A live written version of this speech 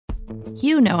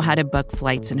You know how to book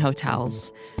flights and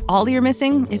hotels. All you're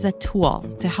missing is a tool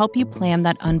to help you plan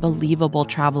that unbelievable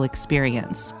travel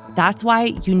experience. That's why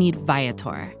you need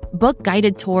Viator. Book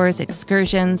guided tours,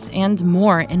 excursions, and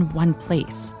more in one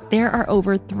place. There are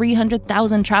over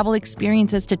 300,000 travel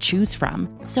experiences to choose from,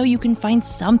 so you can find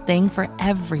something for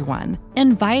everyone.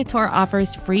 And Viator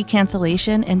offers free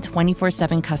cancellation and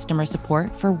 24/7 customer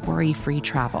support for worry-free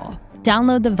travel.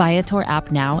 Download the Viator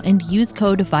app now and use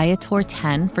code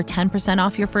Viator10 for 10%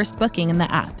 off your first booking in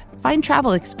the app. Find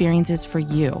travel experiences for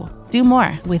you. Do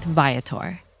more with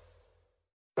Viator.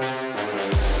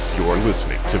 You're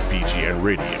listening to BGN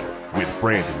Radio with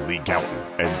Brandon Lee Gowton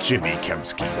and Jimmy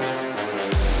Kempski.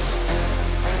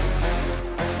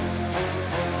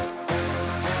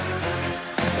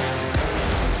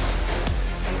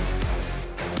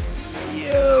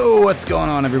 Yo, what's going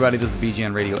on, everybody? This is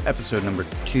BGN Radio, episode number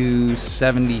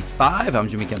 275. I'm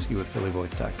Jimmy Kempski with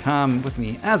PhillyVoice.com. With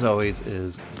me, as always,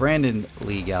 is Brandon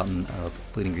Lee Gowton of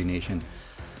Bleeding Green Nation.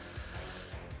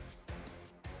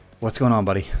 What's going on,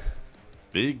 buddy?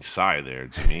 Big sigh there,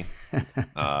 Jimmy.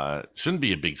 Shouldn't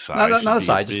be a big sigh. Not a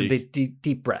sigh, just a big,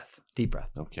 deep breath. Deep breath.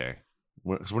 Okay.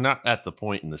 So we're not at the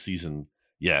point in the season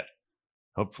yet.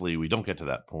 Hopefully we don't get to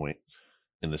that point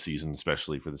in the season,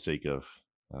 especially for the sake of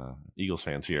Eagles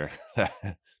fans here,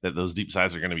 that those deep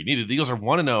sighs are going to be needed. The Eagles are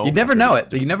 1-0. You never know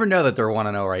it. You never know that they're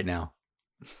 1-0 right now.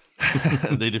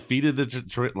 They defeated the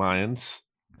Detroit Lions.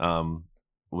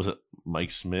 Was it Mike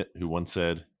Schmidt who once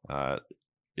said,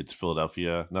 it's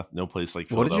Philadelphia, no place like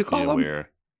Philadelphia. What did you call him? Where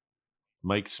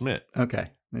Mike Schmidt.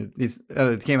 Okay.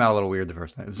 It came out a little weird the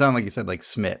first time. It sounded like you said like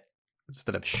Schmidt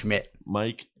instead of Schmidt.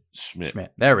 Mike Schmidt.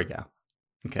 There we go.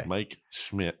 Okay. Mike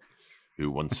Schmidt, who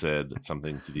once said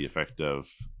something to the effect of,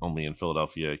 only in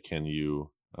Philadelphia can you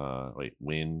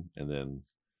win and then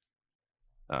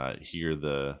hear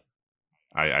the...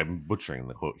 I'm butchering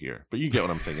the quote here, but you get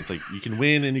what I'm saying. It's like you can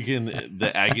win and you can...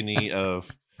 The agony of...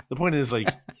 The point is, like,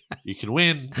 you can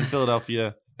win in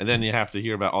Philadelphia, and then you have to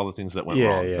hear about all the things that went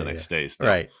wrong the next day. Still.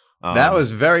 Right. That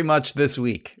was very much this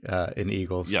week in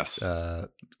Eagles. Yes.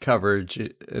 Coverage,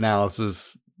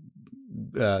 analysis,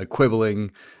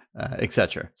 quibbling,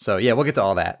 etc. So, yeah, we'll get to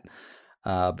all that.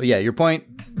 But, yeah, your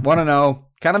point, 1-0,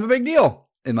 kind of a big deal,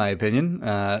 in my opinion.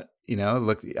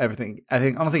 Look, everything.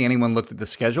 I don't think anyone looked at the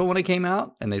schedule when it came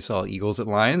out, and they saw Eagles at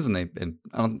Lions, and I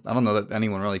don't know that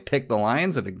anyone really picked the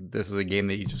Lions. I think this was a game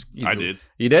that you just. I did.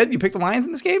 You did? You picked the Lions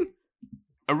in this game?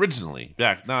 Originally,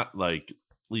 back not like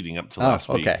leading up to last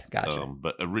week. Okay, gotcha.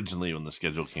 But originally, when the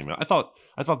schedule came out, I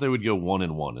thought they would go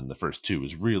 1-1 in the first two.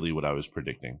 Is really what I was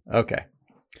predicting. Okay.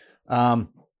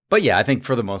 But yeah, I think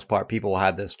for the most part, people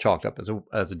had this chalked up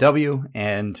as a W,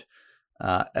 and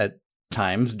at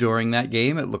times during that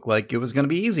game, it looked like it was going to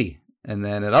be easy. And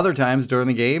then at other times during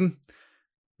the game,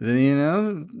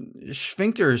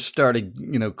 sphincters started,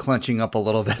 clenching up a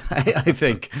little bit, I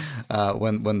think,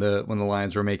 when the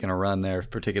Lions were making a run there,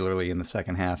 particularly in the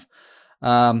second half.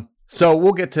 So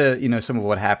we'll get to, some of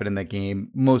what happened in that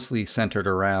game, mostly centered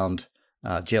around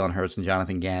Jalen Hurts and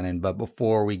Jonathan Gannon. But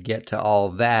before we get to all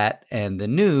that and the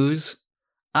news,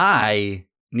 I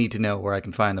need to know where I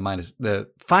can find the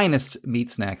finest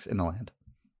meat snacks in the land.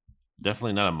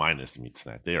 Definitely not a minus meat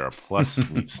snack. They are a plus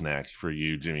meat snack for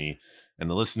you, Jimmy, and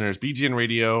the listeners. BGN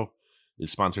Radio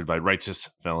is sponsored by Righteous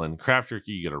Felon Craft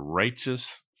Jerky. You go to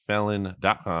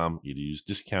righteousfelon.com. You use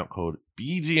discount code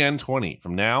BGN20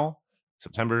 from now,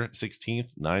 September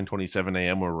 16th, 9:27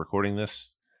 a.m. We're recording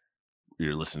this.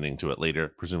 You're listening to it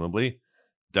later, presumably.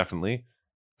 Definitely.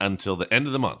 Until the end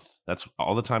of the month. That's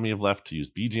all the time you have left to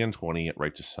use BGN20 at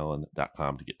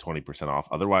righteousfelon.com to get 20% off.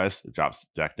 Otherwise, it drops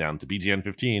back down to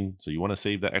BGN15. So you want to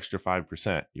save that extra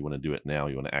 5%. You want to do it now.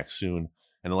 You want to act soon.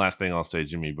 And the last thing I'll say,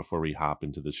 Jimmy, before we hop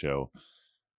into the show,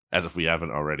 as if we haven't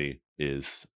already,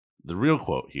 is the real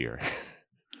quote here.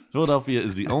 Philadelphia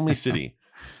is the only city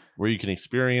where you can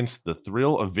experience the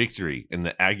thrill of victory and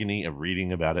the agony of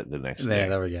reading about it the next day.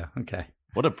 There we go. Okay.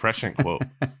 What a prescient quote.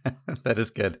 That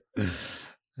is good.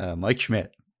 Mike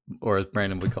Schmidt, or as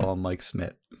Brandon would call him, Mike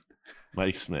Schmidt.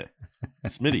 Mike Schmidt.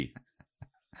 Smitty.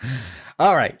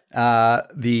 All right.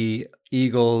 The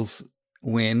Eagles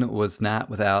win was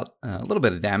not without a little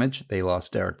bit of damage. They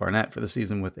lost Derek Barnett for the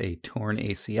season with a torn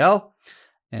ACL.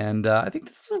 And I think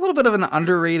this is a little bit of an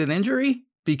underrated injury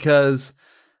because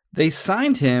they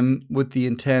signed him with the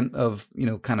intent of,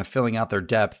 kind of filling out their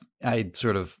depth. I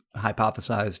sort of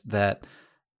hypothesized that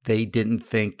they didn't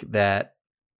think that,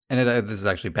 and this is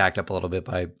actually backed up a little bit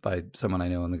by someone I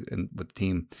know with the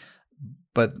team,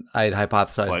 but I had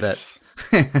hypothesized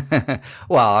that.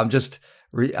 Well, I'm just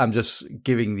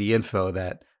giving the info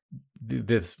that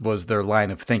this was their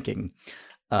line of thinking.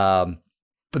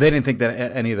 But they didn't think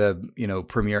that any of the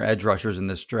premier edge rushers in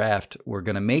this draft were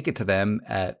going to make it to them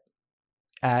at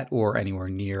or anywhere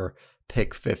near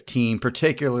pick 15,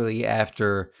 particularly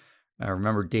after I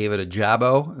remember David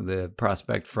Ajabo, the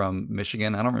prospect from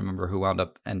Michigan. I don't remember who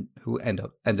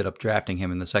ended up drafting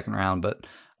him in the second round, but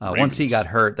once he got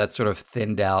hurt, that sort of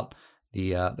thinned out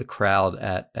the crowd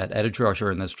at edge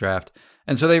rusher in this draft.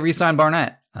 And so they re-signed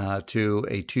Barnett to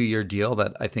a 2-year deal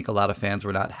that I think a lot of fans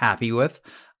were not happy with.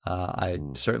 I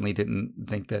certainly didn't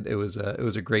think that it was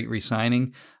a great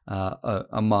re-signing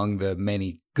among the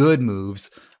many good moves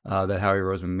that Howie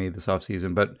Roseman made this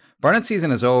offseason. But Barnett's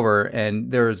season is over,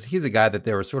 and he's a guy that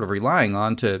they were sort of relying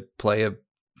on to play a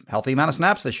healthy amount of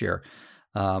snaps this year.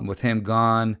 With him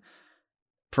gone,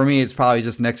 for me, it's probably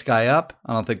just next guy up.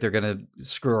 I don't think they're going to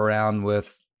screw around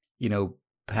with,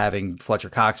 having Fletcher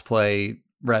Cox play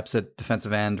reps at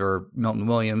defensive end or Milton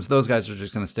Williams. Those guys are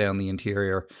just going to stay on the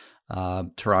interior.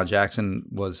 Teron Jackson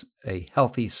was a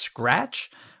healthy scratch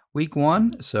week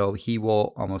 1, so he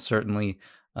will almost certainly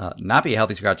not be a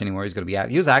healthy scratch anymore. He's going to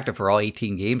be he was active for all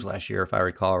 18 games last year, if I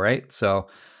recall right. So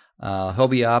he'll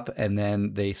be up, and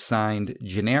then they signed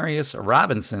Janarius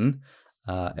Robinson,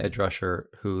 edge rusher,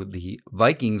 who the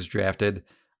Vikings drafted.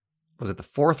 Was it the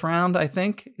 4th round, I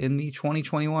think, in the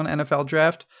 2021 NFL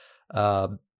draft?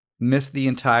 Missed the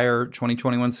entire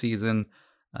 2021 season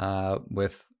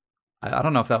with, I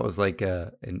don't know if that was like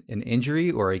an injury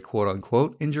or a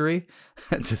quote-unquote injury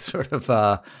to sort of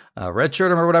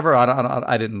redshirt him or whatever.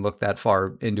 I didn't look that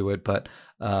far into it, but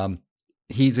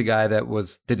he's a guy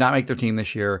that did not make their team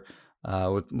this year,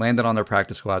 landed on their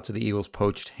practice squad, so the Eagles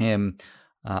poached him.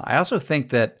 I also think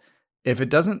that if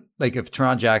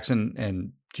Teron Jackson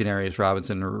and Janarius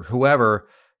Robinson or whoever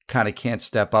kind of can't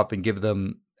step up and give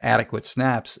them adequate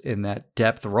snaps in that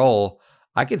depth role,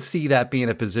 I could see that being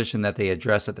a position that they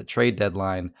address at the trade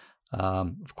deadline.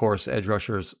 Of course, edge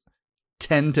rushers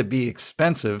tend to be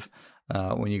expensive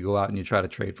when you go out and you try to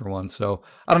trade for one. So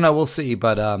I don't know. We'll see.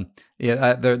 But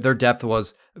their depth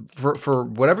was, for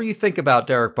whatever you think about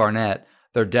Derek Barnett,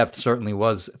 their depth certainly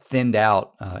was thinned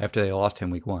out after they lost him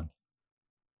week 1.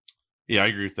 Yeah, I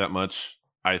agree with that much.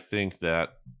 I think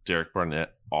that Derek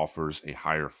Barnett offers a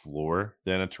higher floor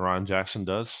than a Teron Jackson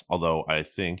does. Although I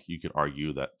think you could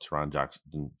argue that Teron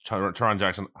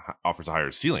Jackson offers a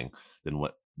higher ceiling than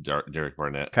what Derek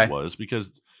Barnett was, because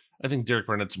I think Derek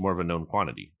Barnett's more of a known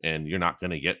quantity, and you're not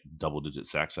going to get double-digit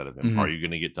sacks out of him. Mm-hmm. Are you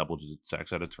going to get double-digit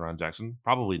sacks out of Teron Jackson?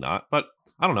 Probably not, but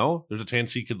I don't know. There's a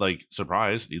chance he could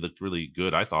surprise. He looked really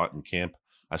good, I thought, in camp.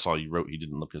 I saw you wrote he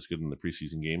didn't look as good in the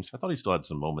preseason games. I thought he still had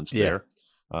some moments there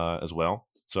as well.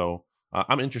 So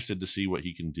I'm interested to see what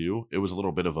he can do. It was a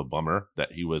little bit of a bummer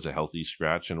that he was a healthy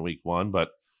scratch in week 1, but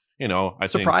I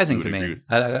surprising think to me.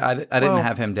 I didn't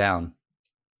have him down.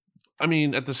 I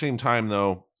mean, at the same time,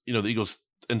 though, the Eagles'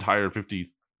 entire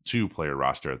 52-player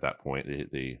roster at that point,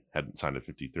 they hadn't signed a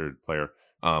 53rd player,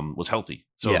 was healthy.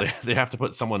 So they have to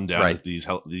put someone down as these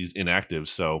inactives.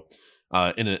 So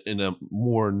in a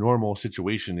more normal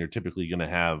situation, you're typically going to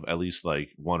have at least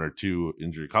 1 or 2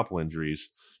 couple injuries,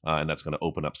 and that's going to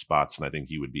open up spots. And I think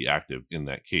he would be active in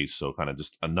that case. So kind of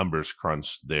just a numbers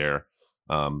crunch there.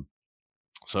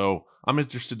 So I'm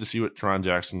interested to see what Teron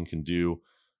Jackson can do.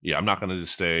 Yeah, I'm not going to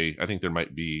just say, I think there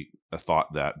might be a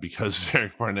thought that because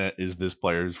Derek Barnett is this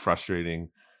player who's frustrating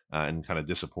and kind of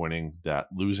disappointing, that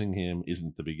losing him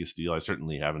isn't the biggest deal. I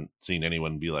certainly haven't seen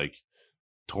anyone be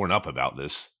torn up about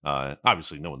this.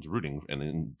 Obviously, no one's rooting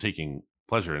and taking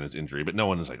pleasure in his injury, but no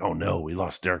one is like, oh no, we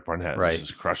lost Derek Barnett. Right. This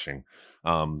is crushing.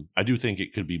 I do think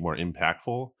it could be more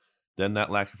impactful than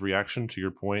that lack of reaction, to your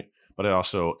point, but I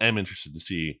also am interested to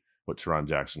see what Teron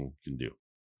Jackson can do.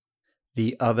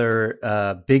 The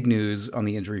other big news on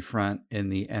the injury front in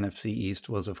the NFC East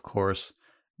was, of course,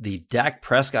 the Dak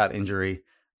Prescott injury.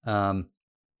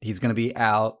 He's going to be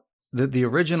out. The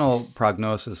original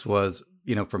prognosis was,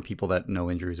 from people that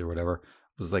know injuries or whatever,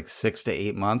 was 6 to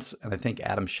 8 months. And I think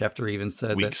Adam Schefter even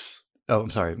said weeks. Oh, I'm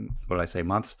sorry. What did I say?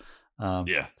 Months?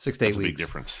 6 to 8 weeks. A big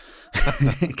difference.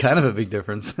 Kind of a big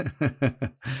difference.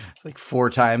 It's 4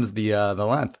 times the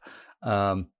length.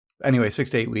 Anyway, 6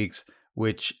 to 8 weeks,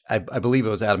 which I believe it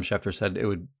was Adam Schefter said it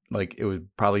would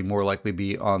probably more likely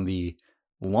be on the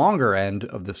longer end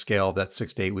of the scale. That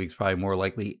 6 to 8 weeks, probably more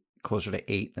likely closer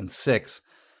to 8 than 6.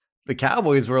 The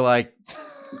Cowboys were like,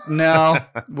 no,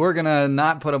 we're going to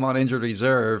not put him on injured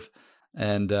reserve.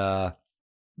 And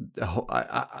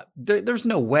there's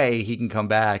no way he can come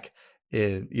back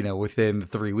within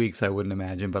 3 weeks, I wouldn't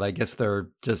imagine. But I guess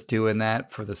they're just doing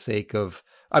that for the sake of,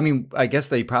 I guess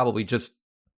they probably just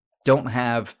don't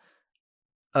have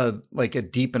a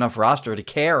deep enough roster to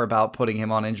care about putting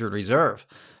him on injured reserve.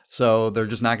 So they're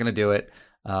just not going to do it.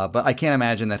 But I can't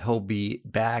imagine that he'll be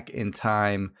back in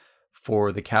time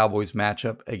for the Cowboys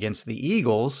matchup against the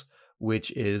Eagles,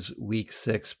 which is week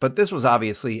 6. But this was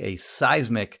obviously a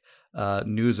seismic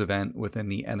news event within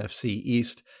the NFC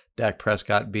East. Dak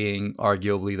Prescott being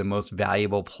arguably the most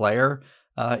valuable player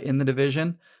in the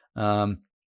division.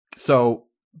 So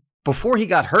before he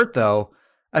got hurt, though,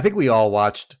 I think we all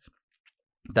watched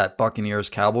that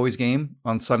Buccaneers-Cowboys game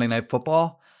on Sunday Night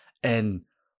Football, and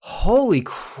holy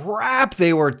crap,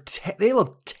 they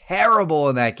looked terrible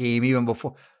in that game even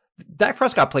before. Dak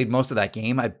Prescott played most of that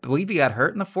game. I believe he got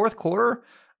hurt in the fourth quarter,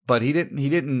 but he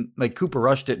didn't like Cooper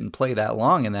Rush didn't play that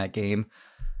long in that game.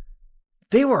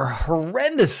 They were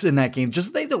horrendous in that game.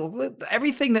 Just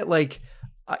everything that like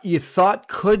you thought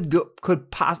could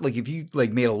possibly, like if you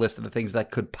like made a list of the things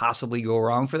that could possibly go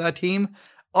wrong for that team,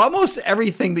 almost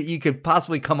everything that you could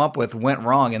possibly come up with went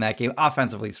wrong in that game.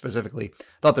 Offensively, specifically,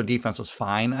 thought their defense was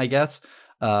fine. I guess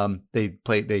they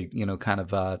kind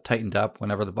of tightened up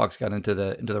whenever the Bucs got into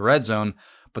the red zone,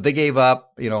 but they gave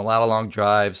up a lot of long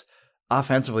drives.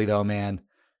 Offensively, though, man,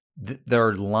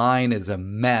 their line is a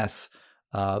mess.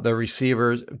 The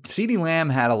receivers, CeeDee Lamb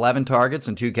had 11 targets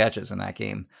and 2 catches in that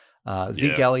game.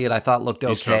 Zeke Elliott, I thought looked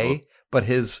okay, but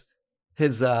his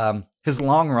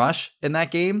long rush in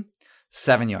that game,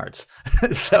 7 yards.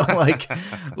 So like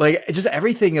just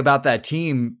everything about that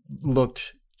team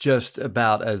looked just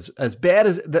about as bad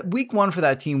as that. Week 1 for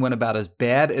that team went about as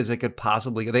bad as it could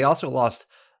possibly go. They also lost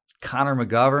Connor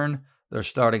McGovern, their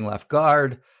starting left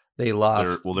guard. They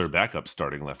lost their backup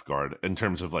starting left guard in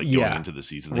terms of like going into the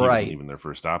season. He wasn't even their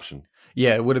first option.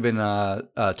 Yeah, it would have been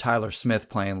Tyler Smith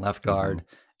playing left guard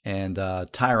and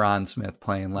Tyron Smith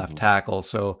playing left tackle.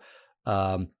 So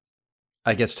I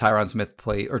guess Tyler Smith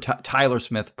played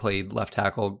left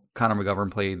tackle. Connor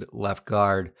McGovern played left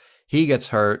guard. He gets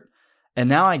hurt, and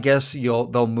now I guess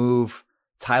they'll move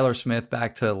Tyler Smith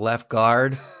back to left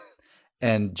guard,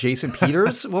 and Jason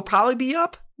Peters will probably be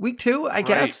up week 2, I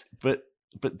guess.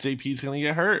 But JP's going to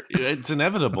get hurt. It's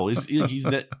inevitable. He's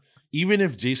even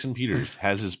if Jason Peters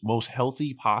has his most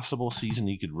healthy possible season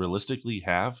he could realistically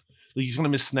have, like he's going to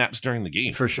miss snaps during the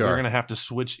game. For sure. They're going to have to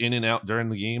switch in and out during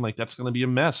the game. Like that's going to be a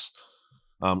mess.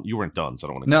 You weren't done, so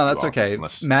I don't want to. No, that's okay.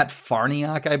 Matt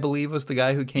Farniok, I believe, was the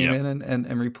guy who came in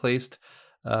and replaced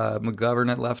McGovern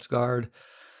at left guard.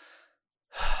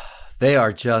 They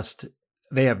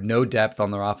have no depth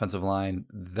on their offensive line.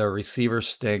 Their receivers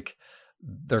stink.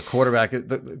 Their quarterback,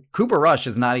 Cooper Rush,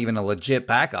 is not even a legit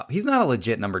backup. He's not a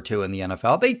legit number 2 in the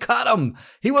NFL. They cut him.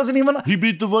 He wasn't even. He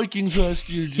beat the Vikings last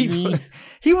year.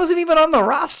 He wasn't even on the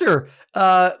roster.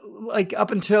 Up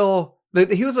until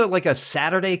he was a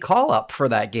Saturday call up for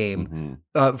that game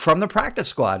from the practice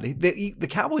squad. The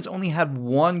Cowboys only had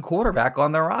one quarterback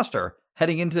on their roster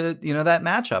heading into that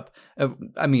matchup.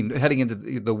 Heading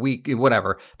into the week,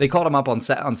 whatever. They called him up on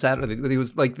Saturday. He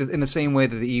was like in the same way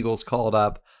that the Eagles called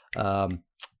up Noah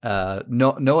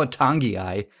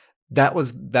Tongiai. That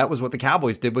was what the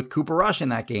Cowboys did with Cooper Rush in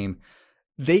that game.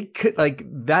 They could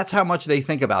that's how much they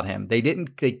think about him. They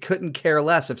couldn't care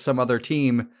less if some other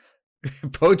team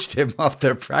poached him off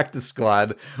their practice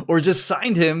squad or just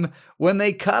signed him when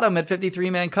they cut him at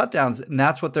 53-man cutdowns. And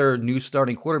that's what their new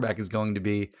starting quarterback is going to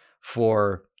be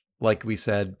for, like we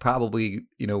said, probably,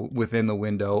 within the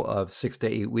window of 6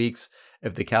 to 8 weeks.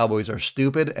 If the Cowboys are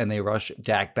stupid and they rush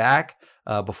Dak back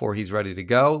before he's ready to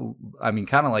go,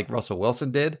 kind of like Russell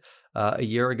Wilson did a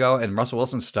year ago. And Russell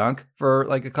Wilson stunk for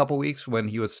like a couple weeks when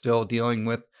he was still dealing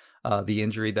with the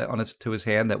injury to his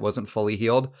hand that wasn't fully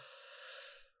healed.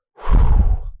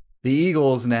 The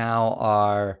Eagles now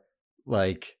are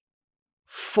like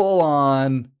full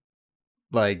on,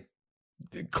 like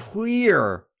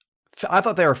clear. I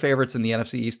thought they were favorites in the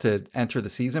NFC East to enter the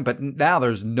season, but now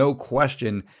there's no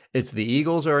question. It's the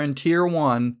Eagles are in tier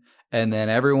 1, and then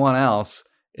everyone else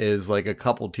is like a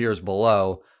couple tiers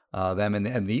below them.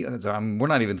 And we're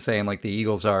not even saying like the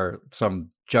Eagles are some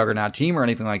juggernaut team or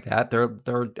anything like that.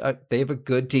 They have a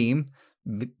good team,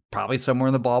 probably somewhere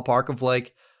in the ballpark of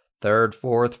like 3rd,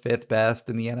 4th, 5th best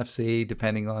in the NFC,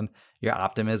 depending on your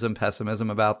optimism, pessimism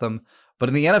about them. But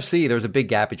in the NFC, there's a big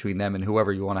gap between them and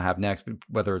whoever you want to have next,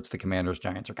 whether it's the Commanders,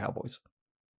 Giants, or Cowboys.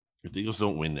 If the Eagles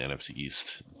don't win the NFC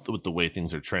East with the way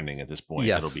things are trending at this point,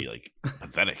 it'll be like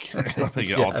pathetic. Like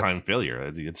an all-time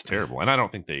failure. It's terrible. And I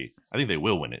think they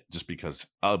will win it just because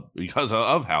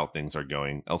of how things are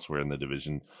going elsewhere in the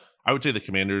division. I would say the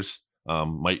Commanders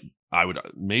would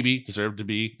maybe deserve to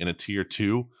be in a tier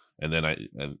 2. And then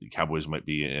the Cowboys might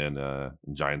be and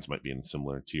Giants might be in a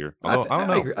similar tier. Although, I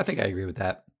don't know. I think I agree with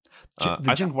that.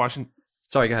 I think Washington.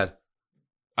 Sorry, go ahead.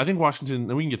 I think Washington,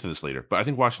 and we can get to this later, but I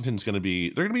think Washington's they're going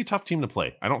to be a tough team to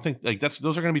play. I don't think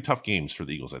those are going to be tough games for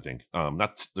the Eagles. I think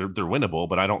they're winnable,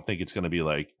 but I don't think it's going to be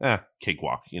like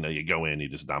cakewalk. You go in, you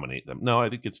just dominate them. No, I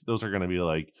think those are going to be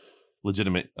like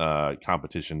legitimate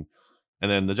competition. And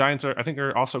then the Giants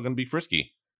are also going to be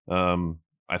frisky.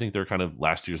 I think they're kind of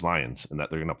last year's Lions, and that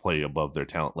they're going to play above their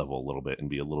talent level a little bit and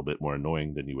be a little bit more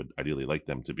annoying than you would ideally like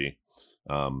them to be.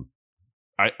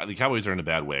 The Cowboys are in a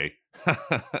bad way.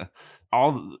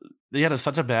 They had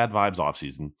such a bad vibes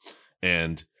offseason,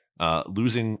 and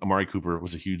losing Amari Cooper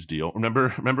was a huge deal.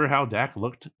 Remember how Dak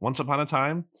looked once upon a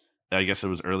time? I guess it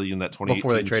was early in that 2018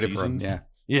 before they traded season. for him.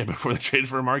 Yeah, before they traded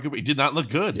for Amari Cooper, he did not look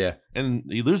good. Yeah, and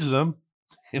he loses him,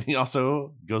 and he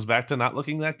also goes back to not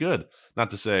looking that good. Not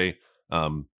to say, I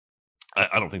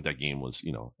don't think that game was,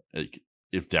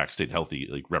 if Dak stayed healthy,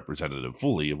 like representative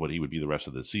fully of what he would be the rest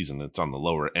of the season. It's on the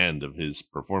lower end of his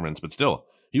performance, but still,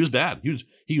 he was bad.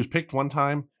 He was picked one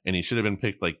time, and he should have been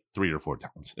picked like 3 or 4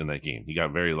 times in that game. He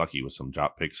got very lucky with some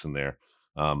drop picks in there.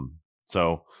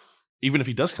 So even if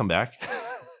he does come back,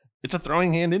 it's a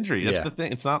throwing hand injury. That's the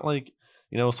thing. It's not like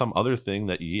some other thing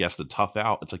that he has to tough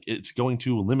out. It's like it's going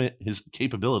to limit his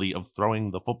capability of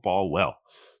throwing the football well.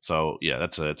 So yeah,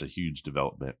 that's a huge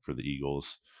development for the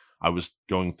Eagles. I was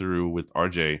going through with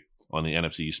RJ on the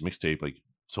NFC East mixtape, like,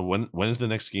 so when is the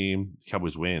next game the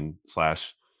Cowboys win /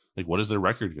 like what is their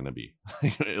record going to be?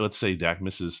 Let's say Dak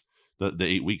misses the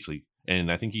 8 weeks, like,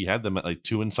 and I think he had them at like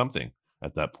 2 and something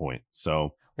at that point.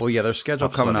 So well, yeah, their schedule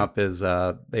coming up is they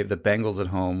have the Bengals at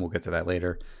home. We'll get to that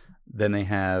later. Then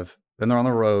they're on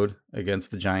the road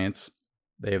against the Giants.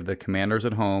 They have the Commanders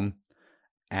at home,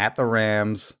 at the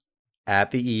Rams, at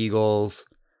the Eagles.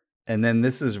 And then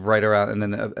this is right around, and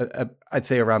then I'd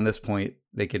say around this point,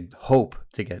 they could hope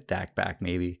to get Dak back,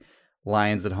 maybe.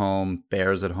 Lions at home,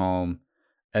 Bears at home,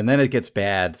 and then it gets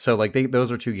bad. So like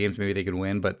those are 2 games maybe they could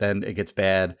win, but then it gets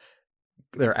bad.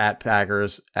 They're at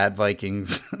Packers, at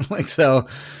Vikings, like so.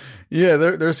 Yeah,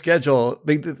 their schedule.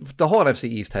 The whole NFC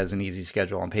East has an easy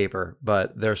schedule on paper,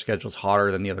 but their schedule's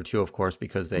harder than the other 2, of course,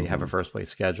 because they have a first place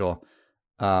schedule.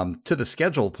 To the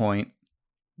schedule point,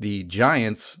 the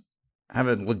Giants have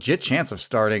a legit chance of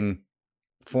starting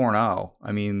 4-0.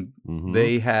 I mean,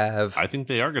 they have. I think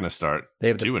they are going to start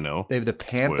 2-0. They have the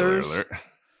Panthers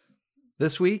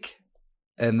this week,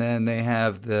 and then they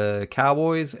have the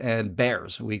Cowboys and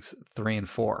Bears weeks 3 and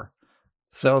 4.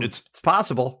 So it's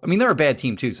possible. I mean, they're a bad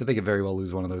team too, so they could very well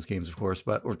lose one of those games, of course.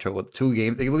 But or 2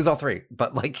 games, they could lose all 3.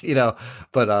 But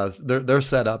they're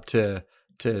set up to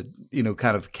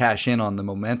kind of cash in on the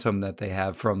momentum that they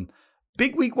have from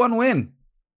big week 1 win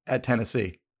at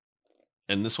Tennessee.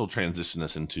 And this will transition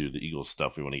us into the Eagles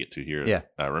stuff we want to get to here,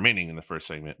 remaining in the first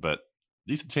segment. But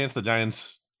decent chance the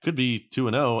Giants could be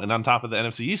 2-0 and on top of the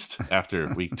NFC East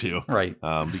after week 2. Right.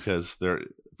 Because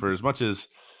for as much as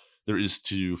there is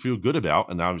to feel good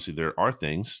about, and obviously there are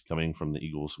things coming from the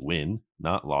Eagles win,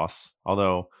 not loss.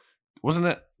 Although, wasn't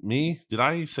that me? Did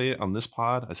I say it on this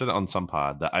pod? I said it on some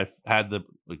pod that I had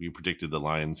we predicted the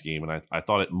Lions game, and I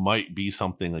thought it might be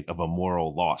something like of a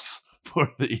moral loss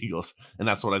for the Eagles, and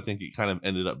that's what I think it kind of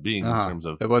ended up being in terms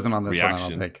of it wasn't on this reaction. one, I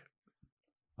don't think.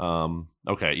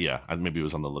 Okay, yeah, maybe it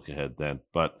was on the look ahead then.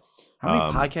 But how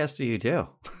many podcasts do you do?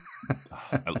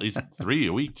 At least 3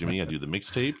 a week, Jimmy. I do the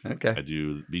mixtape. Okay. I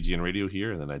do BGN Radio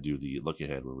here, and then I do the look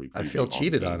ahead where we. I feel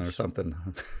cheated on or something.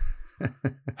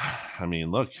 I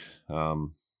mean, look, the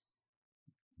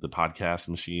podcast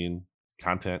machine,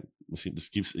 content machine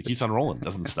just keeps on rolling. It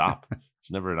doesn't stop. There's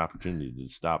never an opportunity to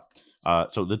stop.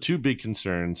 So the 2 big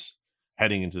concerns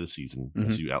heading into the season,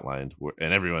 as you outlined,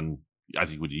 and everyone I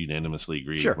think would unanimously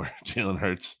agree, were Jalen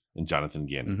Hurts and Jonathan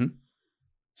Gannon.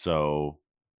 So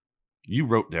you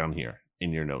wrote down here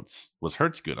in your notes, was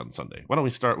Hurts good on Sunday? Why don't we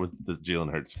start with the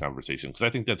Jalen Hurts conversation? Because I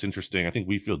think that's interesting. I think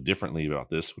we feel differently about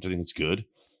this, which I think is good.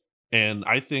 And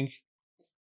I think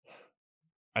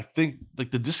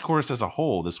like the discourse as a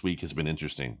whole this week has been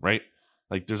interesting, right?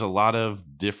 Like there's a lot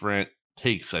of different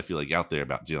takes I feel like out there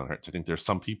about Jalen Hurts. I think there's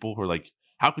some people who are like,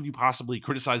 how could you possibly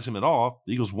criticize him at all?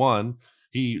 The Eagles won.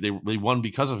 They won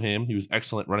because of him. He was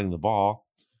excellent running the ball.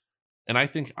 And I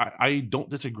think I don't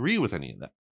disagree with any of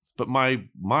that. But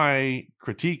my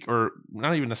critique, or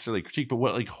not even necessarily critique, but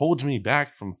what like holds me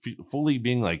back from fully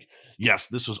being like, yes,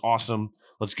 this was awesome.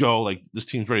 Let's go. Like this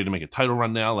team's ready to make a title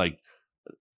run now. Like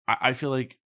I feel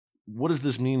like, what does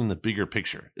this mean in the bigger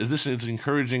picture? Is this as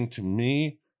encouraging to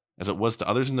me as it was to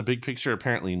others in the big picture?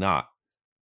 Apparently not.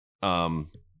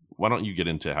 Why don't you get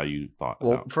into how you thought?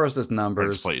 Well, first is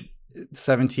numbers.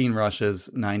 17 rushes,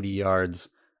 90 yards,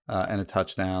 and a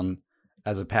touchdown.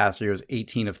 As a passer, he was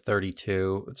 18 of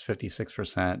 32. It's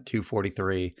 56%,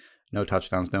 243. no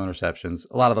touchdowns, no interceptions.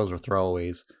 A lot of those were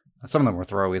throwaways. Some of them were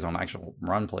throwaways on actual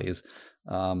run plays.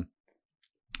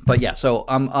 But yeah, so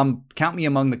count me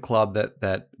among the club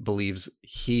that believes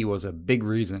he was a big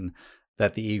reason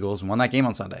that the Eagles won that game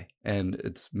on Sunday, and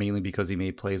it's mainly because he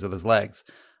made plays with his legs.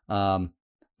 I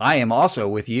am also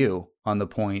with you on the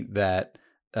point that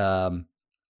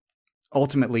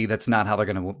ultimately that's not how they're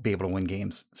going to be able to win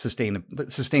games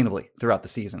sustainably throughout the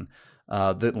season.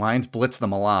 The Lions blitzed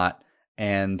them a lot,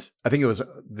 and I think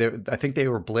they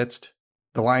were blitzed.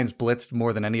 The Lions blitzed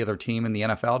more than any other team in the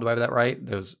NFL. Do I have that right?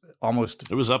 It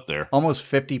was up there. Almost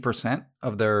 50%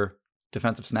 of their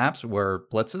defensive snaps were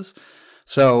blitzes.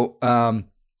 So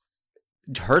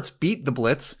Hurts beat the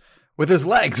blitz with his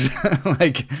legs.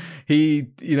 Like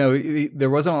there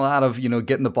wasn't a lot of,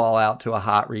 getting the ball out to a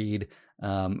hot read.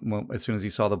 As soon as he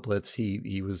saw the blitz,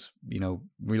 he was, he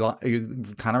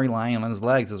was kind of relying on his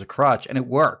legs as a crutch, and it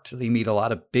worked. He made a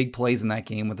lot of big plays in that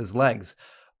game with his legs.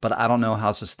 But I don't know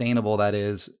how sustainable that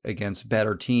is against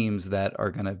better teams that are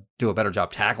going to do a better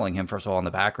job tackling him, first of all, in the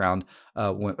background,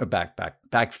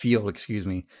 backfield,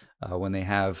 when they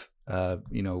have,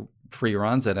 free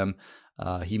runs at him.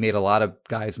 He made a lot of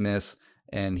guys miss,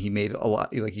 and he made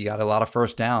he got a lot of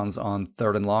first downs on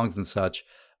 3rd and longs and such,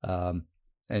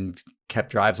 and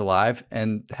kept drives alive.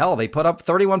 And hell, they put up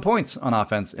 31 points on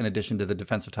offense in addition to the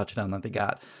defensive touchdown that they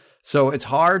got. So it's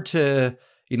hard to,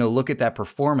 look at that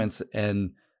performance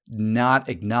and not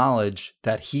acknowledge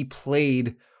that he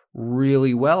played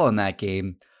really well in that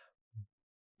game.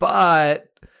 But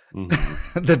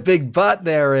the big but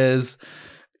there is,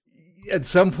 at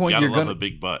some point you're going to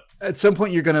big but. At some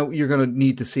point you're going to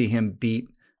need to see him beat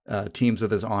teams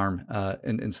with his arm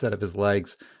instead of his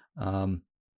legs. And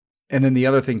then the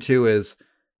other thing too is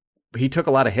he took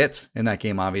a lot of hits in that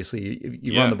game. Obviously,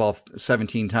 you run the ball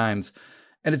 17 times.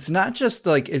 And it's not just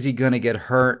like, is he going to get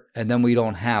hurt and then we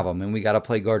don't have him and we got to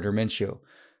play Gardner Minshew?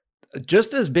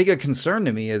 Just as big a concern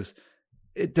to me is,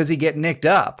 does he get nicked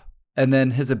up and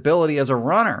then his ability as a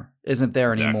runner isn't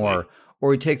there anymore?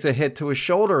 Or he takes a hit to his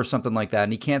shoulder or something like that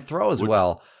and he can't throw as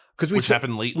well. Which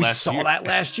happened late last year. We saw that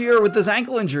last year with his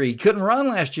ankle injury. He couldn't run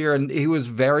last year, and he was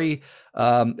very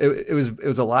it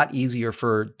was a lot easier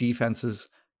for defenses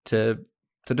to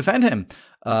defend him.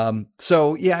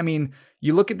 So yeah, I mean,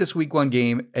 you look at this week 1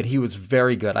 game and he was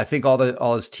very good. I think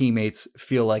all his teammates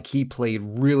feel like he played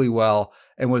really well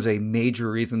and was a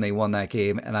major reason they won that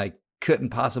game. And I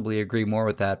couldn't possibly agree more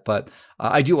with that. But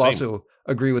I do also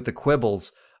agree with the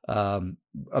quibbles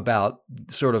about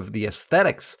sort of the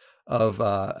aesthetics of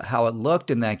how it looked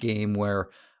in that game, where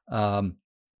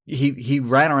he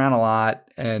ran around a lot,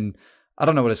 and I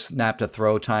don't know what his snap to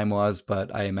throw time was,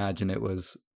 but I imagine it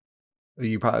was.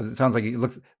 It sounds like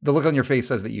the look on your face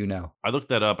says that you know. I looked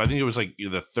that up. I think it was like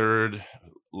the 3rd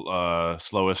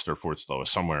slowest or 4th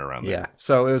slowest, somewhere around there. Yeah,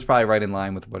 so it was probably right in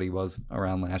line with what he was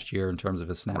around last year in terms of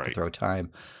his snap to throw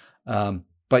time.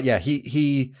 But yeah,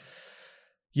 he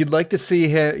you'd like to see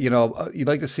him. You'd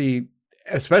like to see,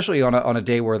 especially on a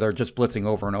day where they're just blitzing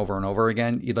over and over and over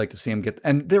again. You'd like to see him get.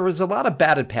 And there was a lot of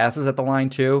batted passes at the line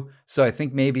too. So I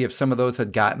think maybe if some of those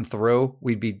had gotten through,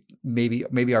 we'd be.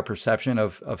 Maybe our perception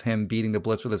of him beating the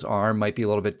blitz with his arm might be a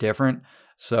little bit different.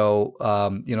 So,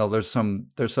 there's some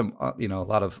a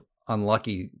lot of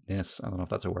unluckiness. I don't know if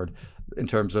that's a word, in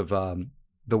terms of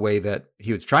the way that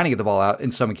he was trying to get the ball out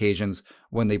in some occasions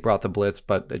when they brought the blitz,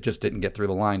 but it just didn't get through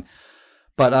the line.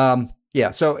 But yeah,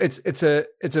 so it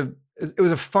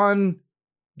was a fun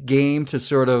game to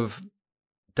sort of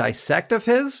dissect of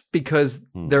his, because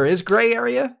there is gray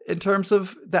area in terms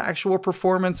of the actual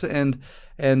performance and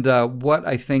what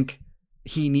I think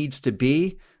he needs to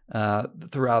be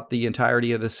throughout the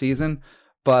entirety of the season.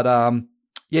 But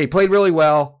yeah, he played really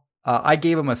well. I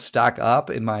gave him a stock up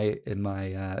in my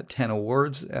 10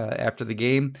 awards after the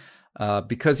game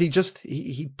because he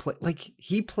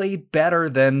played better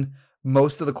than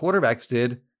most of the quarterbacks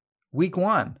did week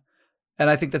 1. And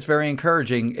I think that's very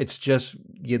encouraging. It's just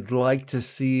you'd like to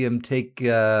see him take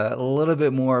a little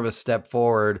bit more of a step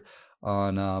forward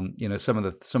on some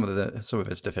of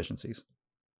his deficiencies.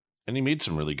 And he made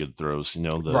some really good throws. The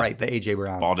AJ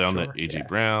Brown ball down to AJ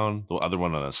Brown, the other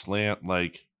one on a slant.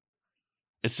 Like,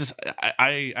 it's just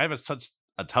I have such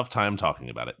a tough time talking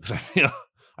about it, because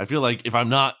I feel like if I'm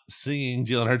not singing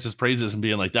Jalen Hurts' praises and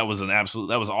being like, that was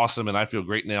awesome and I feel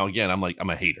great now, again, I'm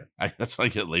a hater. That's what I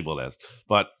get labeled as.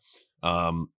 But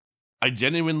I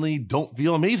genuinely don't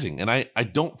feel amazing, and I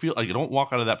don't feel like, I don't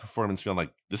walk out of that performance feeling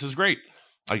like this is great.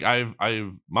 Like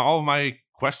all of my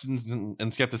questions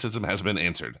and skepticism has been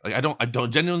answered. Like I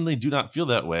don't genuinely do not feel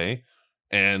that way,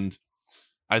 and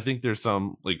I think there's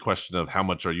some like question of how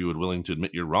much are you willing to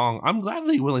admit you're wrong. I'm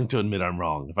gladly willing to admit I'm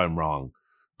wrong if I'm wrong.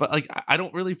 But like I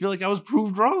don't really feel like I was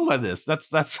proved wrong by this. That's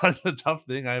the tough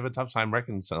thing. I have a tough time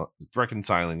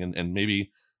reconciling, and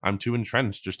maybe I'm too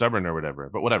entrenched or stubborn or whatever.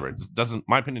 But whatever, it doesn't.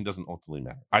 My opinion doesn't ultimately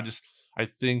matter. I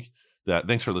think that.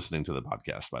 Thanks for listening to the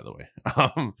podcast, by the way.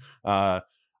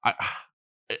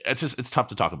 It's tough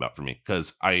to talk about for me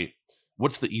because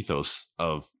what's the ethos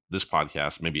of this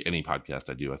podcast? Maybe any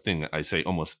podcast I do. A thing I say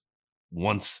almost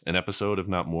once an episode, if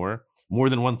not more. More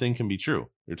than one thing can be true.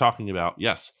 You're talking about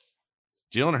yes.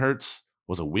 Jalen Hurts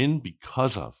was a win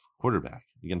because of quarterback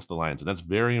against the Lions. And that's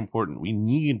very important. We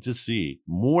need to see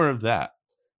more of that.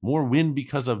 More win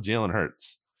because of Jalen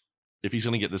Hurts if he's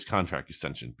going to get this contract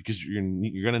extension. Because you're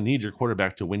going to need your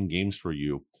quarterback to win games for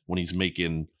you when he's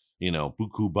making,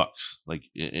 buku bucks. Like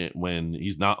when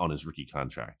he's not on his rookie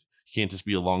contract. He can't just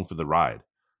be along for the ride.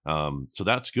 So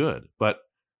that's good. But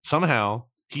somehow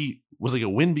he was like a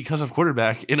win because of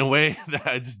quarterback in a way that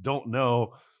I just don't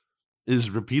know is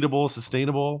repeatable,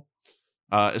 sustainable,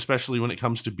 especially when it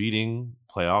comes to beating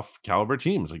playoff caliber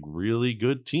teams, like really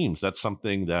good teams. That's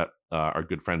something that our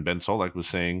good friend Ben Solak was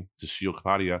saying to Shio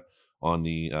Kapadia on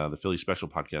the Philly Special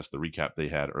podcast, the recap they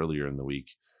had earlier in the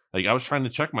week. Like I was trying to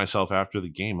check myself after the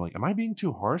game. Like, am I being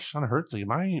too harsh on Hurts? Like,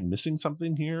 am I missing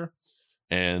something here?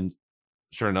 And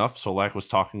sure enough, Solak was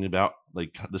talking about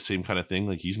like the same kind of thing.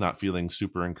 Like he's not feeling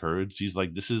super encouraged. He's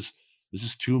like, this is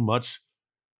too much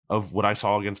of what I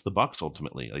saw against the Bucs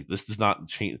ultimately. Like this does not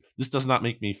change. This does not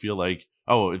make me feel like,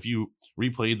 oh, if you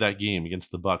replayed that game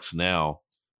against the Bucs now,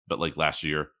 but like last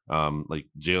year, like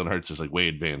Jalen Hurts is like way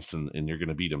advanced and you're going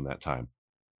to beat him that time.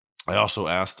 I also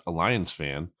asked a Lions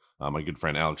fan, my good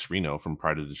friend Alex Reno from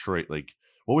Pride of Detroit, like,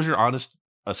 what was your honest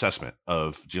assessment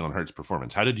of Jalen Hurts'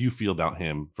 performance? How did you feel about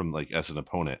him from like as an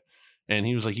opponent? And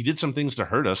he was like, he did some things to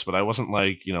hurt us, but I wasn't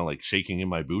like, like shaking in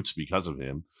my boots because of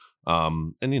him.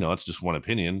 And it's just one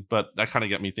opinion, but that kind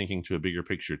of got me thinking to a bigger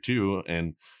picture too.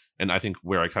 And I think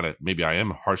where I kind of, maybe I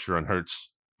am harsher on Hurts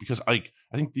because I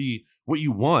think what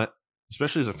you want,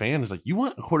 especially as a fan, is like, you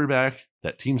want a quarterback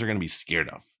that teams are going to be scared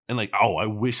of. And like, oh, I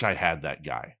wish I had that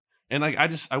guy. And like,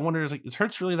 I wonder, is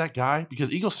Hurts really that guy?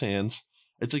 Because Eagles fans,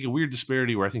 it's like a weird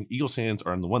disparity where I think Eagles fans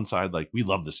are on the one side, like, we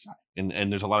love this guy.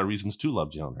 And there's a lot of reasons to love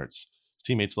Jalen Hurts. His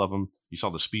teammates love him. You saw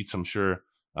the speech, I'm sure.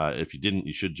 If you didn't,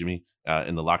 you should, Jimmy,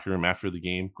 in the locker room after the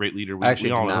game. Great leader. I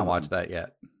actually did not watch that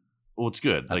yet. Well, it's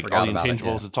good. Like all the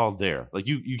intangibles, it's all there. Like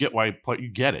you get why you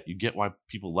get it. You get why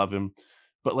people love him.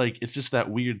 But like, it's just that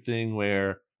weird thing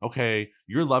where, okay,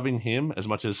 you're loving him as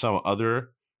much as some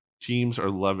other teams are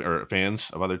loving, or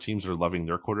fans of other teams are loving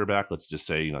their quarterback. Let's just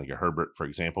say, like a Herbert, for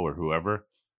example, or whoever.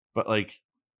 But like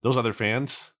those other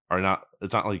fans are not,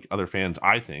 it's not like other fans,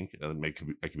 I think, I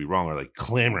could be wrong, are like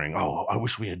clamoring, oh, I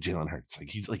wish we had Jalen Hurts.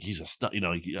 He's a stud,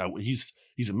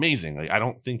 he's amazing. Like, I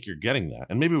don't think you're getting that.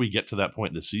 And maybe we get to that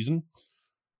point this season.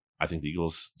 I think the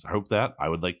Eagles hope that. I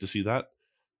would like to see that.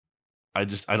 I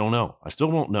don't know. I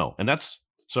still don't know. And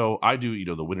so I do,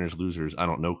 the winners, losers, I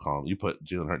don't know column. You put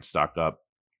Jalen Hurts stock up.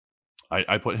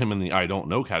 I put him in the I don't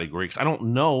know category because I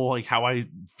don't know like how I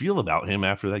feel about him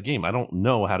after that game. I don't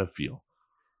know how to feel.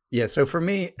 Yeah, so for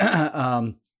me,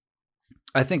 I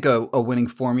think a winning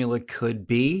formula could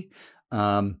be,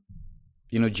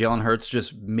 Jalen Hurts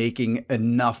just making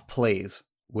enough plays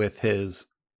with his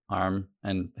arm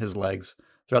and his legs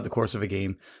throughout the course of a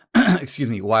game, excuse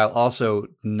me, while also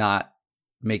not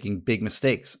making big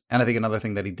mistakes. And I think another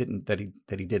thing that he did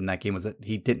in that game was that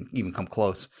he didn't even come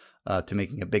close to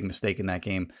making a big mistake in that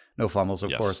game. No fumbles,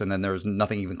 of course, and then there was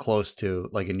nothing even close to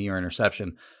like a near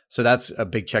interception. So that's a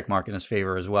big check mark in his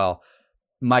favor as well.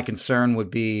 My concern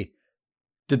would be,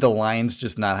 did the Lions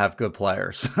just not have good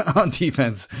players on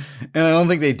defense? And I don't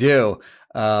think they do.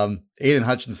 Aiden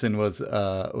Hutchinson was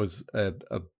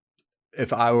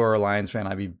if I were a Lions fan,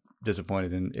 I'd be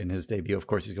disappointed in his debut. Of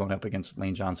course, he's going up against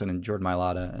Lane Johnson and Jordan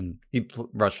Mailata, and he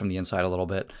rushed from the inside a little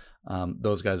bit.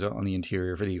 Those guys on the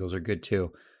interior for the Eagles are good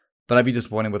too. But I'd be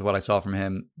disappointed with what I saw from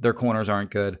him. Their corners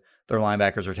aren't good. Their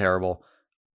linebackers are terrible.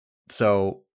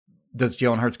 So does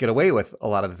Jalen Hurts get away with a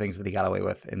lot of the things that he got away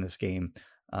with in this game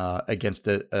against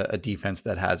a defense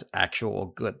that has actual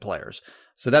good players?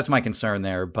 So that's my concern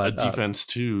there. But a defense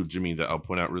too, Jimmy, that I'll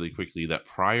point out really quickly, that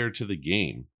prior to the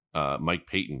game, Mike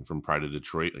Payton from Pride of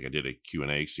Detroit, like I did a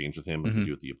Q&A exchange with him, like we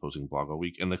do with the opposing blog all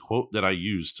week. And the quote that I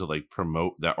used to like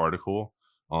promote that article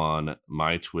on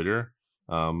my Twitter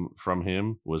from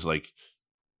him was like,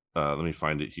 let me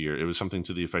find it here. It was something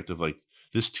to the effect of like,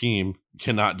 this team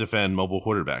cannot defend mobile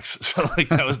quarterbacks. So like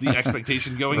that was the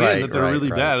expectation going in, that they're really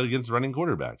bad against running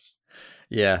quarterbacks.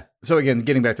 Yeah. So again,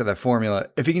 getting back to that formula,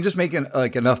 if he can just make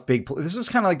enough big, this was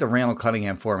kind of like the Randall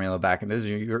Cunningham formula back in this.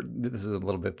 This is a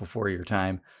little bit before your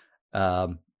time,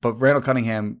 but Randall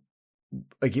Cunningham,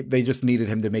 like they just needed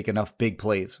him to make enough big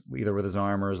plays, either with his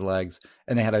arm or his legs,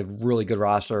 and they had a really good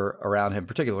roster around him,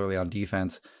 particularly on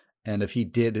defense. And if he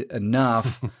did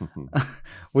enough,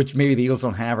 which maybe the Eagles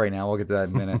don't have right now, we'll get to that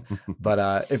in a minute.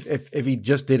 But if he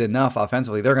just did enough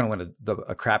offensively, they're going to win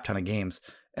a crap ton of games.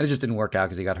 And it just didn't work out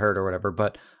because he got hurt or whatever.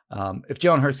 But if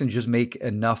Jalen Hurts can just make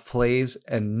enough plays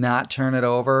and not turn it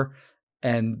over,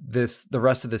 and the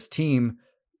rest of this team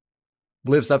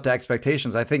lives up to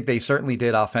expectations, I think they certainly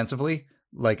did offensively.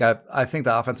 Like I think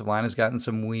the offensive line has gotten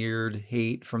some weird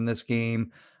hate from this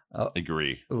game.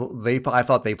 Agree. I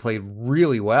thought they played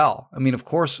really well. I mean, of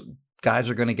course, guys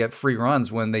are going to get free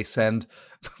runs when they send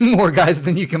more guys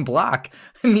than you can block.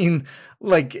 I mean,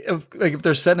 if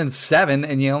they're sending 7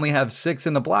 and you only have 6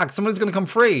 in the block, somebody's going to come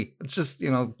free. It's just,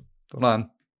 hold on.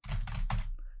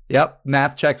 Yep,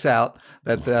 math checks out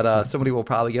that somebody will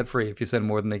probably get free if you send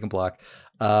more than they can block.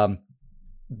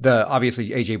 Obviously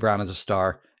AJ Brown is a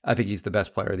star. I think he's the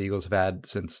best player the Eagles have had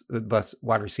the best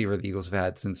wide receiver the Eagles have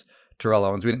had since Terrell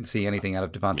Owens. We didn't see anything out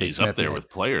of Devontae Smith. He's up there with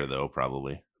player though,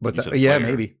 probably. Yeah,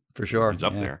 maybe for sure. He's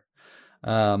up there.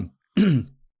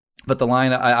 But the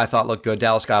line I thought looked good.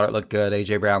 Dallas Goedert looked good.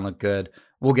 AJ Brown looked good.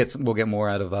 We'll get more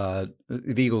out of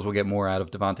the Eagles. Will get more out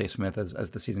of Devontae Smith as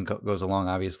the season goes along.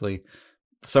 Obviously,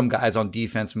 some guys on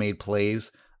defense made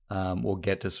plays. We'll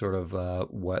get to sort of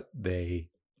what they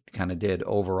kind of did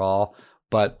overall.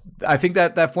 But I think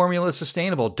that formula is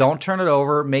sustainable. Don't turn it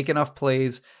over. Make enough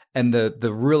plays, and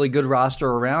the really good roster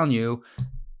around you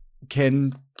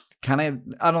can kind of,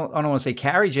 I don't want to say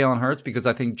carry Jalen Hurts, because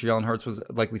I think Jalen Hurts was,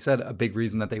 like we said, a big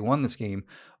reason that they won this game.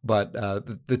 But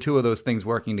the two of those things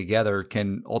working together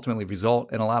can ultimately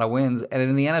result in a lot of wins. And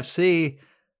in the NFC,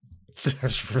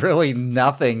 there's really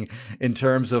nothing in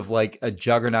terms of like a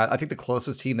juggernaut. I think the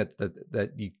closest team that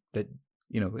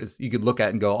is you could look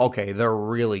at and go, okay, they're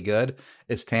really good,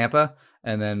 is Tampa.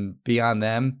 And then beyond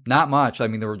them, not much. I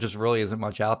mean, there just really isn't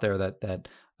much out there that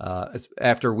it's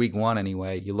after week 1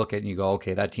 anyway, you look at it and you go,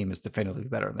 okay, that team is definitively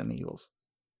better than the Eagles.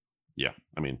 Yeah.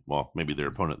 I mean, well, maybe their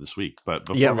opponent this week, but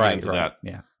before we get into that,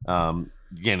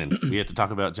 Gannon, we have to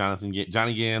talk about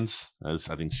Johnny Gans, as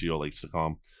I think Sheol likes to call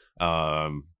him.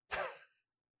 I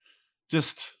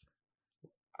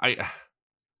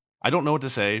don't know what to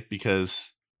say,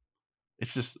 because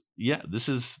it's just, this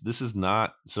is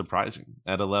not surprising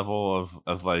at a level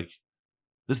of like,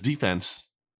 this defense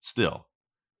still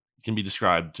can be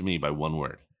described to me by one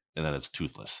word, and then it's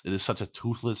toothless. It is such a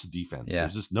toothless defense. Yeah.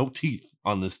 There's just no teeth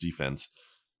on this defense.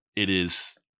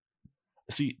 This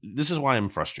is why I'm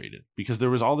frustrated, because there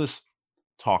was all this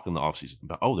talk in the offseason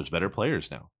about, there's better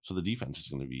players now, so the defense is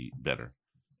going to be better.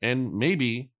 And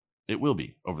maybe it will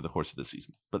be over the course of the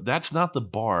season. But that's not the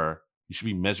bar you should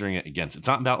be measuring it against. It's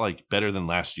not about like better than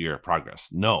last year progress.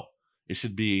 No, it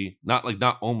should be not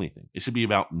only thing. It should be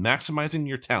about maximizing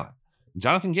your talent.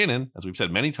 Jonathan Gannon, as we've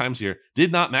said many times here,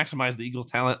 did not maximize the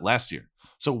Eagles' talent last year.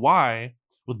 So why,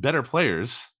 with better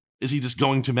players, is he just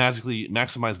going to magically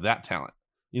maximize that talent?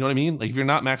 You know what I mean? Like, if you're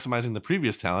not maximizing the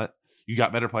previous talent, you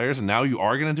got better players, and now you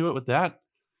are going to do it with that.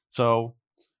 So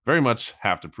very much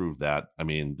have to prove that. I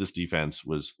mean, this defense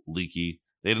was leaky.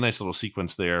 They had a nice little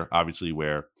sequence there, obviously,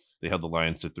 where they held the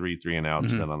Lions to 3 and outs,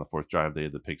 mm-hmm. and then on the 4th drive, they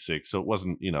had the pick 6. So it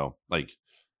wasn't, like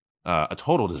a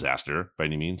total disaster by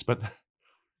any means, but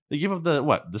they give up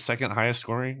the second highest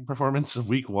scoring performance of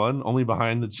week 1, only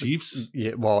behind the Chiefs.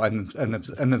 Yeah, well, and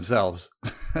themselves.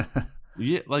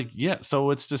 So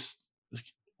it's just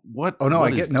what? Oh no,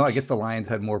 I guess the Lions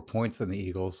had more points than the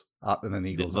Eagles. The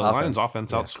Lions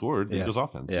offense outscored the Eagles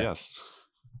offense. Yeah.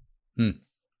 Yes.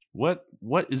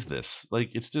 What is this?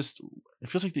 Like, it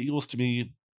feels like the Eagles to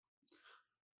me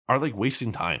are like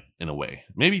wasting time in a way.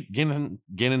 Maybe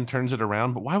Gannon turns it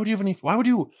around, but why would you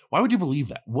believe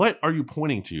that? What are you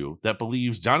pointing to that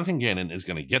believes Jonathan Gannon is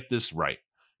going to get this right?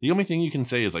 The only thing you can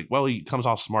say is like, well, he comes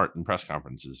off smart in press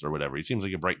conferences or whatever. He seems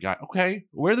like a bright guy. Okay,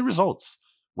 where are the results?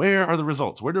 Where are the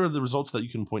results? Where are the results that you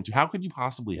can point to? How could you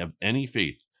possibly have any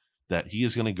faith that he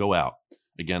is going to go out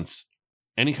against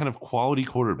any kind of quality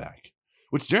quarterback?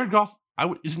 Which Jared Goff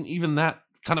isn't even that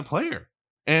kind of player.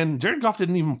 And Jared Goff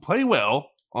didn't even play well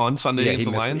on Sunday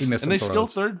against the Lions, and they still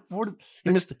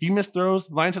he missed throws.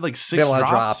 The Lions had like 6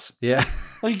 drops. Yeah,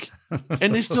 like,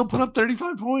 and they still put up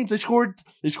 35 points. They scored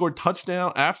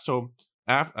touchdown after.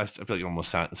 I feel like it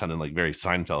almost sounded like very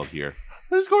Seinfeld here.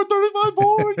 They scored 35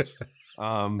 points.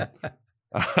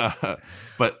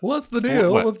 But what's the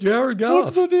deal with Jared Goff?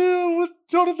 What's the deal with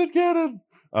Jonathan Gannon?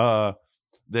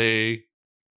 They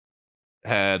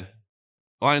had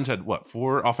Lions had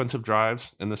 4 offensive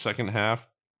drives in the second half.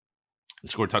 They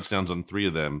scored touchdowns on 3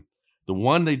 of them. The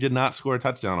one they did not score a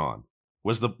touchdown on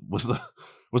was the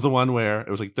one where it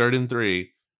was like 3rd and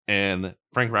 3, and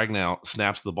Frank Ragnow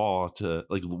snaps the ball to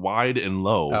like wide and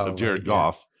low of Jared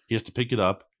Goff. He has to pick it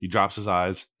up. He drops his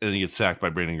eyes, and then he gets sacked by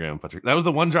Brandon Graham-Fletcher. That was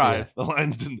the one drive the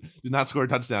Lions did not score a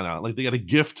touchdown out. Like they got a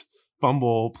gift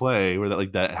fumble play where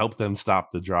that helped them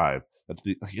stop the drive.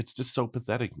 It's just so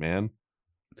pathetic, man.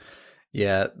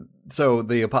 Yeah. So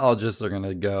the apologists are going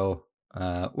to go,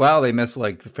 well, they missed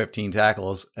like 15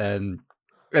 tackles, and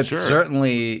it's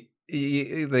certainly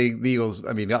the Eagles.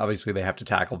 I mean, obviously they have to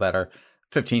tackle better.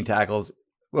 15 tackles.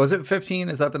 Was it 15?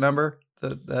 Is that the number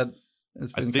that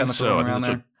has been kind of thrown around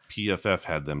there? PFF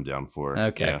had them down for.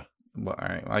 Okay. Yeah. Well, all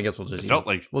right. Well, I guess we'll just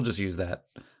we'll just use that.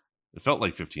 It felt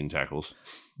like 15 tackles.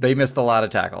 They missed a lot of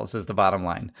tackles is the bottom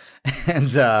line.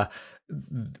 And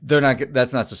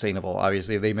that's not sustainable.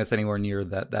 Obviously, if they miss anywhere near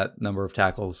that number of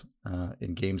tackles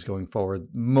in games going forward,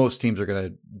 most teams are going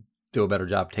to do a better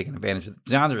job taking advantage of it.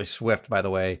 DeAndre Swift, by the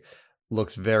way,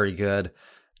 looks very good.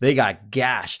 They got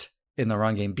gashed in the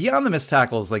run game. Beyond the missed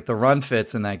tackles, like the run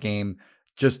fits in that game,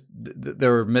 just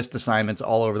there were missed assignments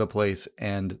all over the place,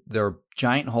 and there were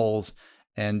giant holes,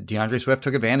 and DeAndre Swift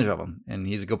took advantage of them, and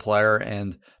he's a good player,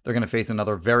 and they're going to face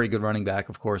another very good running back,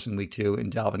 of course, in week 2 in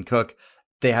Dalvin Cook.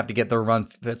 They have to get their run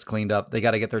fits cleaned up. They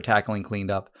got to get their tackling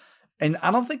cleaned up. And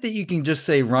I don't think that you can just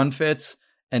say run fits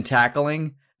and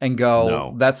tackling and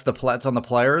go, that's on the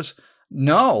players.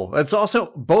 No, it's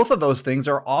also, both of those things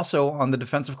are also on the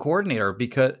defensive coordinator,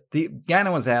 because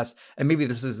Gannon was asked, and maybe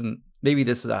this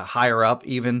is a higher up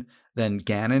even than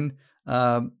Gannon,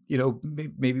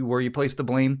 maybe where you place the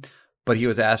blame, but he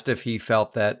was asked if he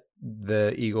felt that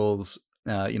the Eagles,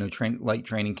 light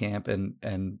training camp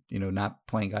and not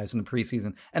playing guys in the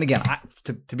preseason. And again,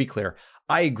 to be clear,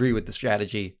 I agree with the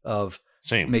strategy of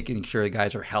making sure the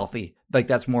guys are healthy. Like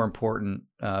that's more important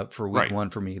for week 1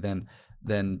 for me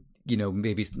than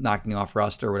maybe knocking off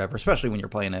rust or whatever, especially when you're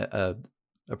playing a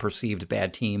perceived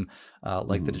bad team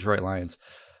like the Detroit Lions.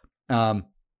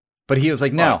 But he was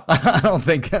like, no, I don't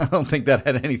think that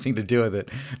had anything to do with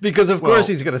it, because of course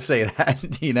he's going to say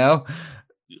that,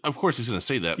 Of course he's going to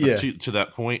say that, but to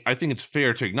that point, I think it's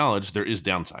fair to acknowledge there is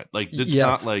downside. Like it's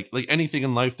not like anything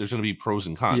in life, there's going to be pros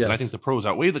and cons. And I think the pros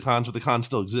outweigh the cons, but the cons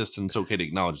still exist, and it's okay to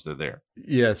acknowledge they're there.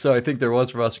 Yeah, so I think there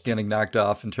was rust getting knocked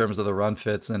off in terms of the run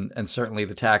fits and certainly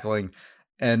the tackling.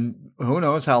 And who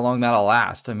knows how long that'll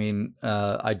last. I mean,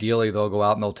 ideally they'll go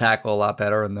out and they'll tackle a lot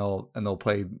better, and they'll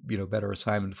play better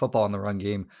assignment football in the run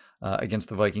game against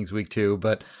the Vikings week 2.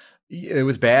 But it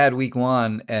was bad week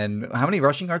 1, and how many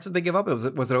rushing yards did they give up? Was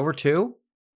it over 2?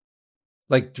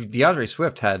 Like DeAndre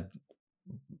Swift had,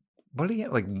 what did he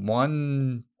get? Like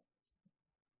 1.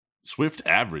 Swift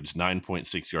averaged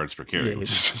 9.6 yards per carry, which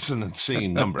is just an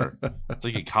insane number. It's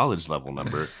like a college level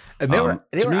number. And they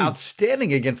were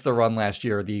outstanding against the run last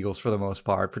year, the Eagles, for the most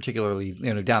part, particularly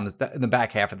down in the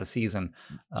back half of the season.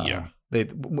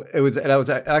 It was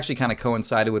actually kind of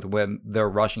coincided with when their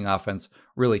rushing offense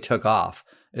really took off,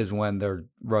 is when their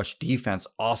rush defense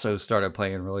also started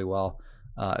playing really well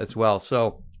as well.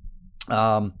 So,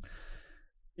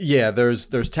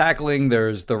 there's tackling,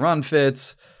 there's the run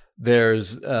fits.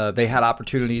 There's they had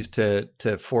opportunities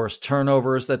to force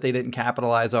turnovers that they didn't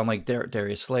capitalize on. Like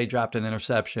Darius Slay dropped an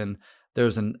interception.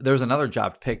 There's another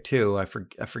dropped pick too. I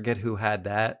forget who had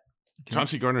that.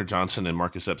 Chauncey Gardner-Johnson and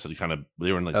Marcus Epps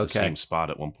they were in the same spot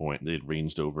at one point. They had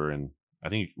ranged over, and I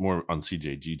think more on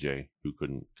CJ who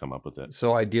couldn't come up with it.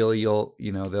 So ideally,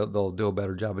 they'll do a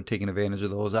better job of taking advantage of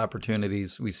those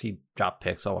opportunities. We see drop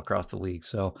picks all across the league.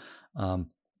 So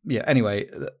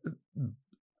anyway.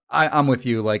 I'm with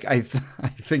you. Like I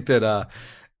think that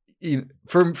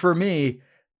for me,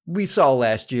 we saw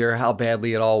last year how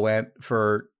badly it all went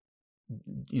for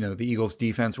the Eagles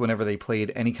defense whenever they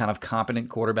played any kind of competent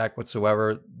quarterback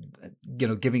whatsoever.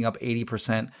 Giving up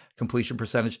 80% completion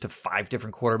percentage to 5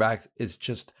 different quarterbacks is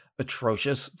just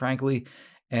atrocious, frankly.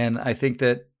 And I think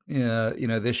that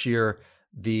this year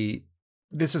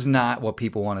this is not what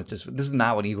people wanted to. This is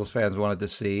not what Eagles fans wanted to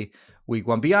see week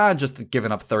 1. Beyond just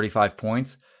giving up 35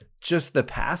 points. Just the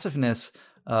passiveness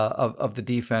of the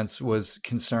defense was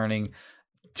concerning.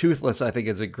 Toothless, I think,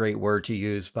 is a great word to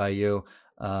use by you.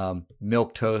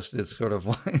 Milquetoast is sort of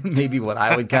maybe what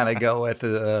I would kind of go with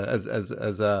as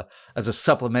a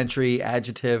supplementary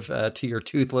adjective to your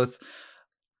toothless.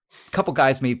 A couple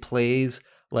guys made plays,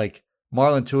 like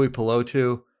Marlon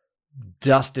Tuipulotu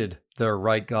dusted their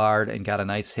right guard and got a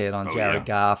nice hit on Jared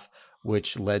Goff,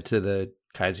 which led to the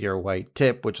Kaiser White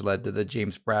tip, which led to the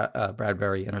James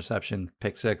Bradbury interception,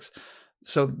 pick 6.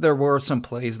 So there were some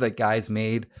plays that guys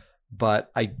made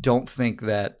but I don't think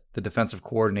that the defensive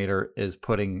coordinator is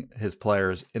putting his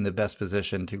players in the best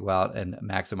position to go out and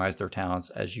maximize their talents,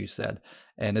 as you said.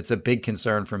 And it's a big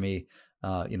concern for me,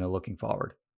 looking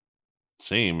forward.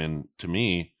 Same. And to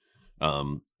me,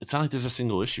 it's not like there's a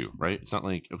single issue, right? It's not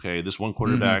like, okay, this one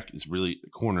cornerback is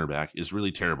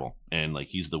really terrible, and like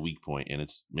he's the weak point, and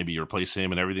it's maybe you replace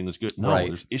him and everything is good. No,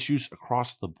 There's issues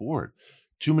across the board.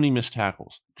 Too many missed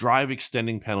tackles, drive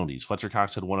extending penalties. Fletcher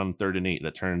Cox had one on 3rd and 8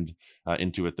 that turned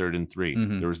into a 3rd and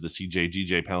 3. There was the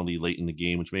CJ penalty late in the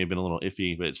game, which may have been a little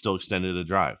iffy, but it still extended a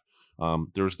drive.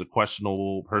 There was the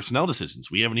questionable personnel decisions.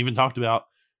 We haven't even talked about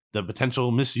the potential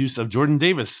misuse of Jordan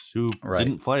Davis, who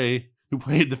didn't play, who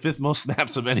played the 5th most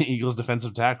snaps of any Eagles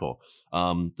defensive tackle.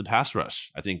 The pass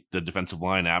rush. I think the defensive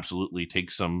line absolutely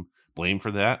takes some blame for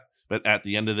that. But at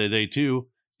the end of the day, too,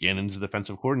 Gannon's the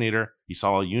defensive coordinator. He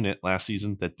saw a unit last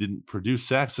season that didn't produce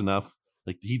sacks enough.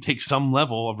 Like, he takes some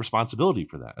level of responsibility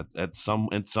for that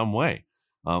in some way.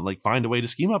 Find a way to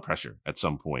scheme up pressure at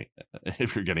some point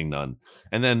if you're getting none.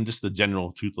 And then just the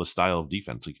general toothless style of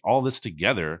defense. Like, all this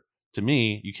together, to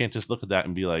me, you can't just look at that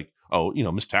and be like, oh,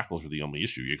 missed tackles are the only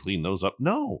issue. You clean those up.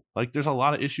 No, like, there's a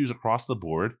lot of issues across the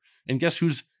board. And guess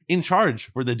who's in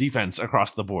charge for the defense across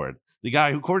the board? The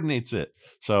guy who coordinates it.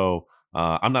 So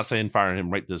I'm not saying fire him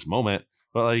right this moment,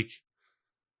 but like,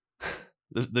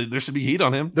 there should be heat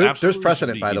on him. There's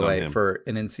precedent, by the way, for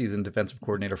an in-season defensive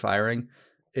coordinator firing.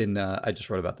 I just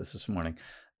wrote about this morning.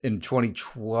 In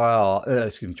 2012,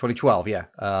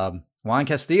 Juan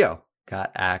Castillo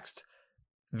got axed.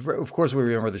 Of course, we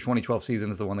remember the 2012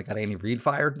 season is the one that got Andy Reid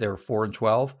fired. They were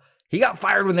 4-12. He got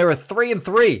fired when they were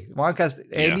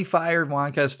 3-3. Andy fired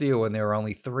Juan Castillo when they were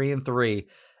only 3-3.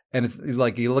 And it's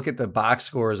like, you look at the box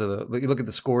scores you look at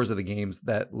the scores of the games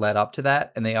that led up to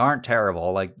that, and they aren't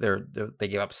terrible. Like, they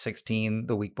gave up 16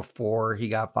 the week before he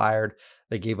got fired.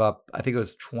 They gave up, I think it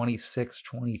was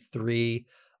 26-23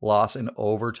 loss in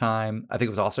overtime. I think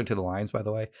it was also to the Lions, by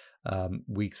the way,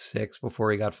 week 6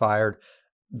 before he got fired.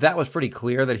 That was pretty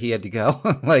clear that he had to go.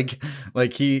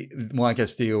 Juan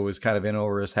Castillo was kind of in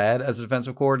over his head as a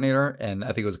defensive coordinator, and I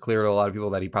think it was clear to a lot of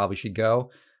people that he probably should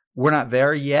go. We're not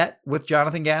there yet with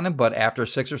Jonathan Gannon, but after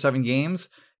 6 or 7 games,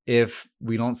 if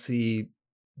we don't see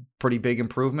pretty big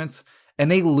improvements,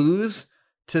 and they lose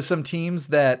to some teams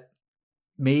that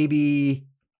maybe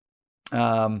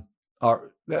if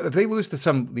they lose to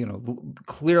some,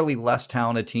 clearly less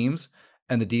talented teams,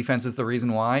 and the defense is the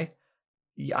reason why,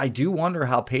 I do wonder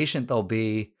how patient they'll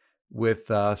be with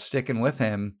sticking with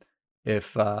him.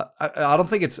 If I don't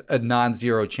think it's a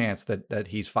non-zero chance that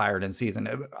he's fired in season.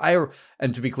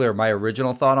 And to be clear, my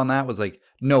original thought on that was like,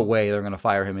 no way they're going to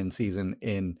fire him in season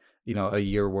in a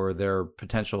year where they're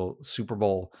potential Super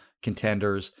Bowl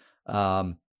contenders.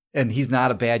 And he's not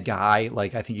a bad guy.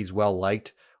 Like, I think he's well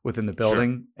liked within the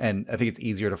building, sure. And I think it's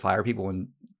easier to fire people when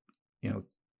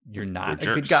you're not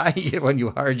a good guy, when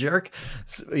you are a jerk.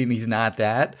 And he's not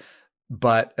that.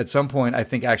 But at some point, I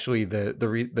think actually the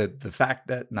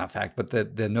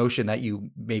notion that you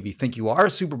maybe think you are a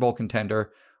Super Bowl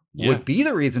contender would be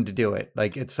the reason to do it.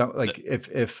 Like, it's like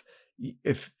if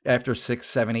after 6,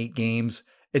 7, 8 games,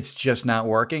 it's just not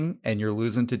working and you're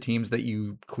losing to teams that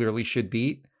you clearly should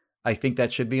beat, I think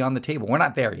that should be on the table. We're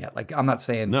not there yet. Like, I'm not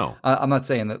saying I'm not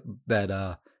saying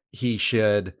that he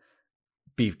should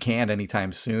be canned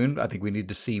anytime soon. I think we need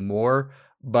to see more.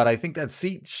 But I think that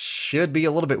seat should be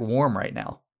a little bit warm right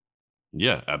now.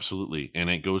 Yeah, absolutely. And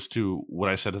it goes to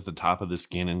what I said at the top of this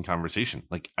Gannon conversation.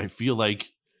 Like, I feel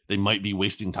like they might be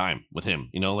wasting time with him.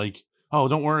 Like, oh,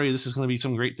 don't worry, this is going to be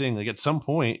some great thing. Like, at some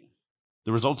point,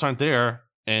 the results aren't there,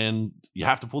 and you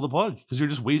have to pull the plug because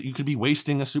you could be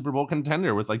wasting a Super Bowl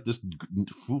contender with like this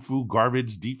foo-foo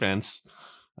garbage defense.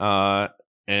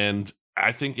 And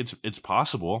I think it's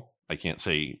possible. I can't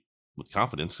say with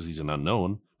confidence because he's an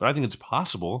unknown, but I think it's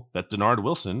possible that Denard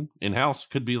Wilson in-house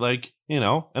could be like,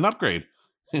 an upgrade.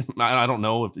 I don't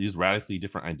know if these radically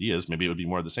different ideas, maybe it would be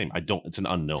more of the same. It's an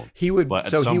unknown. He would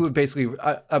basically,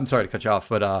 I'm sorry to cut you off,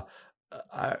 but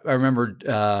I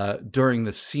remember during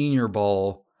the Senior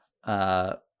Bowl,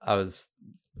 I don't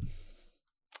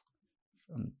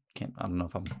know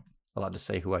if I'm allowed to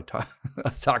say who I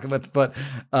was talking with, but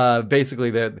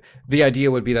basically the idea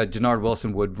would be that Denard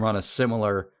Wilson would run a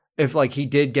similar. If he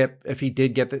did get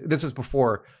this was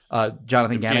before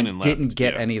Jonathan Gannon didn't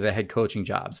get any of the head coaching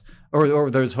jobs, or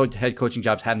those head coaching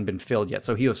jobs hadn't been filled yet,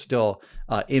 so he was still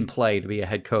in play to be a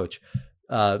head coach.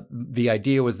 The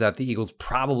idea was that the Eagles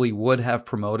probably would have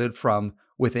promoted from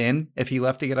within if he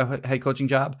left to get a head coaching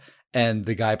job. And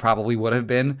the guy probably would have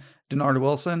been Denard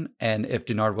Wilson. And if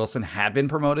Denard Wilson had been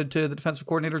promoted to the defensive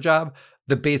coordinator job,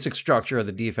 the basic structure of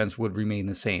the defense would remain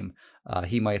the same.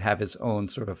 He might have his own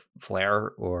sort of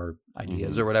flair or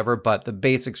ideas or whatever, but the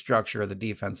basic structure of the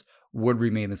defense would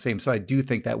remain the same. So I do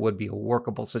think that would be a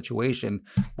workable situation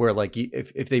where, like,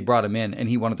 if they brought him in and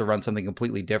he wanted to run something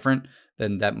completely different,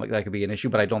 then that could be an issue.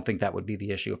 But I don't think that would be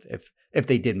the issue if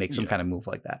they did make some kind of move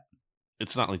like that.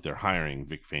 It's not like they're hiring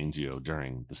Vic Fangio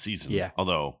during the season. Yeah.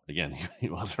 Although, again, he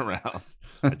was around.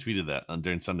 I tweeted that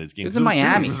during Sunday's game. He was in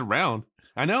Miami. He was around.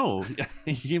 I know.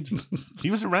 He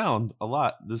was around a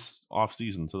lot this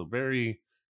offseason. So very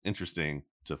interesting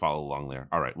to follow along there.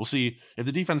 All right. We'll see if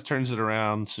the defense turns it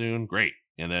around soon. Great.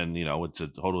 And then, it's a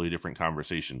totally different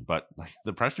conversation. But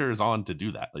the pressure is on to do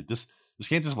that. Like this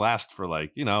can't just last for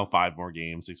 5 more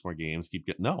games, 6 more games.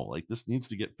 This needs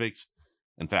to get fixed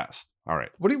and fast. All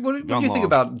right. What do you think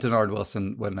about Denard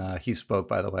Wilson when he spoke,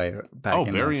 by the way, back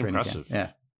in very training impressive. camp?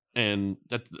 Yeah. And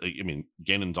that,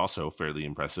 Gannon's also fairly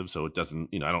impressive. So it doesn't,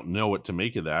 I don't know what to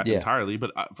make of that entirely,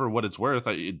 but for what it's worth,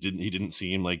 he didn't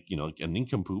seem like, a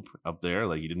nincompoop up there.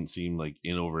 Like he didn't seem like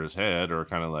in over his head or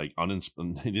kind of like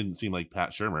he didn't seem like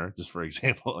Pat Shurmur, just for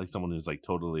example, like someone who's like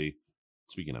totally,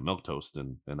 speaking of milquetoast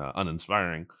and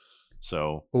uninspiring.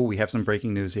 So. Oh, we have some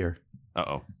breaking news here.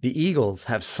 Uh-oh. The Eagles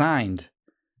have signed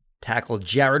tackle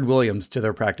Jared Williams to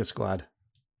their practice squad.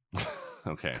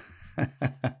 Okay.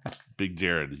 Big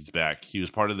Jared, he's back. He was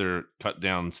part of their cut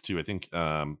downs to, I think,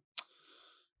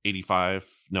 85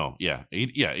 to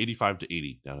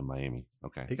 80 down in Miami.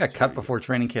 Okay. He got cut before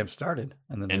training camp started.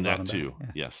 And then that too. Yeah.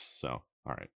 Yes. So,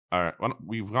 all right. Well,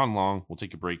 we've gone long. We'll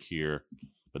take a break here,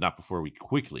 but not before we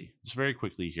very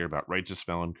quickly hear about Righteous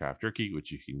Felon Craft Jerky,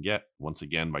 which you can get once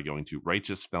again by going to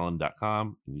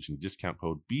righteousfelon.com and using discount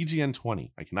code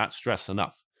BGN20. I cannot stress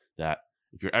enough that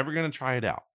if you're ever going to try it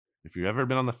out, if you've ever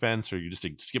been on the fence or you just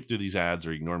skip through these ads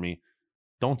or ignore me,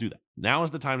 don't do that. Now is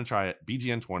the time to try it.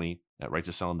 BGN20 at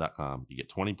righteousfelon.com. You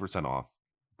get 20% off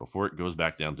before it goes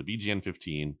back down to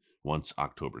BGN15 once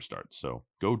October starts. So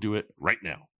go do it right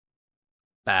now.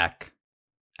 Back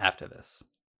after this.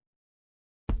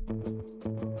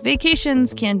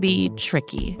 Vacations can be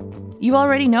tricky. You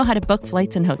already know how to book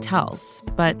flights and hotels,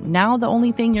 but now the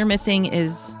only thing you're missing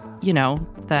is,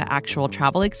 the actual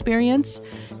travel experience.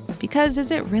 Because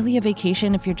is it really a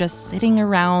vacation if you're just sitting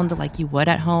around like you would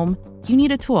at home? You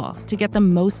need a tool to get the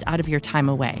most out of your time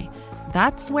away.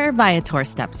 That's where Viator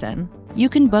steps in. You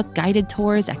can book guided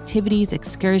tours, activities,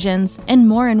 excursions, and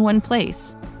more in one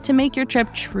place to make your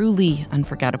trip truly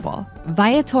unforgettable.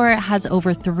 Viator has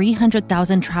over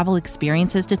 300,000 travel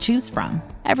experiences to choose from.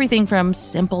 Everything from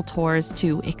simple tours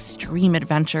to extreme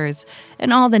adventures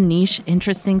and all the niche,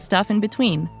 interesting stuff in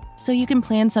between. So you can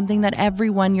plan something that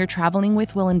everyone you're traveling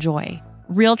with will enjoy.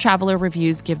 Real traveler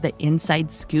reviews give the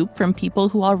inside scoop from people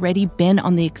who already been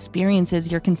on the experiences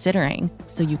you're considering,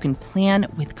 so you can plan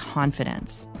with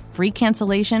confidence. Free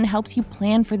cancellation helps you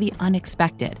plan for the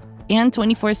unexpected. And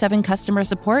 24/7 customer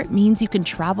support means you can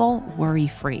travel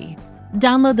worry-free.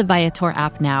 Download the Viator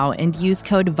app now and use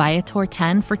code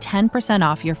Viator10 for 10%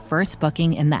 off your first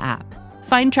booking in the app.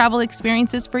 Find travel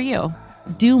experiences for you.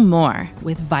 Do more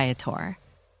with Viator.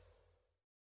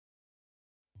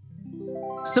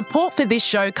 Support for this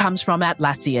show comes from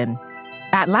Atlassian.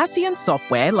 Atlassian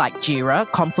software like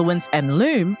Jira, Confluence, and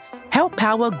Loom help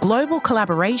power global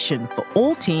collaboration for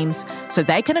all teams so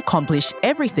they can accomplish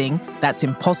everything that's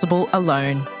impossible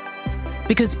alone.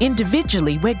 Because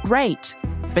individually we're great,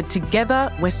 but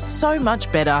together we're so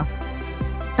much better.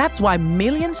 That's why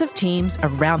millions of teams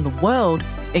around the world,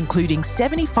 including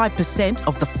 75%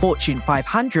 of the Fortune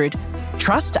 500,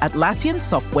 trust Atlassian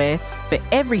software for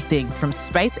everything from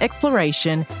space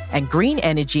exploration and green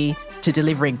energy to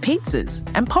delivering pizzas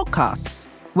and podcasts.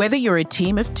 Whether you're a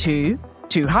team of 2,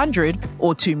 200,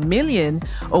 or 2 million,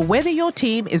 or whether your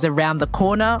team is around the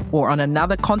corner or on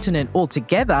another continent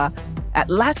altogether,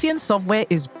 Atlassian software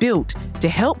is built to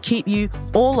help keep you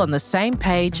all on the same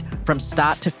page from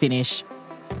start to finish.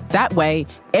 That way,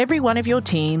 every one of your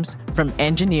teams, from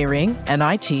engineering and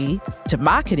IT to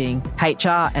marketing,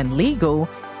 HR, and legal,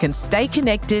 can stay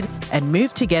connected and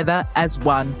move together as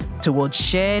one towards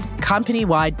shared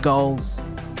company-wide goals.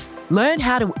 Learn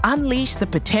how to unleash the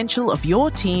potential of your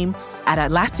team at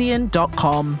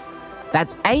Atlassian.com.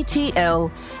 That's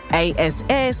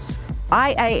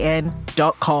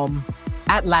ATLASSIAN.com.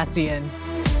 Atlassian.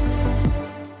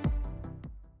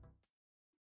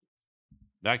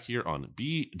 Back here on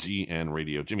BGN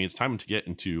Radio. Jimmy, it's time to get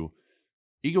into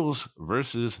Eagles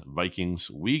versus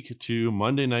Vikings Week 2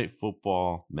 Monday Night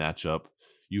Football matchup.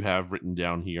 You have written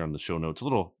down here on the show notes a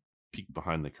little peek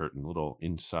behind the curtain, a little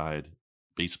inside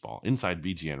baseball, inside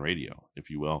BGN radio, if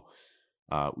you will.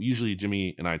 Usually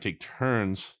Jimmy and I take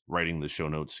turns writing the show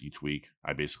notes each week.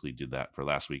 I basically did that for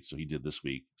last week, so he did this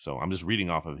week. So I'm just reading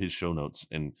off of his show notes,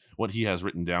 and what he has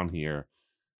written down here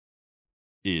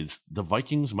is the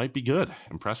Vikings might be good.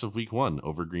 Impressive week 1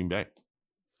 over Green Bay.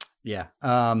 Yeah.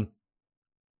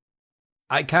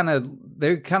 They kind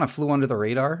of flew under the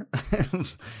radar,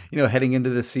 heading into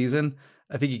this season.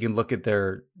 I think you can look at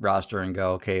their roster and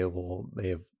go, okay, well, they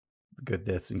have good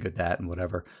this and good that and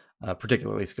whatever,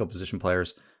 particularly skill position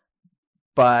players.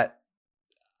 But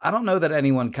I don't know that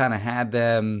anyone kind of had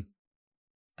them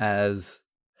as,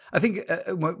 I think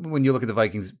when you look at the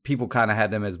Vikings, people kind of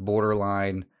had them as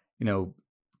borderline,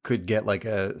 could get like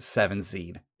a 7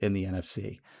 seed in the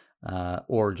NFC.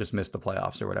 Or just miss the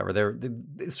playoffs or whatever. They're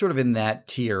sort of in that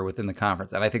tier within the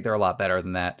conference. And I think they're a lot better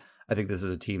than that. I think this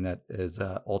is a team that is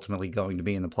ultimately going to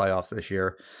be in the playoffs this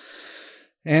year.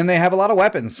 And they have a lot of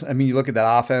weapons. I mean, you look at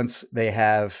that offense, they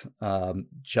have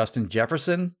Justin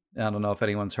Jefferson. I don't know if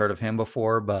anyone's heard of him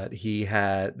before, but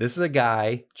this is a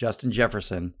guy, Justin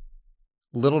Jefferson,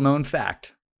 little known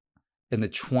fact, in the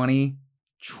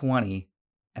 2020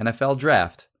 NFL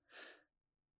draft,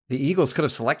 the Eagles could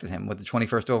have selected him with the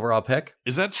 21st overall pick.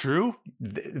 Is that true?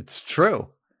 It's true.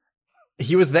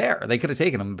 He was there. They could have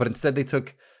taken him, but instead they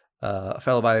took a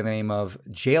fellow by the name of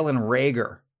Jalen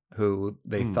Reagor, who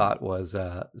they thought was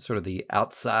sort of the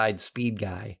outside speed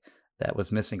guy that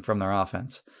was missing from their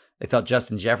offense. They thought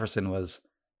Justin Jefferson was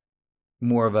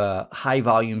more of a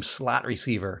high-volume slot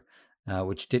receiver,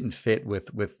 which didn't fit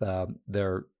with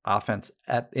their offense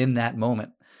in that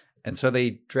moment. And so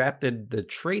they drafted the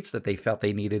traits that they felt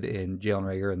they needed in Jalen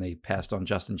Reagor, and they passed on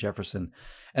Justin Jefferson.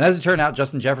 And as it turned out,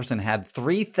 Justin Jefferson had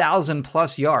 3,000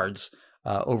 plus yards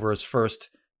over his first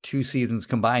 2 seasons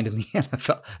combined in the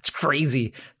NFL. It's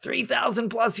crazy. 3,000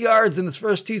 plus yards in his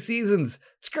first 2 seasons.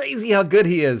 It's crazy how good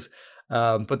he is.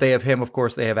 But they have him, of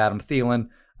course. They have Adam Thielen,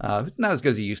 who's not as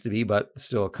good as he used to be, but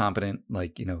still a competent,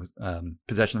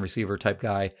 possession receiver type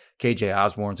guy. KJ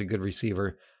Osborne's a good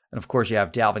receiver. And of course, you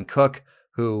have Dalvin Cook,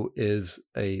 who is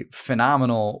a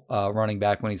phenomenal running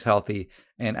back when he's healthy,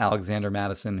 and Alexander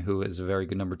Mattison, who is a very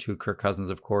good number 2. Kirk Cousins,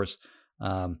 of course,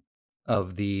 of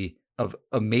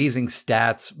amazing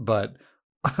stats, but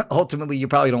ultimately you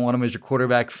probably don't want him as your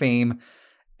quarterback fame.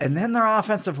 And then their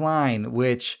offensive line,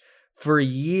 which for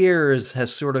years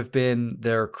has sort of been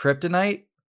their kryptonite,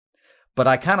 but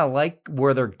I kind of like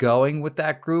where they're going with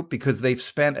that group because they've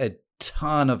spent a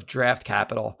ton of draft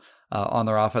capital on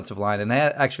their offensive line. And they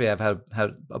actually have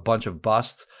had a bunch of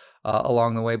busts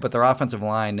along the way, but their offensive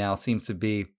line now seems to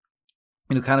be,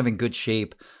 kind of in good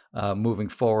shape moving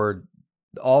forward.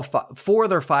 All 4 of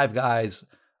their 5 guys,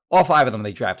 all 5 of them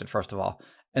they drafted, first of all.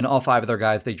 And all 5 of their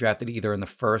guys they drafted either in the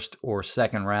first or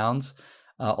second rounds.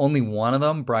 Only one of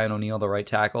them, Brian O'Neill, the right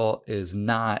tackle, is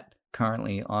not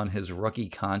currently on his rookie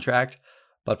contract.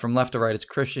 But from left to right, it's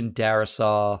Christian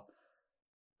Darrisaw.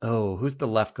 Oh, who's the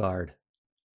left guard?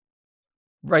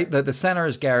 Right, the center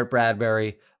is Garrett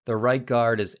Bradbury. The right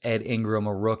guard is Ed Ingram,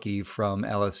 a rookie from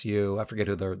LSU. I forget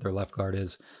who their left guard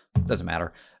is. Doesn't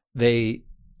matter. They're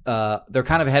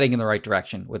kind of heading in the right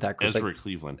direction with that group. Ezra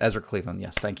Cleveland. Ezra Cleveland,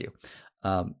 yes, thank you.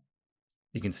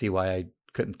 You can see why I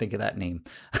couldn't think of that name.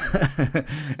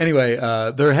 Anyway,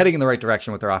 they're heading in the right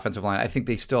direction with their offensive line. I think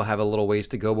they still have a little ways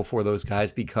to go before those guys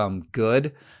become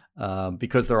good.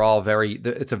 Because they're all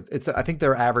I think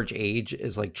their average age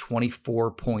is like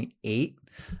 24.8.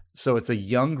 So it's a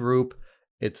young group.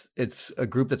 It's a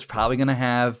group that's probably going to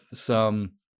have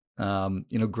some,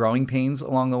 growing pains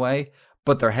along the way,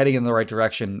 but they're heading in the right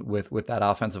direction with that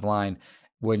offensive line.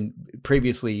 When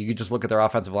previously you could just look at their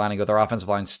offensive line and go, their offensive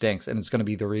line stinks. And it's going to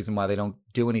be the reason why they don't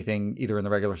do anything either in the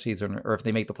regular season or if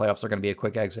they make the playoffs, they're going to be a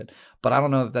quick exit. But I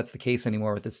don't know that that's the case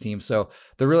anymore with this team. So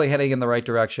they're really heading in the right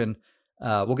direction.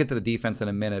 We'll get to the defense in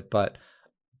a minute, but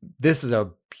this is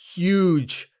a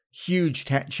huge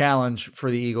challenge for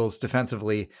the Eagles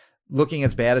defensively, looking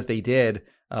as bad as they did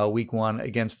week 1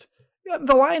 against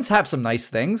the Lions. Have some nice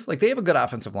things. Like, they have a good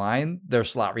offensive line. Their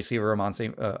slot receiver,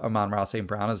 Amon-Ra St.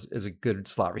 Brown, is a good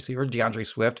slot receiver. DeAndre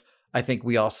Swift, I think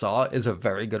we all saw, is a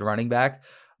very good running back,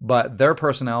 but their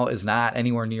personnel is not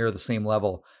anywhere near the same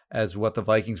level as what the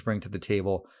Vikings bring to the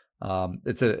table.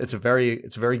 It's a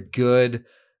very good,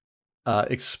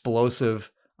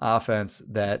 explosive offense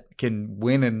that can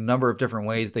win in a number of different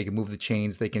ways. They can move the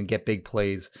chains, they can get big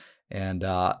plays, and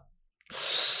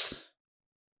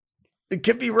it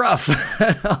could be rough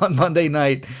on Monday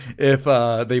night if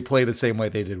they play the same way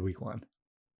they did week 1.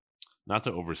 Not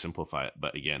to oversimplify it,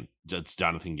 but again, it's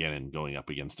Jonathan Gannon going up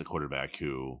against a quarterback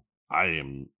who I've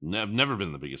never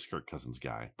been the biggest Kirk Cousins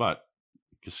guy, but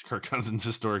because Kirk Cousins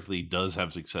historically does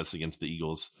have success against the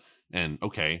Eagles, and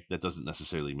okay, that doesn't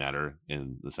necessarily matter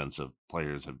in the sense of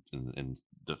players have and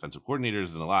defensive coordinators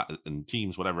and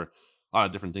teams, whatever. A lot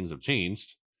of different things have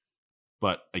changed,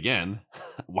 but again,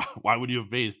 why would you have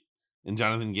faith in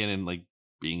Jonathan Gannon like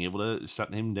being able to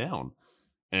shut him down?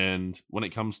 And when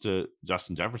it comes to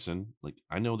Justin Jefferson, like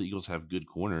I know the Eagles have good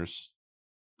corners.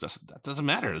 That doesn't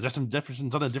matter. Justin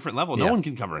Jefferson's on a different level. No one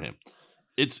can cover him.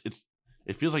 It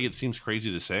feels like it seems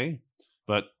crazy to say,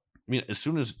 but I mean, as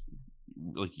soon as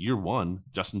like year one,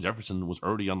 Justin Jefferson was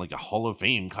already on like a Hall of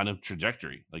Fame kind of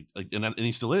trajectory, and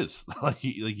he still is.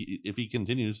 If he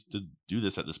continues to do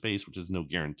this at this pace, which is no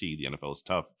guarantee, the NFL is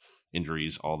tough,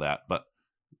 injuries, all that, but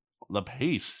the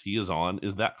pace he is on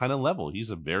is that kind of level. He's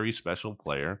a very special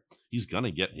player. He's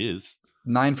gonna get his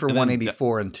 9 for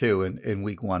 184 and 2 in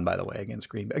week 1, by the way, against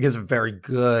Green Bay, against a very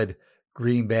good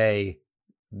Green Bay,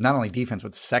 not only defense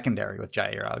but secondary with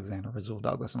Jair Alexander, Rasul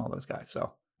Douglas, and all those guys.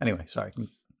 So anyway, sorry.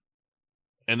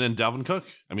 And then Dalvin Cook.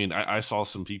 I mean, I saw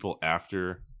some people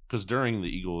after, because during the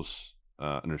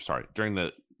during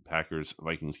the Packers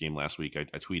Vikings game last week,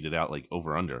 I tweeted out like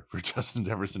over under for Justin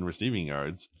Jefferson receiving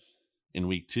yards in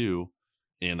week 2.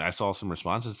 And I saw some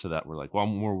responses to that were like, well,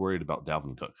 I'm more worried about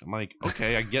Dalvin Cook. I'm like,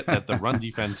 okay, I get that the run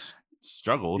defense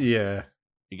struggled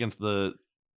against the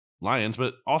Lions,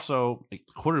 but also like,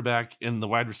 the quarterback and the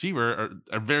wide receiver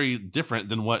are very different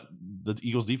than what the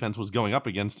Eagles defense was going up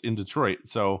against in Detroit.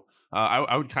 So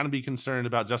I would kind of be concerned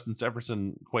about Justin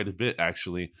Jefferson quite a bit,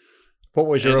 actually. What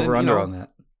was your over-under on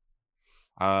that?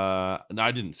 No,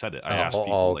 I didn't set it. I asked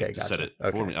people to set it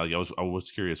for me. I was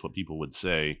curious what people would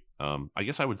say. I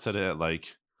guess I would set it at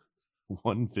like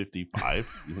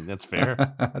 155. You think that's fair?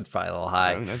 That's probably a little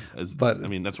high. Is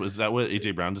that what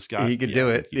AJ Brown just got? He could do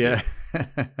it. Yeah.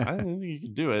 I think he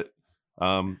could do it.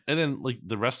 And then like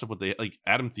the rest of what they like,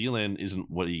 Adam Thielen isn't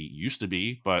what he used to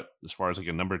be, but as far as like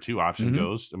a number 2 option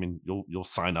goes, I mean, you'll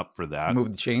sign up for that.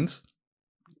 Move the chains.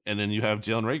 And then you have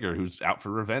Jalen Reagor, who's out for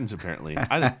revenge. Apparently,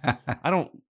 I don't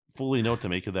fully know what to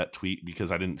make of that tweet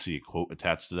because I didn't see a quote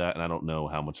attached to that, and I don't know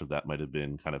how much of that might have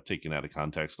been kind of taken out of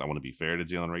context. I want to be fair to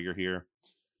Jalen Reagor here,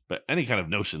 but any kind of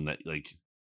notion that like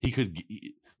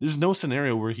there's no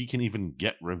scenario where he can even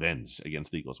get revenge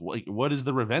against the Eagles. Like, what is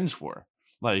the revenge for?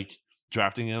 Like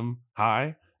drafting him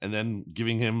high and then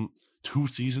giving him 2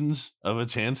 seasons of a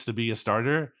chance to be a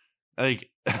starter?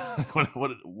 Like,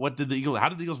 what did the Eagles? How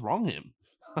did the Eagles wrong him?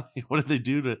 What did they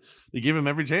do they gave him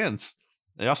every chance?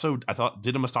 They also, I thought,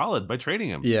 did him a solid by trading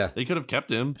him. Yeah. They could have kept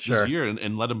him this year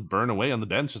and let him burn away on the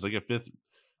bench as like a 5th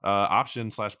option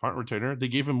 / punt returner. They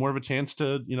gave him more of a chance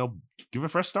to, give a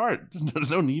fresh start. There's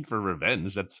no need for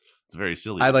revenge. It's very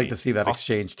silly. I'd like to see that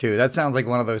exchange too. That sounds like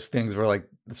one of those things where like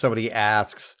somebody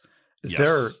asks, is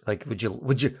there like, would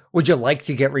you like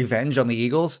to get revenge on the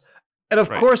Eagles? And of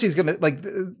course he's going to like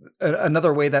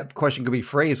another way that question could be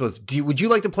phrased was, would you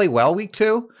like to play well week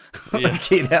 2? What's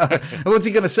he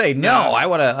going to say? No, I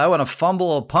want to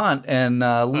fumble a punt and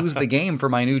lose the game for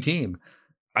my new team.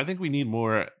 I think we need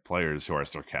more players who are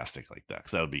sarcastic like that.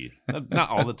 Because that would be not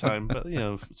all the time, but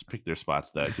pick their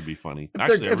spots. That could be funny.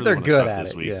 If they're good at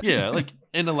it. Week. Yeah, like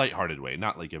in a lighthearted way,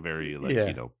 not like a very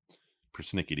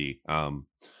persnickety.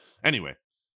 Anyway,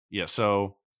 yeah.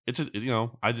 So it's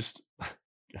I just.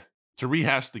 To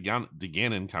rehash the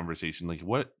Gannon conversation, like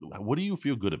what do you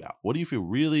feel good about? What do you feel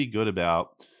really good about?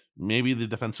 Maybe the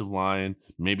defensive line,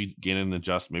 maybe Gannon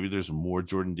adjust, maybe there's more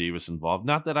Jordan Davis involved.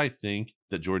 Not that I think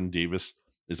that Jordan Davis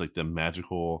is like the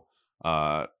magical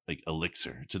like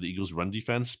elixir to the Eagles run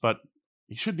defense, but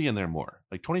he should be in there more.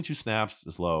 Like 22 snaps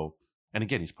is low. And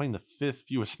again, he's playing the 5th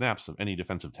fewest snaps of any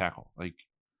defensive tackle. Like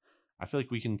I feel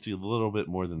like we can see a little bit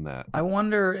more than that. I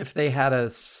wonder if they had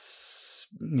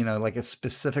like a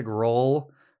specific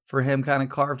role for him kind of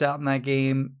carved out in that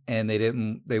game, and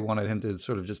they wanted him to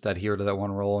sort of just adhere to that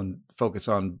one role and focus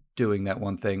on doing that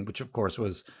one thing, which of course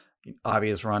was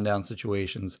obvious rundown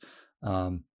situations,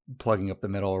 plugging up the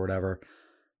middle or whatever.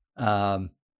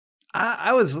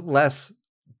 I was less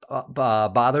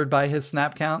bothered by his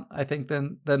snap count, I think,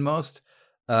 than most.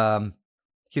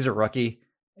 He's a rookie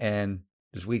and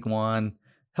there's week 1.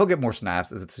 He'll get more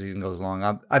snaps as the season goes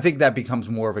along. I think that becomes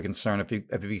more of a concern if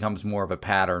it becomes more of a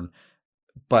pattern.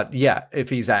 But yeah, if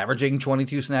he's averaging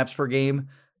 22 snaps per game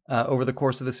over the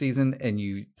course of the season and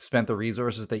you spent the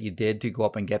resources that you did to go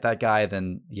up and get that guy,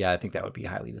 then yeah, I think that would be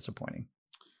highly disappointing.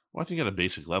 Well, I think at a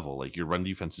basic level, like your run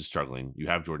defense is struggling. You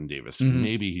have Jordan Davis. Mm-hmm.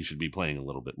 Maybe he should be playing a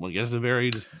little bit. Well, it's a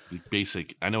very just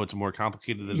basic. I know it's more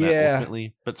complicated than that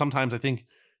ultimately, but sometimes I think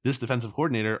this defensive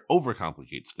coordinator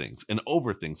overcomplicates things and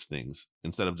overthinks things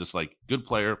instead of just like good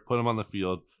player, put him on the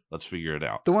field, Let's figure it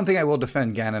out. The one thing I will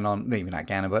defend Gannon on, maybe not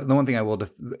Gannon, but the one thing I will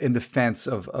in defense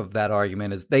of that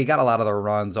argument is they got a lot of their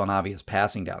runs on obvious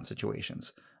passing down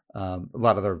situations. A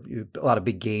lot of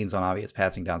big gains on obvious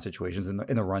passing down situations in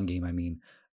the run game. I mean,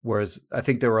 whereas I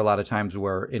think there were a lot of times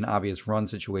where in obvious run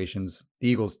situations, the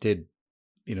Eagles did,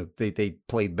 they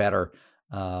played better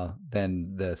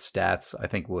than the stats I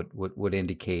think would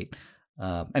indicate.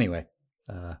 Anyway,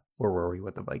 where were we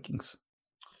with the Vikings?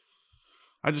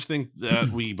 I just think that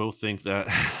we both think that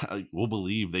we'll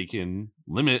believe they can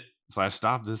limit /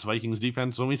 stop this Vikings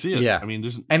defense when we see it. Yeah. I mean,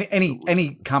 there's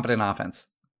any competent offense.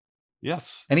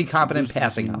 Yes. Any competent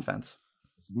passing offense.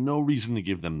 No reason to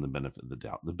give them the benefit of the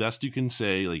doubt. The best you can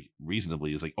say, like,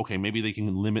 reasonably is like, okay, maybe they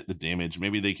can limit the damage.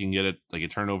 Maybe they can get a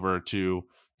turnover or two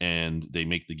and they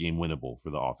make the game winnable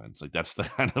for the offense. Like, that's the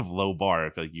kind of low bar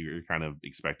I feel like you're kind of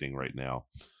expecting right now.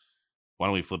 Why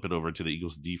don't we flip it over to the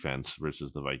Eagles defense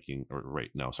versus the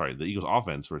the Eagles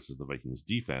offense versus the Vikings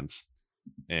defense.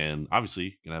 And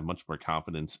obviously gonna have much more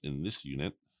confidence in this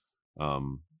unit.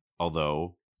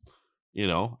 Although,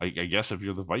 I guess if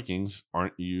you're the Vikings,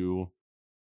 aren't you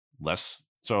less?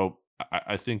 So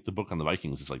I think the book on the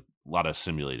Vikings is like a lot of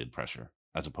simulated pressure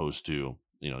as opposed to,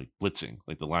 blitzing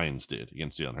like the Lions did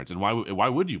against Jalen Hurts. And why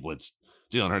would you blitz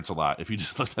Jalen Hurts a lot if you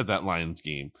just looked at that Lions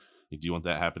game? Like, do you want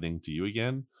that happening to you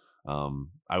again?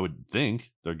 I would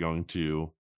think they're going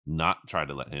to not try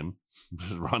to let him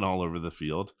just run all over the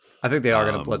field. I think they are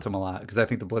going to blitz him a lot because I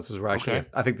think the blitzes were actually. Okay.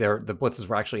 I think the blitzes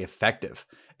were actually effective.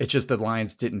 It's just the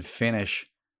Lions didn't finish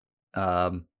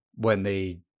when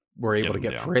they were able to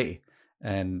get free,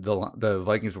 and the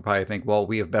Vikings will probably think, well,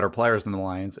 we have better players than the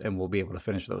Lions, and we'll be able to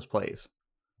finish those plays.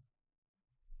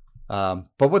 But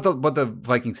what the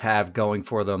Vikings have going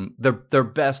for them, their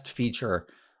best feature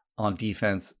on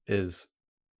defense is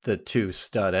the two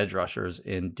stud edge rushers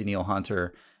in Danielle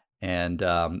Hunter and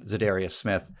Zadarius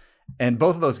Smith. And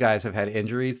both of those guys have had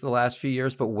injuries the last few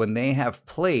years, but when they have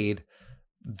played,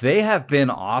 they have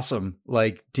been awesome.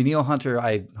 Like Danielle Hunter,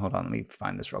 hold on, let me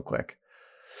find this real quick.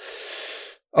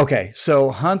 Okay,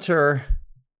 so Hunter,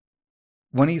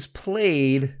 when he's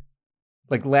played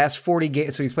like last 40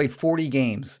 games, so he's played 40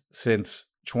 games since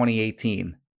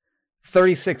 2018.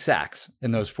 36 sacks in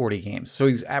those 40 games. So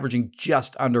he's averaging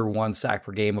just under 1 sack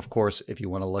per game. Of course, if you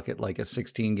want to look at like a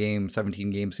 16-game,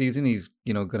 17-game season, he's,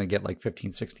 going to get like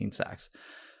 15, 16 sacks.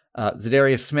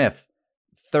 Zadarius Smith,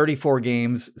 34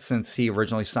 games since he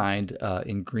originally signed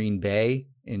in Green Bay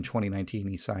in 2019.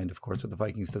 He signed, of course, with the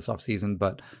Vikings this offseason,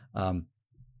 but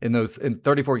in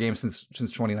 34 games since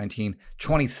 2019,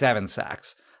 27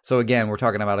 sacks. So again, we're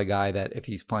talking about a guy that if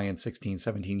he's playing 16,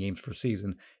 17 games per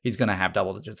season, he's going to have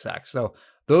double-digit sacks. So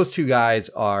those two guys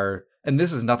are, and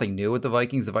this is nothing new with the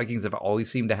Vikings. The Vikings have always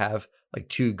seemed to have like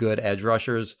two good edge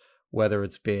rushers, whether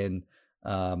it's been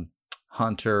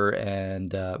Hunter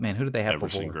and, who did they have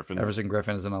Everson before? Griffin. Everson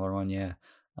Griffin is another one, yeah.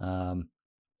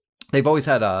 They've always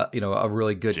had a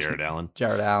really good Jared Allen.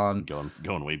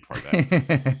 Going way far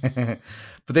back.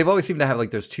 But they've always seemed to have like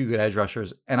those two good edge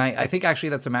rushers. And I think actually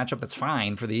that's a matchup that's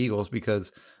fine for the Eagles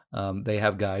because they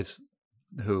have guys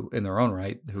who in their own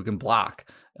right who can block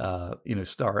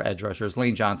star edge rushers.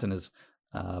 Lane Johnson is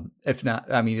if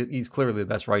not, he's clearly the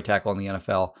best right tackle in the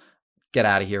NFL. Get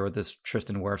out of here with this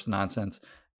Tristan Wirfs nonsense.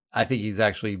 I think he's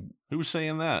actually Who's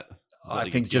saying that? I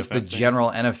think just the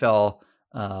general NFL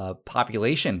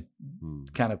population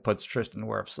kind of puts Tristan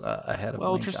Wirfs ahead of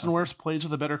Lane Tristan Wirfs plays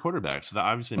with a better quarterback, so that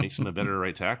obviously makes him a better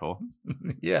right tackle.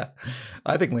 Yeah,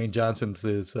 I think Lane Johnson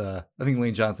is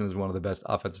one of the best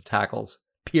offensive tackles,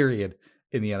 period,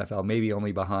 in the NFL. Maybe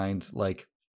only behind like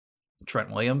Trent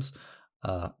Williams.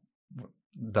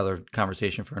 Another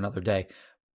conversation for another day.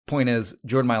 Point is,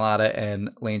 Jordan Mailata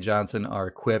and Lane Johnson are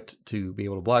equipped to be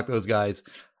able to block those guys.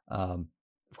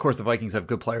 Of course, the Vikings have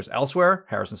good players elsewhere.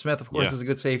 Harrison Smith, of course, is a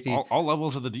good safety. All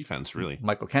levels of the defense, really.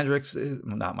 Michael Kendricks is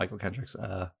not Michael Kendricks.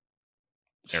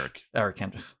 Eric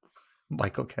Kendricks.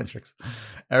 Michael Kendricks.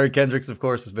 Eric Kendricks, of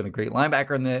course, has been a great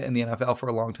linebacker in the NFL for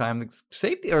a long time. The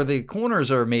safety or the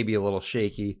corners are maybe a little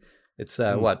shaky. It's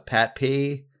Pat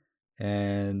P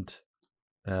and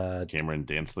Cameron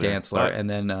Dantzler, and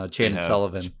then Chandon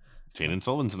Sullivan. Chandon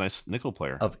Sullivan's a nice nickel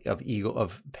player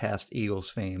of past Eagles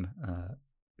fame.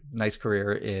 Nice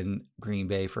career in Green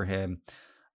Bay for him.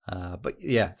 But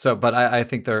I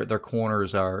think their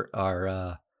corners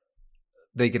are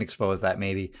they can expose that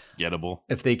maybe. Gettable.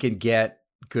 If they can get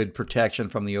good protection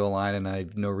from the O-line, and I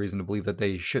have no reason to believe that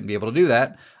they shouldn't be able to do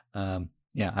that.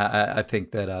 I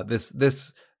think that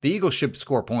the Eagles should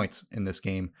score points in this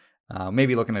game.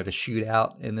 Maybe looking at a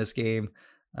shootout in this game.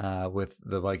 with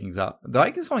the Vikings up. The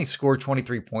Vikings only scored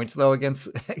 23 points though against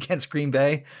Green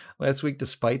Bay last week,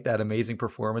 despite that amazing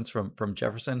performance from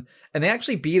Jefferson. And they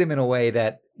actually beat him in a way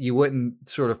that you wouldn't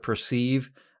sort of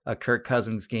perceive a Kirk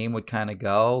Cousins game would kind of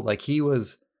go. Like he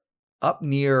was up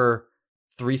near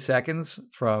 3 seconds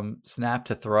from snap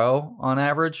to throw on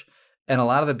average. And a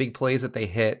lot of the big plays that they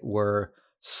hit were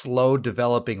slow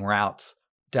developing routes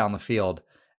down the field.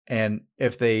 And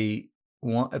if they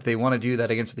want to do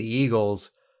that against the Eagles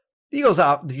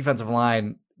defensive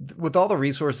line, with all the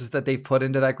resources that they've put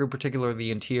into that group, particularly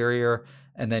the interior,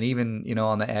 and then even,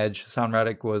 on the edge, Hassan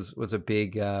Reddick was a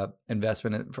big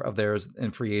investment of theirs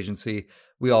in free agency.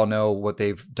 We all know what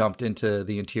they've dumped into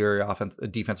the interior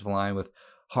defensive line with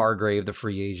Hargrave, the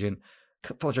free agent.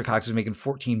 Fletcher Cox is making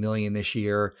 $14 million this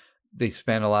year. They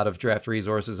spent a lot of draft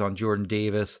resources on Jordan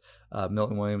Davis,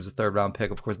 Milton Williams, a 3rd round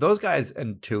pick. Of course, those guys,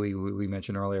 and Tui, we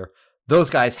mentioned earlier, those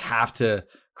guys have to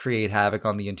create havoc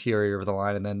on the interior of the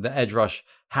line, and then the edge rush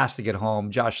has to get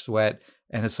home. Josh Sweat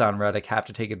and Hassan Reddick have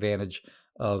to take advantage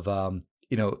of,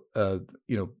 if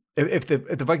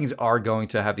the Vikings are going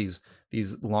to have these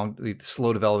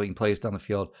slow developing plays down the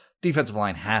field, defensive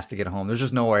line has to get home. There's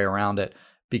just no way around it,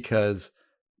 because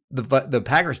the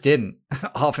Packers didn't.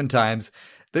 Oftentimes,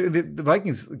 the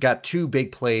Vikings got 2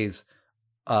 big plays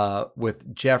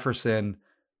with Jefferson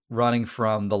running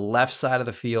from the left side of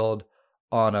the field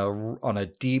on a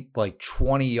deep, like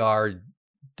 20-yard,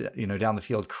 down the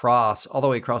field cross all the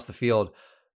way across the field.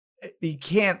 You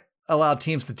can't allow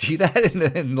teams to do that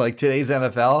in like today's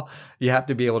NFL. You have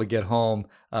to be able to get home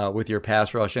with your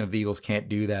pass rush, and if the Eagles can't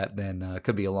do that, then it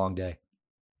could be a long day.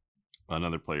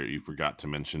 Another player you forgot to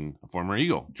mention, a former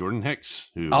Eagle, Jordan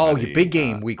Hicks, who big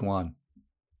game week 1.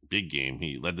 Big game.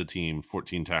 He led the team,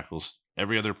 14 tackles.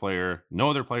 No other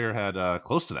player had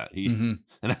close to that. The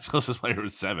next closest player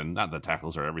was 7. Not that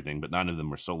tackles are everything, but 9 of them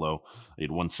were solo. He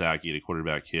had 1 sack. He had a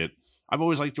quarterback hit. I've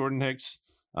always liked Jordan Hicks.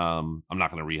 I'm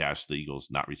not going to rehash the Eagles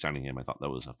not re-signing him. I thought that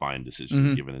was a fine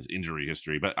decision given his injury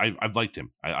history, but I've liked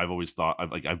him. I've always thought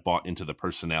I've bought into the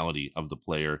personality of the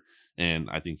player, and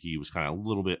I think he was kind of a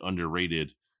little bit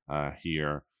underrated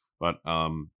here. But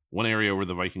one area where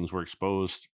the Vikings were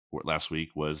exposed last week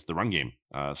was the run game.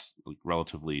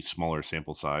 Relatively smaller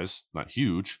sample size, not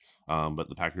huge, but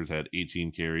the Packers had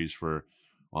 18 carries for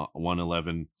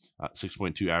 111,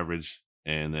 6.2 average,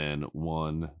 and then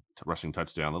 1 rushing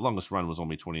touchdown. The longest run was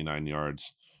only 29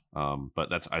 yards. But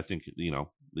that's, I think, the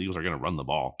Eagles are going to run the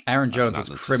ball. Aaron Jones was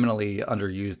criminally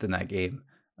underused in that game,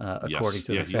 according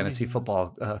to the fantasy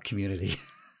football community.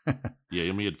 Yeah, he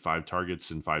only had 5 targets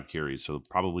and 5 carries, so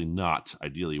probably not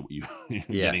ideally what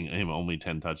getting him only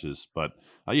 10 touches. But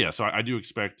so I do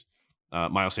expect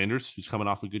Miles Sanders, who's coming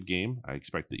off a good game. I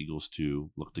expect the Eagles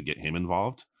to look to get him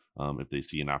involved if they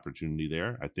see an opportunity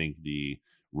there. I think the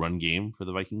run game for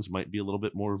the Vikings might be a little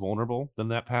bit more vulnerable than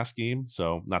that pass game.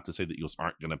 So not to say that Eagles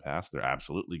aren't going to pass. They're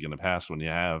absolutely going to pass when you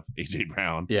have A.J.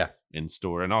 Brown in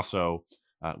store. And also,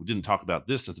 we didn't talk about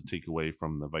this as a takeaway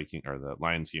from the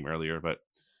Lions game earlier, but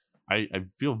I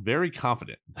feel very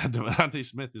confident that DeVonta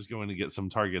Smith is going to get some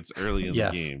targets early in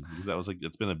the game, because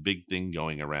it's been a big thing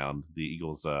going around the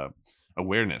Eagles'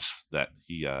 awareness that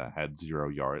he had 0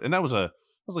 yards, and that was a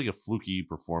fluky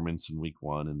performance in week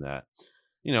 1, in that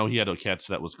he had a catch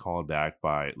that was called back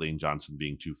by Lane Johnson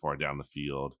being too far down the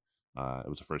field. It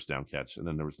was a first down catch, and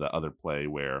then there was the other play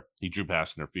where he drew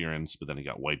pass interference, but then he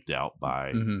got wiped out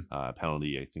by a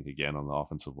penalty, I think, again on the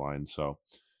offensive line. So.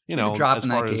 Drop in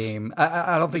that game.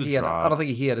 I don't think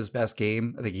he had his best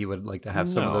game. I think he would like to have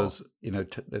some of those,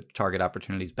 target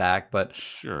opportunities back. But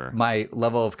sure, my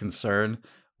level of concern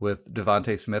with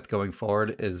DeVonta Smith going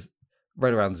forward is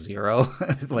right around 0.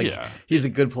 He's a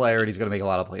good player and he's going to make a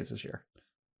lot of plays this year.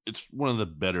 It's one of the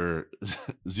better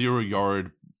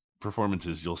 0-yard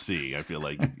performances you'll see. I feel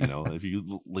like, if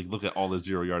you look at all the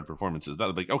 0-yard performances,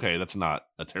 that'll be okay, that's not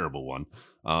a terrible one.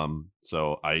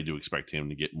 So I do expect him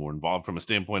to get more involved from a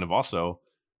standpoint of, also,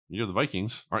 you're the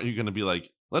Vikings, aren't you going to be like,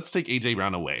 let's take AJ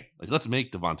Brown away, let's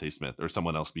make DeVonta Smith or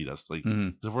someone else beat us,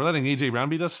 if we're letting AJ Brown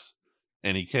beat us,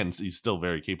 and he's still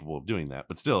very capable of doing that,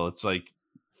 but still, it's like,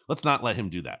 let's not let him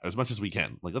do that as much as we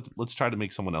can. Let's try to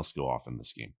make someone else go off in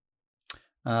this game.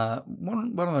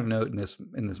 One other note in this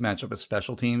matchup is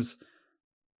special teams.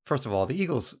 First of all, the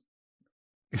Eagles,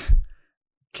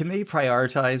 can they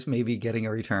prioritize maybe getting a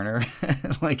returner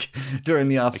during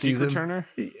the offseason? Returner?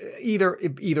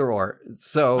 Either or.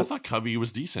 So I thought Covey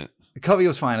was decent. Covey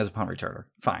was fine as a punt returner.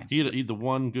 Fine. He had the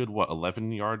one good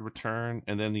 11-yard return,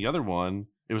 and then the other one,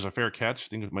 it was a fair catch. I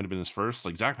think it might have been his first.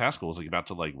 Zach Pascal was about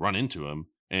to run into him,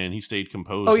 and he stayed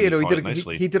composed.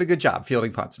 He did a good job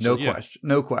fielding punts. No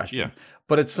question. Yeah.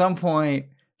 But at some point,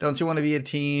 Don't you want to be a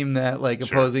team that like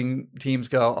Sure. opposing teams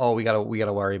go, oh, we gotta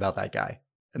worry about that guy,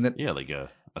 and then Yeah, like a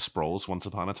Sproles once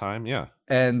upon a time. Yeah.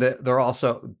 and they're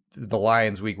also the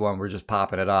Lions week 1 were just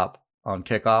popping it up on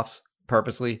kickoffs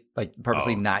purposely Oh,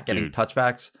 not getting dude.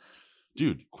 touchbacks.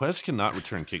 Dude, Quez cannot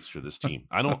return kicks for this team.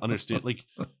 I don't understand. Like,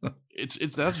 it's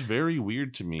that's very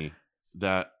weird to me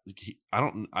that I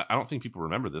don't think people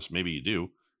remember this. Maybe you do.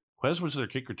 Quez was their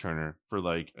kick returner for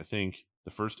like I think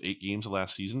the first 8 games of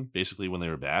last season, basically when they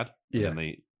were bad. Yeah. And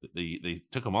then they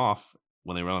took him off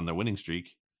when they were on their winning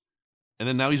streak. And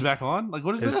then now he's back on? Like,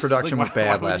 what is His this? production Like, was why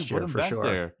bad would you last put year him for back sure.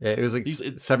 there? Yeah, it was like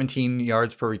 17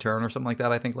 yards per return or something like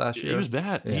that, I think, last year. He was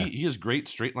bad. Yeah. He has great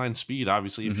straight line speed.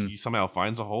 Obviously, if Mhm. he somehow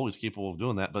finds a hole, he's capable of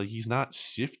doing that. But he's not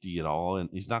shifty at all,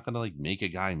 and he's not going to like make a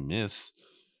guy miss.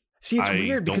 See, it's I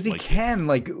weird because don't he like it. can,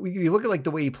 like, you look at like the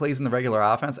way he plays in the regular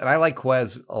offense, and I like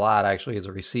Quez a lot actually as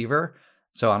a receiver.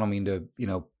 So I don't mean to,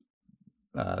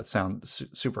 sound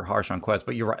super harsh on Quez,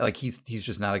 but you're right. Like he's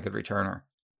just not a good returner.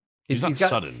 He's not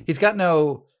sudden. He's got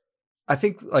no. I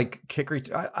think like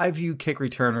I view kick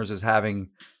returners as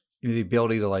having the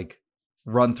ability to like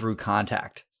run through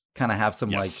contact, kind of have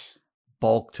some like Yes.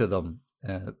 bulk to them,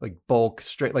 like bulk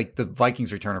straight, like the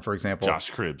Vikings returner, for example.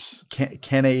 Josh Cribbs.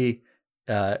 Can a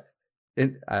I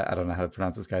don't know how to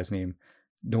pronounce this guy's name.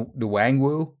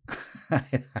 Nwangwu.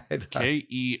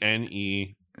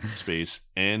 Kene space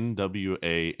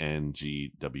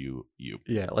NWANGWU.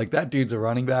 Yeah, like that dude's a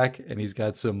running back, and he's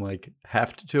got some like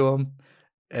heft to him,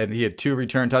 and he had 2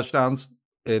 return touchdowns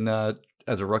in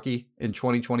as a rookie in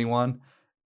 2021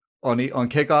 on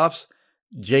kickoffs.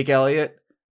 Jake Elliott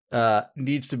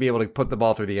needs to be able to put the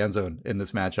ball through the end zone in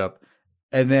this matchup,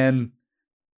 and then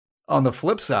on the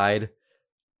flip side,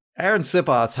 Aaron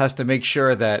Siposs has to make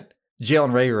sure that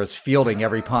Jalen Reagor is fielding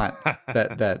every punt.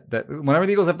 that whenever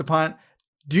the Eagles have to punt,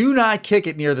 do not kick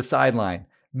it near the sideline.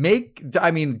 Right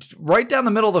down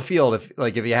the middle of the field if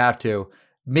you have to.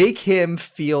 Make him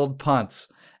field punts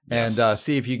and Yes.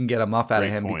 see if you can get a muff out Great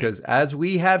of him point. because as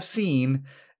we have seen,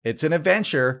 it's an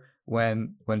adventure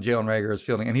when Jalen Reagor is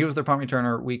fielding. And he was their punt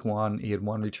returner week 1. He had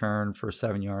 1 return for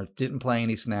 7 yards. Didn't play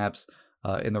any snaps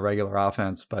in the regular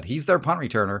offense, but he's their punt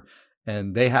returner,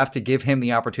 and they have to give him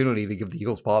the opportunity to give the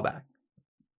Eagles ball back.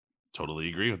 Totally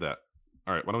agree with that.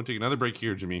 All right, why don't we take another break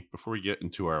here, Jimmy, before we get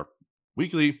into our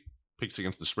weekly picks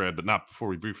against the spread, but not before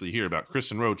we briefly hear about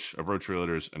Kristen Roach of Roach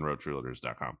Realtors and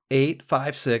RoachRealtors.com.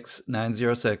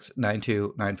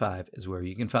 856-906-9295 is where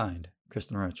you can find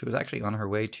Kristen Roach, who is actually on her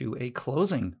way to a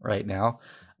closing right now.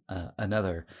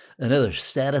 Another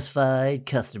satisfied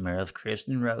customer of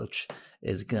Kristen Roach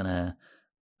is gonna.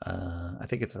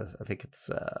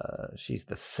 She's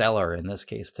the seller in this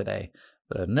case today.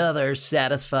 But another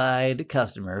satisfied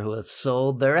customer who has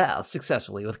sold their house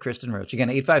successfully with Kristen Roach. Again,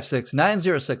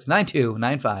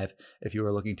 856-906-9295 if you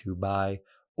are looking to buy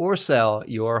or sell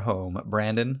your home.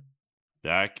 Brandon?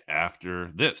 Back after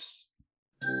this.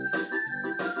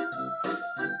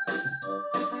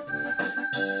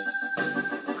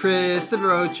 Kristen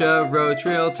Roach of Roach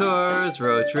Realtors,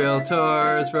 Roach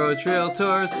Realtors, Roach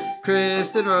Realtors.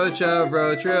 Kristen Roach of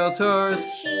Roach Realtors.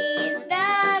 She's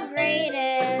the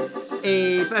greatest.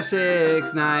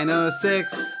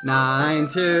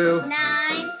 856-906-9295.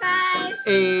 9-5.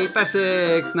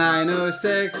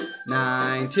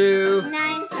 856-906-9295.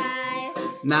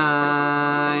 9-5.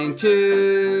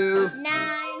 92. 9-5.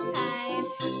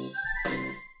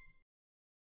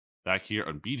 Back here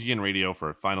on BGN Radio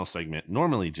for a final segment.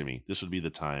 Normally, Jimmy, this would be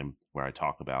the time where I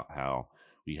talk about how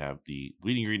we have the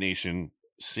Bleeding Green Nation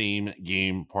same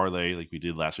game parlay like we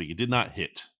did last week. It did not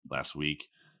hit last week.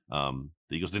 The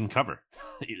Eagles didn't cover,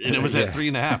 and it was at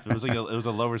 3.5. It was like it was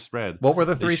a lower spread. What were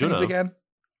the They 3 things should've. again?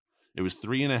 It was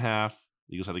 3.5.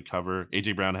 The Eagles had to cover.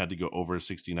 AJ Brown had to go over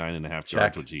 69.5 Check.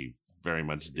 yards, which he very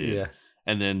much did. Yeah.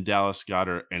 And then Dallas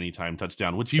Goedert anytime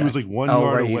touchdown, which he Check. was like 1 Oh,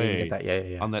 yard right, you away didn't get that.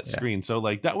 Yeah. on that Yeah. screen. So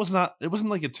like that was not. It wasn't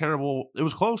like a terrible. It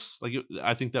was close. Like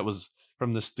I think that was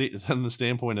from the from the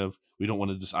standpoint of we don't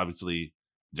want to just obviously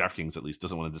DraftKings at least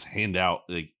doesn't want to just hand out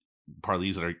like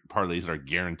parlays that are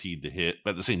guaranteed to hit.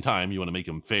 But at the same time, you want to make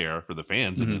them fair for the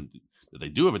fans, Mm-hmm. and that they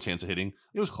do have a chance of hitting.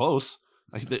 It was close.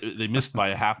 Like they missed by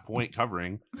a half point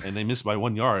covering, and they missed by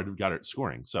 1 yard. Got it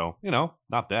scoring. So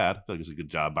not bad. I feel like it was a good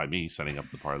job by me setting up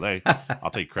the parlay.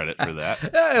 I'll take credit for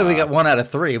that. I only got 1 out of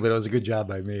 3, but it was a good job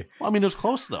by me. Well, I mean, it was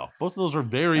close though. Both of those were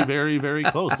very, very, very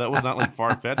close. That was not like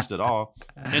far fetched at all.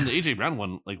 And the AJ Brown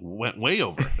one like went way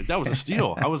over. Like that was a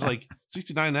steal. I was like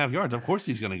 69.5 yards. Of course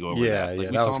he's going to go over Yeah, that. Like yeah,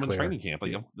 we that saw was him clear. in training camp.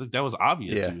 Like that was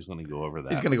obvious Yeah. he was going to go over that.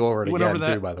 He's going to go over it He went again, over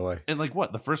that- too, by the way. And like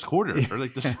what the first quarter or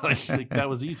like this like that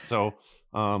was easy. So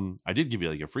I did give you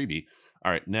like a freebie.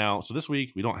 All right, now, so this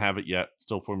week we don't have it yet,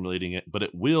 still formulating it, but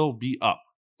it will be up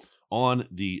on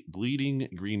the Bleeding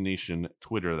Green Nation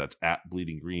Twitter, that's at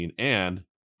Bleeding Green, and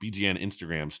BGN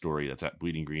Instagram story, that's at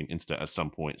Bleeding Green Insta at some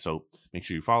point. So make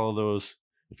sure you follow those.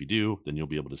 If you do, then you'll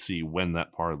be able to see when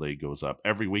that parlay goes up.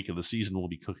 Every week of the season, we'll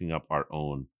be cooking up our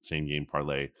own same game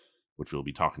parlay, which we'll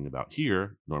be talking about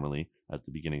here normally at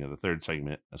the beginning of the third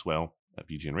segment as well at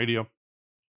BGN Radio.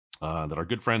 That our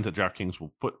good friends at DraftKings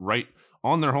will put right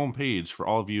on their homepage for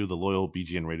all of you, the loyal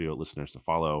BGN Radio listeners, to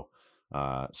follow.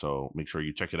 So make sure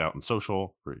you check it out on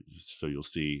social so you'll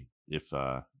see if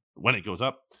when it goes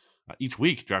up. Each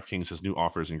week, DraftKings has new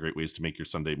offers and great ways to make your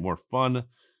Sunday more fun.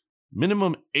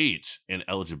 Minimum age and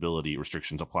eligibility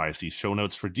restrictions apply. See show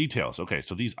notes for details. Okay,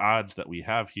 so these odds that we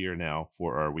have here now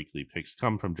for our weekly picks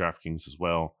come from DraftKings as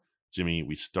well. Jimmy,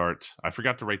 we start. I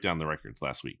forgot to write down the records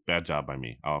last week. Bad job by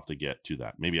me. I'll have to get to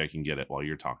that. Maybe I can get it while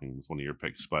you're talking with one of your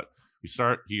picks. But we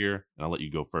start here, and I'll let you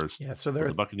go first. Yeah, so there are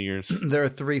the Buccaneers. There are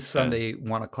 3 Sunday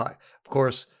 1 o'clock. Of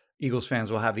course, Eagles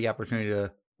fans will have the opportunity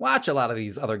to watch a lot of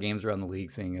these other games around the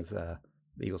league, seeing as the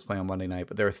Eagles play on Monday night.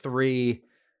 But there are 3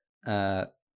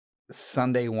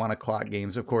 Sunday 1 o'clock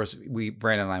games. Of course,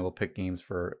 Brandon and I will pick games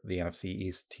for the NFC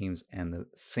East teams and the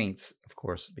Saints, of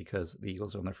course, because the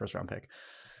Eagles are on their first round pick.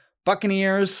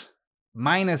 Buccaneers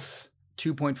minus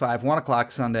 2.5, 1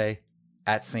 o'clock Sunday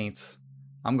at Saints.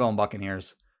 I'm going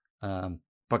Buccaneers.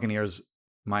 Buccaneers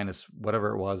minus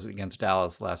whatever it was against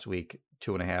Dallas last week,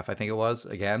 2.5, I think it was,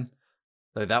 again.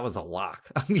 That was a lock.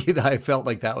 I mean, I felt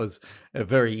like that was a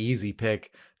very easy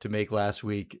pick to make last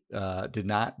week. Did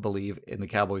not believe in the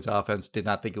Cowboys offense. Did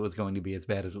not think it was going to be as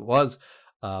bad as it was.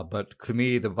 But to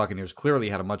me, the Buccaneers clearly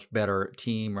had a much better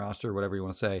team, roster, whatever you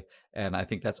want to say. And I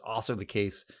think that's also the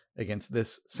case against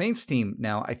this Saints team.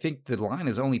 Now, I think the line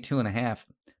is only 2.5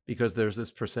 because there's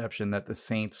this perception that the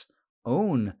Saints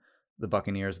own the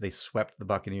Buccaneers. They swept the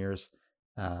Buccaneers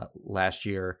last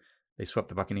year. They swept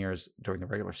the Buccaneers during the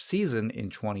regular season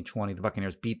in 2020. The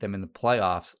Buccaneers beat them in the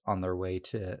playoffs on their way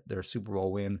to their Super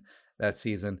Bowl win that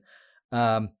season.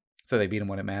 So they beat them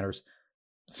when it matters.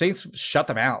 Saints shut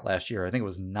them out last year. I think it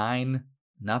was 9-0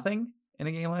 in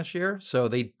a game last year. So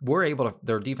they were able to,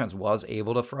 their defense was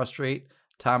able to frustrate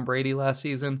Tom Brady last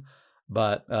season.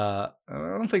 But I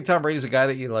don't think Tom Brady's a guy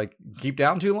that you keep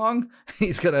down too long.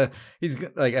 He's and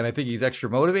I think he's extra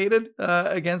motivated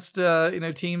against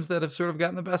teams that have sort of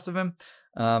gotten the best of him.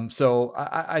 So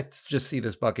I just see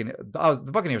this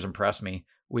the Buccaneers impressed me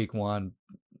week 1.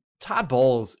 Todd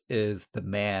Bowles is the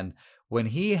man. When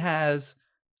he has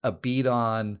a beat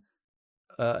on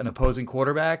an opposing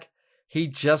quarterback, he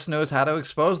just knows how to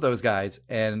expose those guys.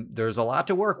 And there's a lot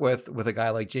to work with a guy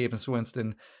like Jameis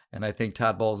Winston. And I think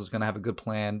Todd Bowles is going to have a good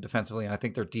plan defensively. And I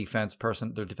think their defensive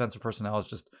personnel is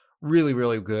just really,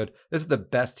 really good. This is the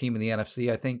best team in the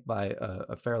NFC, I think, by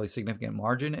a fairly significant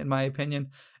margin, in my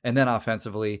opinion. And then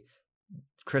offensively,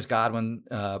 Chris Godwin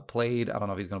played. I don't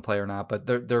know if he's going to play or not, but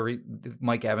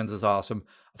Mike Evans is awesome.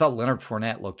 I thought Leonard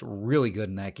Fournette looked really good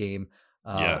in that game.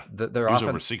 Their he was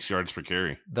over 6 yards per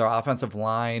carry. Their offensive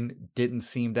line didn't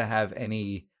seem to have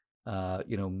any,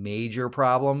 major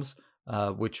problems,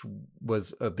 which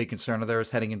was a big concern of theirs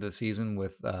heading into the season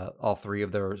with all 3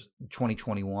 of their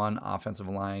 2021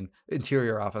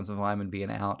 interior offensive linemen being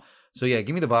out. So yeah,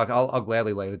 give me the Buck. I'll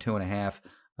gladly lay the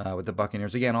 2.5 with the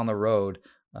Buccaneers again on the road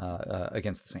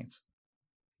against the Saints.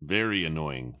 Very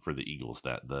annoying for the Eagles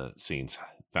that the Saints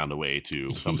found a way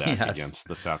to come back against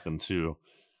the Falcons, who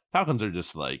Falcons are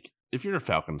just if you're a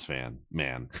Falcons fan,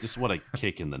 man, just what a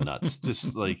kick in the nuts.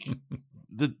 Just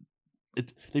they've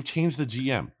changed the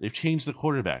GM, they've changed the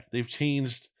quarterback, they've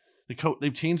changed the coach,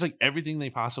 they've changed everything they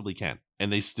possibly can,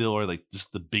 and they still are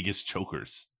just the biggest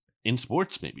chokers in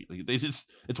sports. Maybe it's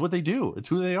what they do. It's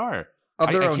who they are.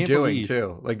 Of their own doing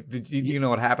too. Did you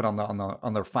know what happened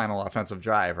on their final offensive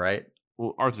drive, right?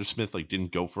 Well, Arthur Smith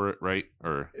didn't go for it, right?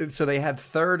 So they had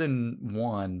 3rd and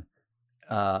 1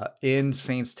 in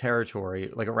Saints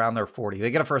territory, around their 40.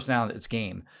 They get a first down, it's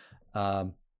game.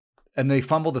 And they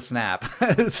fumbled the snap.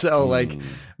 So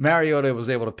Mariota was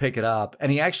able to pick it up,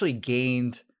 and he actually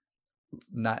gained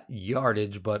not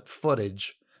yardage, but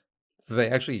footage. So they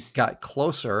actually got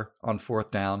closer on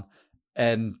 4th down,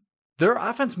 and their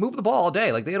offense moved the ball all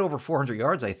day. They had over 400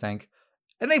 yards, I think,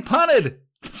 and they punted.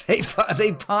 They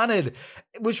punted,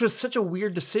 which was such a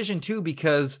weird decision too,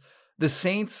 because the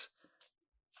Saints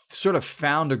sort of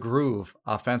found a groove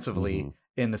offensively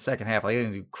in the second half. I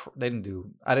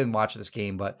didn't watch this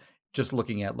game, but just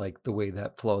looking at the way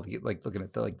that flow, looking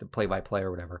at the play by play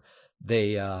or whatever,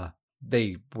 they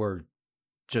were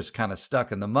just kind of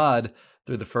stuck in the mud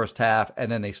through the first half,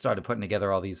 and then they started putting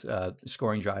together all these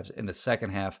scoring drives in the second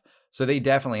half. So they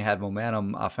definitely had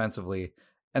momentum offensively,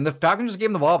 and the Falcons just gave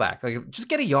them the ball back. Like, just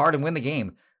get a yard and win the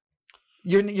game.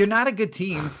 You're not a good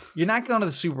team. You're not going to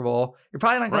the Super Bowl. You're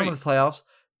probably not going to the playoffs.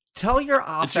 Tell your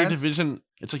offense. It's your division.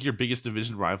 It's like your biggest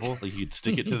division rival. Like, you'd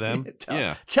stick it to them.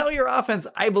 Tell your offense,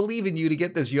 I believe in you to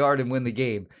get this yard and win the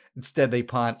game. Instead, they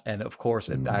punt, and of course,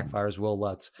 it backfires. Will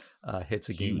Lutz hits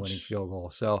a game-winning field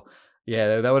goal. So,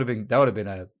 yeah, that would have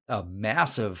been a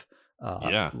massive.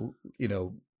 You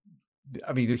know,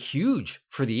 I mean, they're huge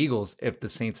for the Eagles if the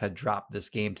Saints had dropped this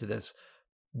game to this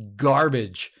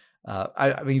garbage.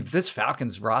 I mean, this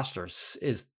Falcons roster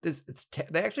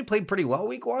they actually played pretty well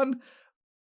week 1,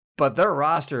 but their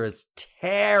roster is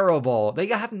terrible. They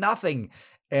have nothing.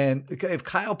 And if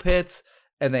Kyle Pitts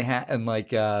and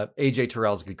AJ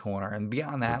Terrell's a good corner, and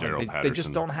beyond that, they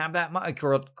just don't have that much.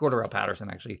 Cordarrelle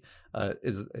Patterson actually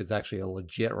is actually a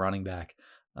legit running back.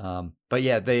 But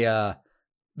yeah, they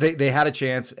had a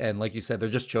chance, and like you said, they're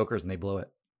just chokers and they blew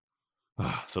it.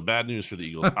 So bad news for the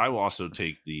Eagles. I will also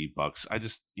take the Bucs.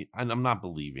 I'm not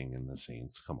believing in the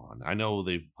Saints. Come on. I know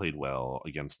they've played well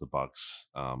against the Bucs.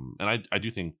 And I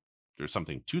do think there's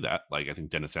something to that. Like, I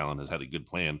think Dennis Allen has had a good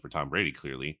plan for Tom Brady,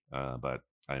 clearly. But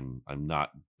I'm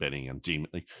not betting on team.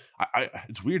 Like,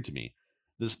 it's weird to me.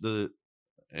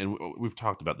 And we've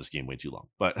talked about this game way too long,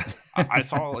 but I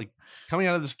saw, like, coming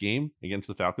out of this game against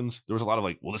the Falcons, there was a lot of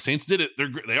like, well, the Saints did it.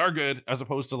 They are good, as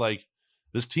opposed to like,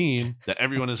 this team that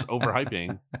everyone is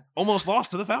overhyping almost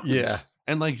lost to the Falcons. Yeah.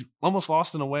 And like almost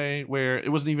lost in a way where it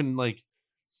wasn't even like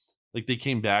they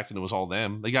came back and it was all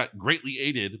them. They got greatly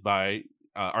aided by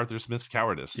Arthur Smith's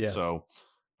cowardice. Yes. So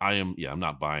I'm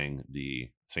not buying the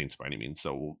Saints by any means.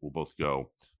 So we'll both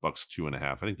go Bucs 2.5.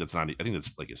 I think that's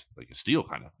like a steal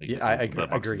kind of. Like, yeah, I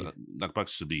agree. The Bucs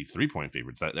should be 3-point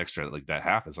favorites. That extra, like, that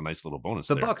half is a nice little bonus.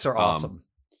 The there. Bucs are awesome.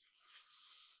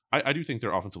 I do think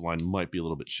their offensive line might be a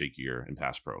little bit shakier in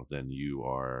pass pro than you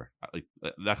are. Like,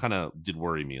 that kind of did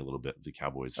worry me a little bit. The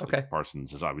Cowboys. Okay. Like,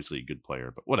 Parsons is obviously a good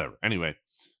player, but whatever. Anyway,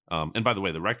 and by the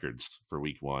way, the records for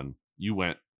week 1, you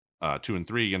went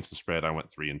 2-3 against the spread. I went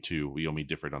 3-2. We only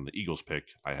differed on the Eagles pick.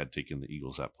 I had taken the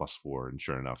Eagles at +4, and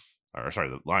sure enough,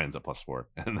 the Lions at +4,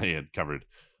 and they had covered.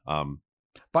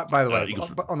 But by the way,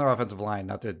 on their offensive line,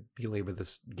 not to belabor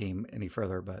this game any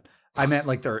further, but I meant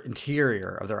like their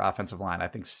interior of their offensive line, I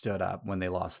think, stood up when they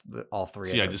lost all three.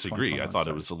 See, I disagree. I thought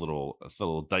it was a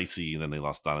little dicey, and then they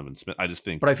lost Donovan Smith. I just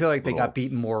think, but I feel like they got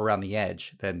beaten more around the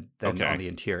edge than on the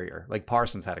interior. Like,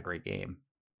 Parsons had a great game,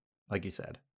 like you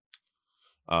said.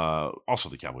 Also,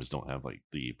 the Cowboys don't have like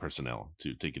the personnel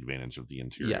to take advantage of the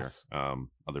interior. Yes.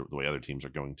 The way other teams are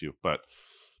going to. But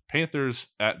Panthers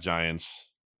at Giants.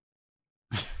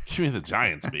 Give me the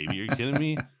Giants, baby. You're kidding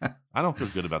me? I don't feel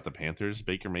good about the Panthers.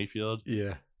 Baker Mayfield.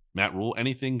 Yeah. Matt Rule.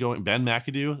 Anything going? Ben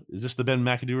McAdoo. Is this the Ben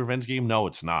McAdoo revenge game? No,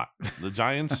 it's not. The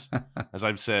Giants, as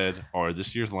I've said, are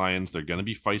this year's Lions. They're going to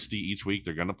be feisty each week.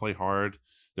 They're going to play hard.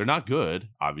 They're not good,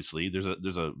 obviously. There's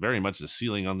a very much a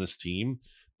ceiling on this team,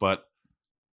 but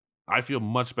I feel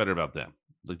much better about them.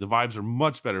 Like, the vibes are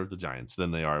much better with the Giants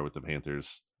than they are with the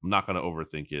Panthers. I'm not going to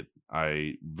overthink it.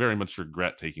 I very much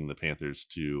regret taking the Panthers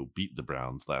to beat the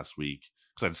Browns last week,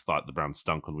 because I just thought the Browns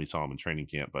stunk when we saw them in training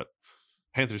camp, but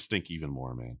Panthers stink even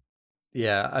more, man.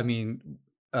 Yeah, I mean,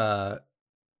 the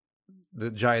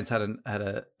Giants had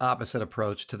an opposite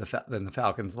approach to than the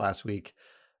Falcons last week.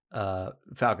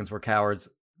 Falcons were cowards.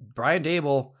 Brian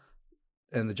Daboll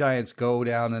and the Giants go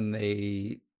down and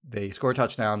they score a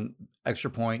touchdown, extra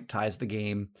point, ties the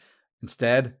game.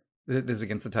 Instead, this is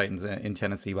against the Titans in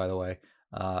Tennessee, by the way.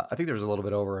 I think there was a little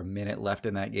bit over a minute left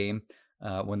in that game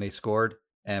when they scored.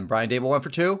 And Brian Daboll went for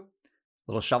 2.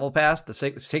 Little shovel pass. The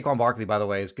Saquon Barkley, by the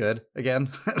way, is good again.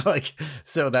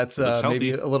 So that's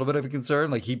maybe a little bit of a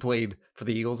concern. Like, he played for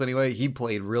the Eagles anyway. He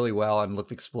played really well and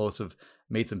looked explosive.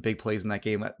 Made some big plays in that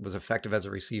game. Was effective as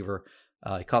a receiver.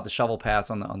 He caught the shovel pass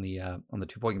on the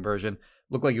 2-point conversion.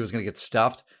 Looked like he was going to get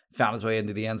stuffed. Found his way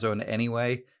into the end zone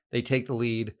anyway. They take the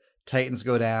lead. Titans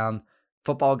go down.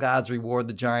 Football gods reward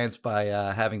the Giants by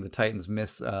having the Titans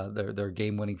miss their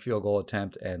game-winning field goal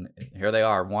attempt, and here they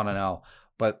are, 1-0.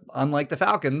 But unlike the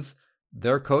Falcons,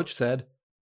 their coach said,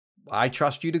 "I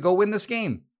trust you to go win this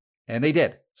game," and they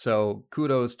did. So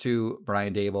kudos to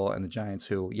Brian Daboll and the Giants,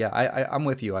 who, I'm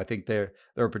with you. I think they're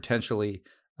a potentially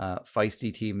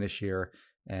feisty team this year.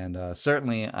 And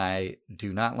certainly, I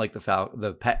do not like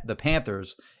the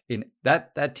Panthers in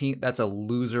that team. That's a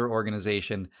loser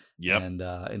organization. Yep. And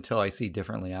until I see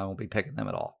differently, I won't be picking them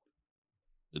at all.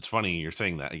 it's funny you're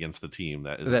saying that against the team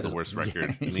that is That the is- worst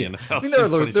record in the yeah. NFL. I mean, they're a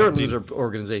since they're a 2017. loser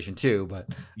organization too, but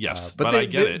Yes, but but they, I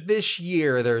get it. This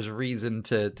year, there's reason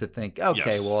to think,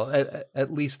 okay, Yes. well,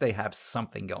 at least they have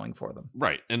something going for them,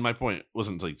 Right. And my point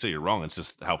wasn't to like, say you're wrong. It's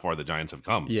just how far the Giants have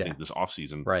come Yeah. this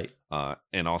offseason. right?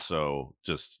 And also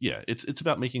just, yeah, it's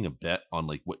about making a bet on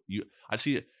like what I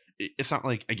see. It's not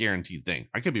like a guaranteed thing.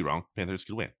 I could be wrong. Panthers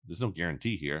could win. There's no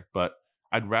guarantee here, but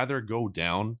I'd rather go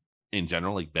down in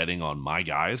general, like betting on my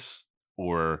guys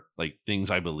or like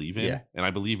things I believe in. Yeah. And I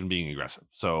believe in being aggressive.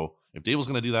 So if Dable's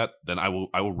going to do that, then I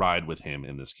will ride with him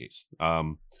in this case.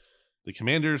 The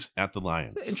Commanders at the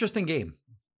Lions. It's an interesting game.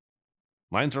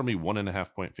 Lions are only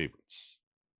 1.5 point favorites.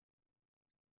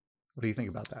 What do you think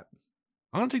about that?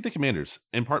 I'm going to take the Commanders,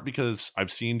 in part because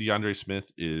I've seen DeAndre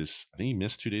Smith I think he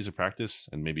missed 2 days of practice,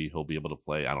 and maybe he'll be able to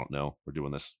play. I don't know. We're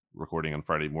doing this recording on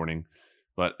Friday morning.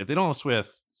 But if they don't have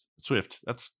Swift,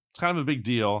 that's kind of a big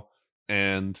deal.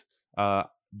 And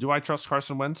do I trust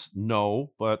Carson Wentz?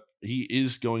 No, but he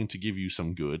is going to give you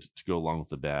some good to go along with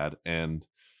the bad. And,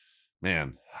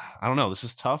 man, I don't know. This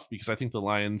is tough because I think the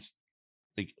Lions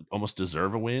almost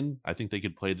deserve a win. I think they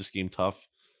could play this game tough.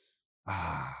 So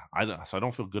I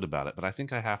don't feel good about it, but I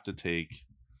think I have to take.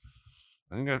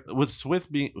 With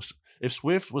Swift being, if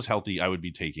Swift was healthy, I would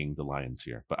be taking the Lions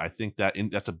here. But I think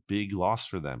that's a big loss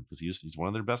for them because he's one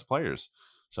of their best players.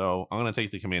 So I'm going to take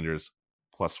the Commanders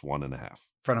plus 1.5. A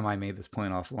friend of mine made this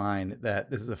point offline that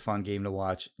this is a fun game to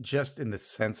watch, just in the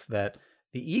sense that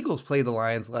the Eagles played the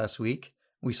Lions last week.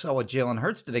 We saw what Jalen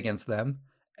Hurts did against them.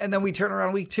 And then we turn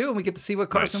around week 2 and we get to see what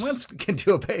Carson Wentz can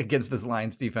do against this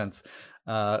Lions defense.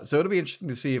 So it'll be interesting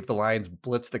to see if the Lions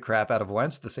blitz the crap out of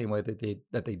Wentz the same way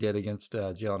that they did against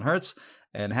Jalen Hurts,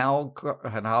 and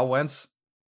how Wentz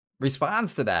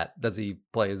responds to that. Does he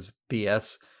play his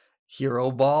BS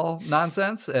hero ball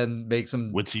nonsense and makes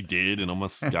him, which he did, and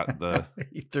almost got the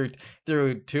he threw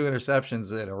 2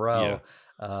 interceptions in a row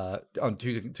on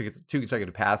two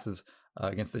consecutive passes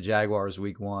against the Jaguars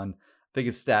week 1. I think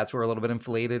his stats were a little bit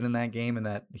inflated in that game, and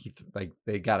that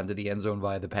they got into the end zone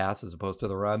via the pass as opposed to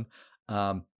the run.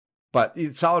 But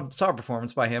solid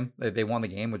performance by him. They won the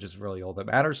game, which is really all that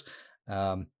matters.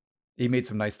 He made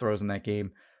some nice throws in that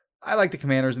game. I like the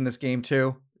Commanders in this game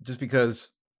too, just because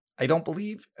I don't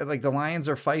believe the Lions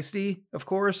are feisty, of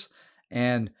course.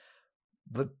 And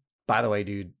by the way,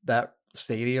 dude, that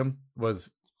stadium was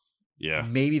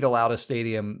maybe the loudest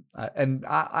stadium, and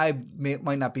I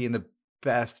might not be in the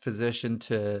best position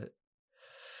to,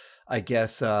 I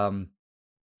guess,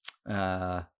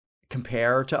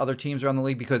 compare to other teams around the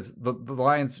league, because the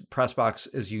Lions press box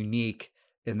is unique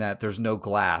in that there's no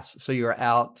glass. So you're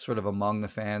out sort of among the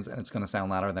fans, and it's going to sound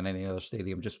louder than any other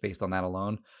stadium just based on that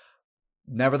alone.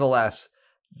 Nevertheless,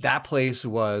 that place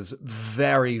was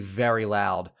very, very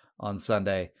loud on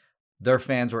Sunday. Their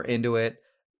fans were into it.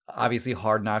 Obviously,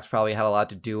 Hard Knocks probably had a lot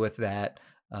to do with that.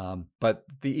 But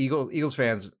the Eagles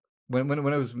fans, when it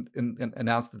was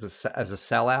announced as a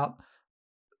sellout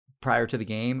prior to the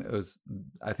game,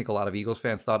 I think a lot of Eagles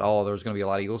fans thought, oh, there was going to be a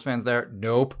lot of Eagles fans there.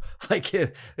 Nope.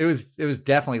 It was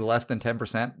definitely less than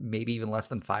 10%, maybe even less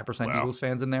than 5% Eagles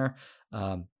fans in there.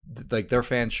 Their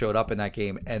fans showed up in that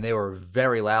game, and they were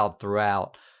very loud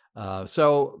throughout.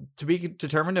 So to be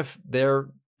determined if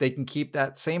they can keep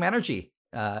that same energy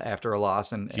after a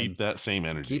loss, and keep that same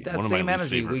energy. Keep that One same of my least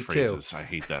energy favorite week phrases. 2. I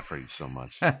hate that phrase so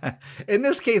much. In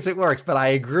this case, it works, but I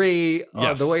agree.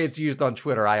 Yes. The way it's used on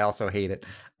Twitter, I also hate it.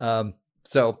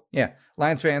 So yeah,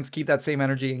 Lions fans, keep that same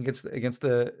energy against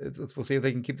the. We'll see if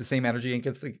they can keep the same energy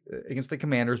against the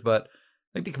Commanders. But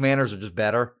I think the Commanders are just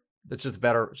better. It's just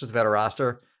better. It's just a better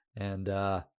roster, and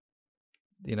their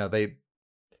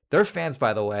fans,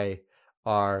 by the way,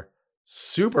 are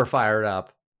super fired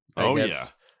up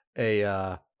against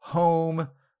a home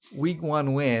week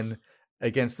 1 win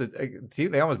against the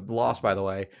team. They almost lost, by the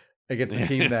way, against a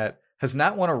team that has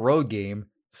not won a road game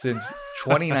since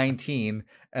 2019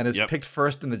 and has picked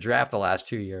first in the draft the last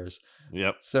 2 years.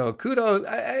 Yep. So kudos.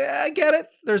 I get it.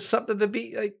 There's something to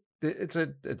be like. It's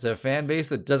a fan base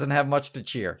that doesn't have much to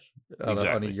cheer on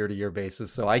a year-to-year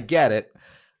basis. So I get it.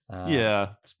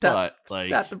 But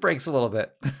tap the brakes a little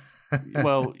bit.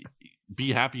 Well,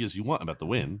 be happy as you want about the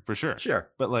win for sure. Sure.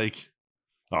 But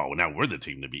now we're the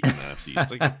team to beat in the NFC.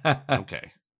 It's like,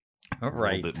 okay.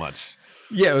 Right. A little bit much.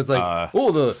 Yeah, it was like,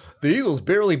 the Eagles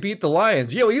barely beat the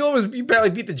Lions. You barely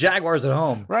beat the Jaguars at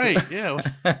home. Right, yeah.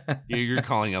 You're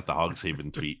calling out the Hogs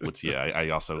Haven tweet, which, I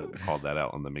also called that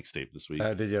out on the mixtape this week.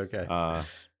 Did you? Okay. All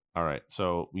right,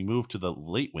 so we move to the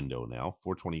late window now,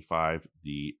 4:25.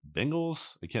 The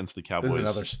Bengals against the Cowboys. This is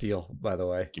another steal, by the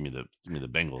way. Give me the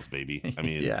Bengals, baby. I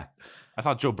mean, yeah. I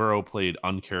thought Joe Burrow played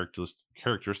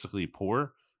uncharacteristically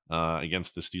poor,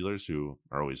 against the Steelers, who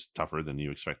are always tougher than you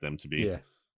expect them to be. Yeah.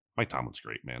 Mike Tomlin's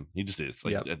great, man. He just is.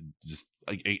 Like, Yep.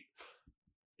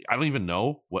 I don't even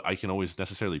know what I can always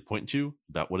necessarily point to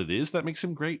about what it is that makes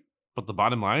him great. But the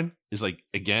bottom line is, like,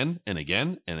 again and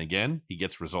again and again, he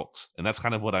gets results. And that's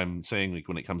kind of what I'm saying, like,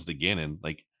 when it comes to Gannon.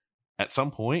 Like, at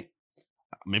some point,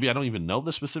 maybe I don't even know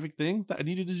the specific thing that I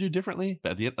needed to do differently.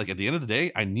 But at the end of the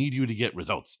day, I need you to get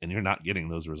results, and you're not getting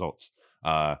those results.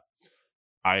 I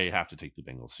have to take the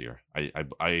Bengals here.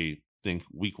 I think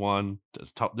week 1,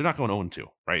 they're not going 0-2,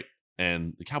 right?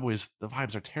 And the Cowboys, the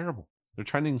vibes are terrible. They're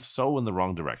trending so in the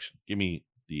wrong direction. Give me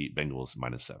the Bengals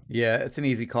 -7. Yeah, it's an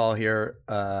easy call here.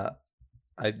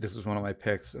 This is one of my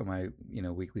picks, of my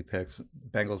weekly picks.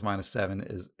 Bengals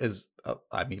 -7 is a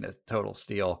total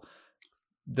steal.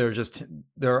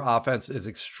 Their offense is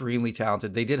extremely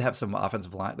talented. They did have some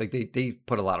offensive line, like they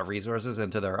put a lot of resources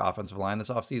into their offensive line this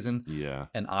offseason. Yeah.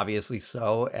 And obviously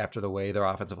so, after the way their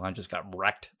offensive line just got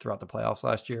wrecked throughout the playoffs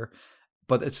last year.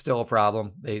 But it's still a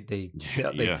problem. They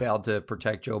failed to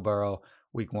protect Joe Burrow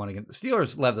week 1 against the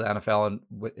Steelers. Led the NFL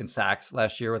in sacks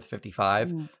last year with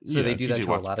 55. So they do that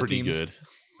to a lot of teams. Good.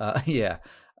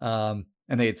 And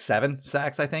they had 7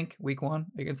 sacks, I think, week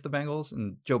 1 against the Bengals,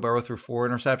 and Joe Burrow threw 4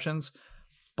 interceptions.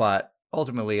 But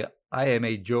ultimately, I am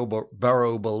a Joe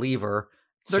Burrow believer.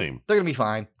 They're going to be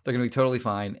fine. They're going to be totally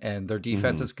fine. And their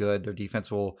defense is good. Their defense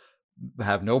will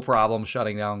have no problem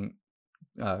shutting down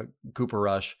Cooper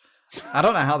Rush. I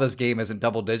don't know how this game isn't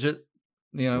double digit.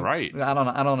 Right. I don't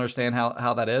understand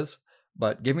how that is.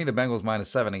 But give me the Bengals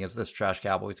 -7 against this trash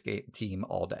Cowboys team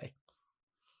all day.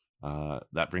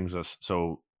 That brings us.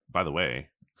 So, by the way,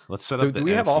 let's set up. Do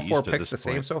we have all 4 picks the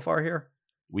same so far here?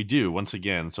 We do, once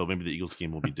again. So maybe the Eagles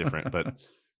game will be different. But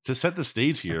to set the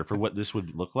stage here for what this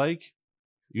would look like,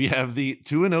 we have the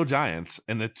 2-0 Giants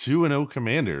and the 2-0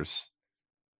 Commanders,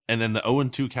 and then the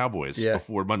 0-2 Cowboys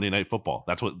before Monday Night Football.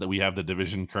 That's what we have the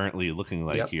division currently looking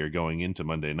like here going into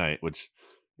Monday night, which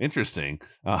interesting.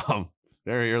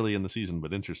 Very early in the season,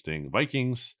 but interesting.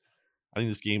 Vikings. I think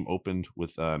this game opened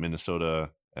with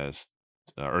Minnesota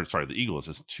the Eagles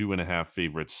as 2.5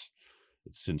 favorites.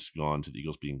 It's since gone to the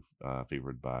Eagles being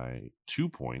favored by 2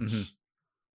 points. Mm-hmm.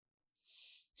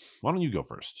 Why don't you go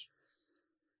first?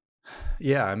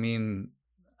 Yeah, I mean,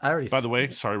 I already. By the way,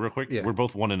 sorry, real quick, we're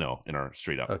both 1-0 in our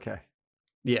straight up. Okay.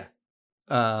 Yeah.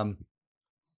 I'll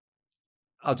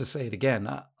just say it again.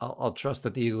 I'll trust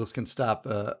that the Eagles can stop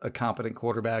a competent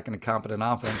quarterback and a competent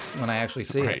offense when I actually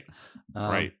see it.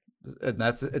 Right. And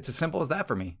it's as simple as that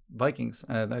for me. Vikings.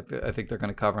 I think they're going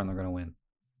to cover and they're going to win.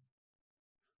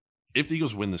 If the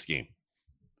Eagles win this game,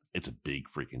 it's a big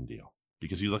freaking deal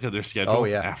because you look at their schedule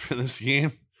after this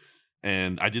game.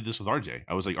 And I did this with RJ.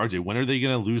 I was like, RJ, when are they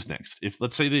going to lose next? If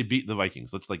let's say they beat the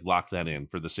Vikings, let's lock that in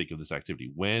for the sake of this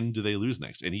activity. When do they lose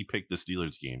next? And he picked the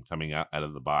Steelers game coming out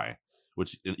of the bye,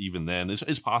 which even then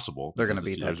is possible. They're going to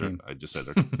beat that team. I just said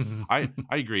I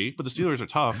agree, but the Steelers are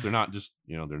tough. They're not just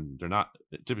they're not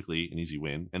typically an easy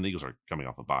win, and the Eagles are coming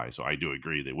off a bye, so I do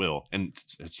agree they will. And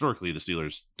historically, the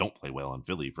Steelers don't play well in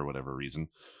Philly for whatever reason.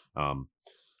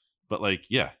 But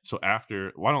so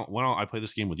after why don't I play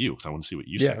this game with you because I want to see what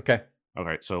you say. Yeah, okay.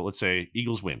 Okay, so let's say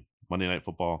Eagles win Monday Night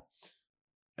Football.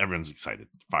 Everyone's excited,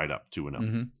 fired up, 2-0.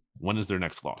 Mm-hmm. When is their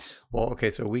next loss? Well,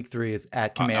 okay, so week 3 is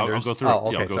at Commanders. I'll go through.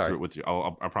 I'll go through it with you.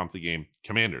 I'll prompt the game.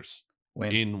 Commanders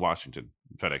win in Washington,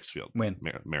 FedEx Field. Win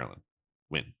Maryland.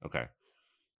 Win. Okay.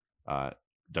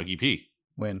 Dougie P.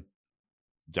 Win.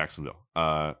 Jacksonville.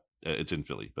 It's in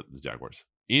Philly, but the Jaguars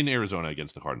in Arizona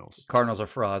against the Cardinals. Cardinals are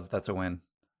frauds. That's a win.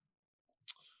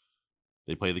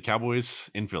 They play the Cowboys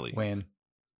in Philly. Win.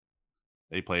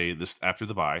 They play this after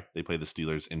the bye. They play the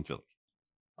Steelers in Philly.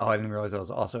 Oh, I didn't realize that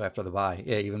was also after the bye.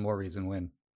 Yeah, even more reason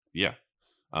win. Yeah.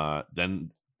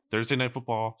 Then Thursday Night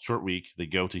Football, short week. They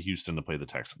go to Houston to play the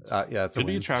Texans. It could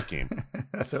be a trap game.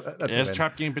 It has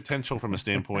trap game potential from a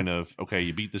standpoint of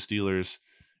you beat the Steelers.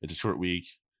 It's a short week,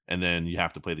 and then you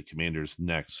have to play the Commanders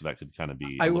next. So that could kind of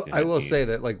be. I will say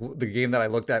that the game that I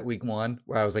looked at week 1,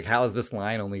 where I was like, "How is this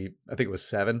line only?" I think it was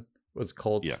 7. Was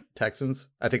Colts Texans.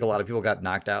 I think a lot of people got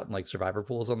knocked out in survivor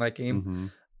pools on that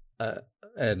game. Mm-hmm.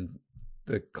 And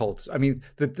the Colts, I mean,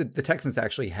 the Texans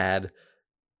actually had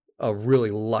a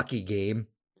really lucky game.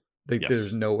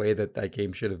 There's no way that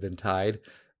game should have been tied.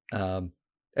 And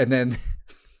then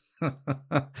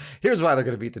here's why they're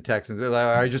going to beat the Texans.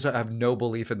 I just have no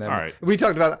belief in them. All right. We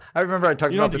talked about, I remember I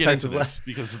talked about the Texans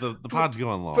because the pod's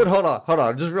going long. But hold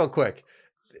on, just real quick.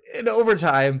 In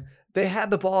overtime, they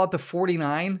had the ball at the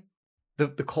 49.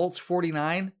 The Colts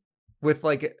 49 with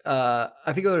I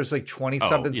think there was 20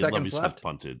 something seconds left.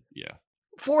 Punted, yeah.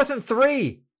 4th and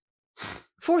 3.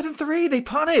 4th and 3. They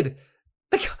punted.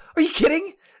 Are you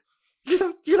kidding?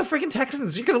 You're the freaking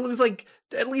Texans. You're gonna lose like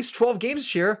at least 12 games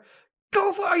this year.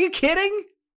 Are you kidding?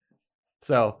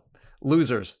 So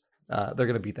losers. They're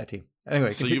gonna beat that team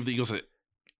anyway. So you have the Eagles at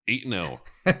 8-0,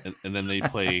 and then they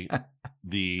play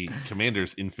the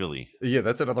Commanders in Philly. Yeah,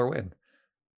 that's another win.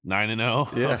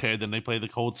 9-0. Yeah. Okay, then they play the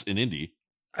Colts in Indy.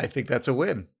 I think that's a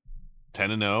win.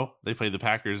 10-0. They play the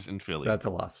Packers in Philly. That's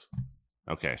a loss.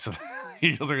 Okay, so the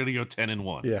Eagles are going to go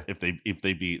 10-1. Yeah. If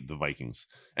they beat the Vikings,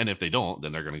 and if they don't,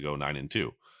 then they're going to go 9-2,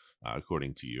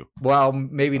 according to you. Well,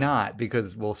 maybe not,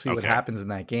 because we'll see what Okay. happens in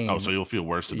that game. Oh, so you'll feel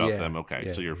worse about Yeah, them. Okay,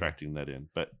 yeah, so you're yeah. factoring that in.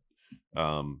 But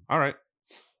all right.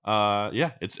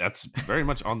 Yeah, that's very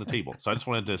much on the table. So I just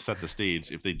wanted to set the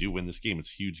stage. If they do win this game, it's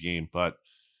a huge game, but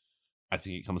I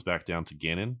think it comes back down to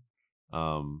Gannon.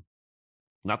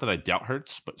 Not that I doubt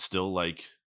Hurts, but still, like,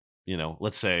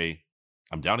 let's say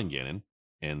I'm doubting Gannon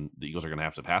and the Eagles are going to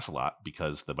have to pass a lot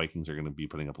because the Vikings are going to be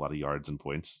putting up a lot of yards and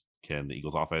points. Can the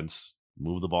Eagles offense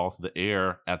move the ball through the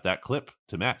air at that clip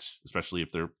to match, especially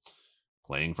if they're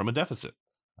playing from a deficit?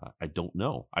 I don't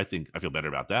know. I feel better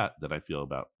about that than I feel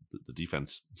about the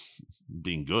defense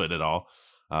being good at all.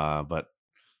 But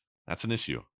that's an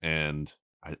issue. And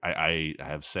I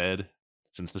have said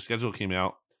since the schedule came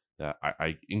out that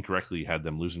I incorrectly had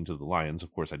them losing to the Lions.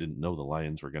 Of course, I didn't know the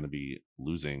Lions were going to be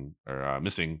losing or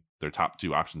missing their top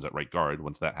two options at right guard.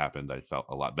 Once that happened, I felt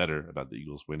a lot better about the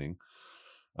Eagles winning.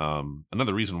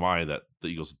 Another reason why that the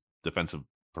Eagles' defensive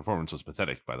performance was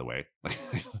pathetic, by the way.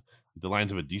 The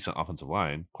Lions have a decent offensive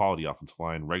line, quality offensive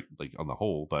line, right, like on the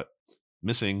whole, but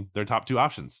missing their top two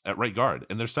options at right guard,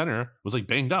 and their center was like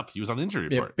banged up. He was on the injury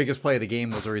report. Biggest play of the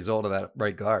game was a result of that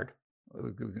right guard.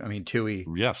 I mean, Tui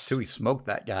smoked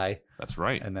that guy. That's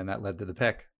right, and then that led to the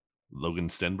pick. Logan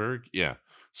Stenberg, yeah.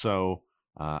 So,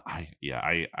 but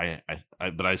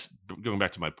going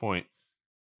back to my point,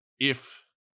 if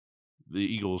the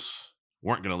Eagles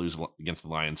weren't going to lose against the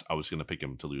Lions, I was going to pick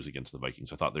them to lose against the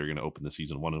Vikings. I thought they were going to open the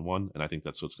season 1-1, and I think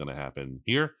that's what's going to happen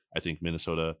here. I think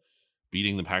Minnesota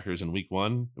beating the Packers in week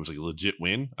 1, it was like a legit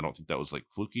win. I don't think that was like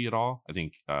fluky at all. I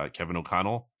think Kevin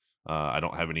O'Connell, I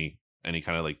don't have any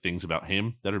kind of like things about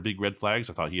him that are big red flags.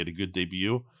 I thought he had a good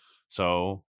debut.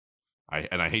 So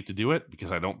I hate to do it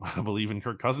because I don't believe in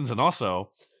Kirk Cousins. And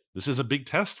also, this is a big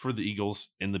test for the Eagles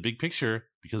in the big picture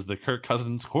because the Kirk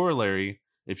Cousins corollary,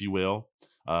 if you will,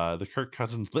 the Kirk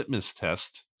Cousins litmus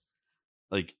test,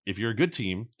 like if you're a good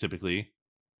team, typically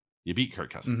you beat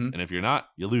Kirk Cousins. Mm-hmm. And if you're not,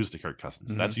 you lose to Kirk Cousins.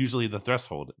 Mm-hmm. That's usually the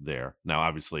threshold there. Now,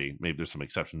 obviously, maybe there's some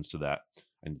exceptions to that,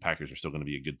 and the Packers are still going to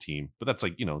be a good team. But that's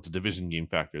like, it's a division game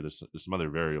factor. There's some other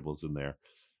variables in there.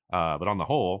 But on the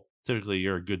whole, typically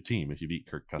you're a good team if you beat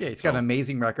Kirk Cousins. Yeah, he's got an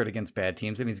amazing record against bad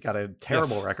teams, and he's got a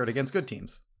terrible record against good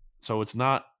teams. So it's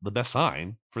not the best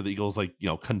sign for the Eagles, like,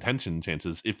 contention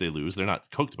chances if they lose. They're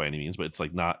not cooked by any means, but it's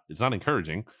not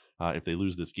encouraging if they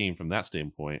lose this game from that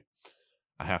standpoint.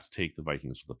 I have to take the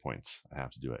Vikings with the points. I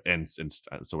have to do it. And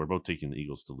so we're both taking the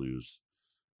Eagles to lose.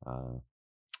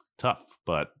 Tough,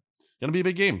 but going to be a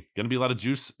big game. Going to be a lot of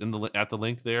juice at the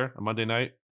link there on Monday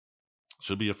night.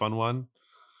 Should be a fun one.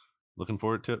 Looking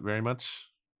forward to it very much.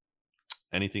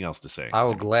 Anything else to say? I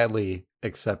will gladly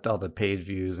accept all the page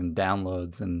views and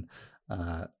downloads and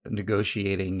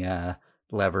negotiating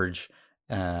leverage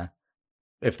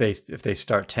if they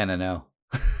start 10-0.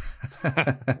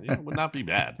 It would not be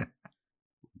bad.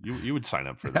 You would sign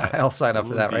up for that. I'll sign up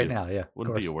for that right now. Yeah,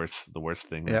 wouldn't be the worst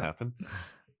thing that happened.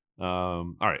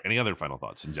 All right. Any other final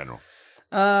thoughts in general?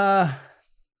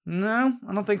 No,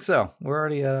 I don't think so. We're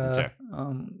already okay.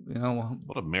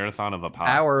 What a marathon of a pod.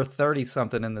 Hour 30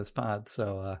 something in this pod.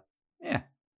 So yeah.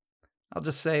 I'll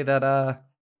just say that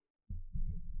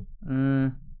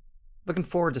looking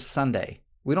forward to Sunday.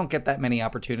 We don't get that many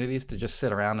opportunities to just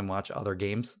sit around and watch other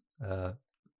games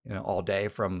all day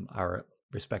from our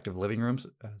respective living rooms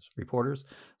as reporters.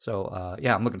 So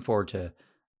yeah, I'm looking forward to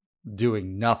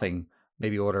doing nothing.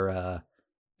 Maybe order I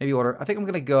think I'm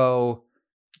gonna go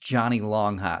Johnny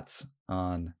Longhots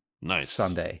on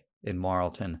Sunday in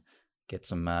Marlton. Get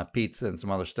some pizza and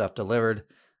some other stuff delivered.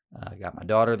 Got my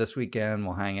daughter this weekend.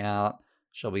 We'll hang out.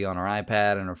 She'll be on her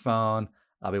iPad and her phone.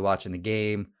 I'll be watching the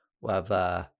game. We'll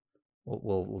have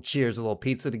we'll cheers a little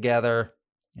pizza together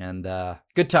and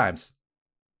good times.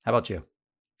 How about you?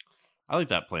 I like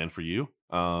that plan for you.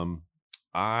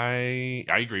 I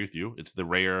agree with you. It's the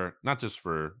rare, not just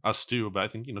for us too, but I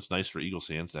think it's nice for Eagles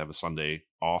fans to have a Sunday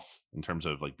off in terms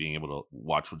of like being able to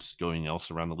watch what's going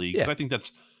else around the league. Yeah. I think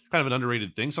that's kind of an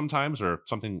underrated thing sometimes, or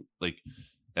something like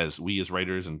as we as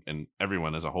writers and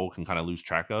everyone as a whole can kind of lose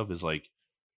track of is like,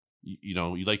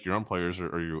 you like your own players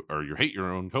or you hate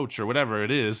your own coach or whatever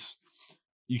it is.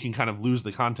 you can kind of lose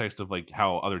the context of like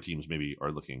how other teams maybe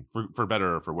are looking for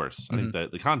better or for worse. I think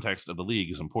that the context of the league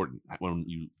is important when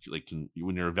you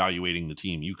when you're evaluating the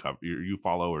team you cover, you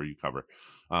follow or you cover.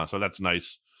 So that's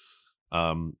nice.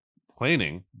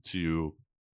 Planning to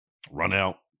run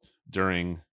out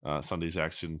during Sunday's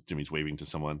action. Jimmy's waving to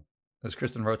someone. That's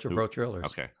Kristen Roach of Roach Realtors.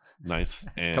 Okay, nice.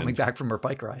 And coming back from her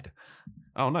bike ride.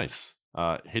 Oh, nice.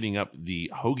 Hitting up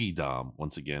the Hoagie Dom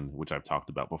once again, which I've talked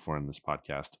about before in this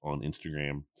podcast on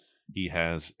Instagram. He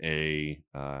has a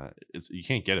you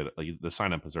can't get it. Like, the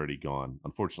sign up has already gone,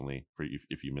 unfortunately, for you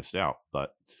if you missed out.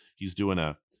 But he's doing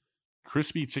a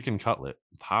crispy chicken cutlet,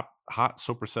 hot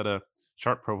sopressata,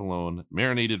 sharp provolone,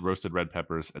 marinated roasted red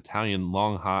peppers, Italian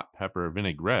long hot pepper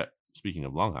vinaigrette. Speaking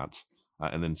of long hots,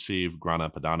 and then shaved grana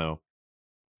padano,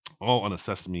 all on a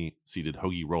sesame seeded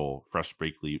hoagie roll,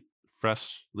 freshly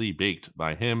baked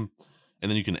by him. And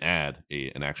then you can add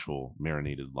an actual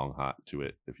marinated long hot to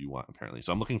it if you want, apparently.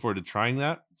 So I'm looking forward to trying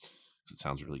that because it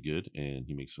sounds really good and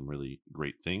he makes some really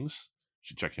great things. You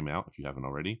should check him out if you haven't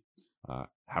already.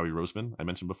 Howie Roseman, I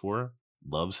mentioned before,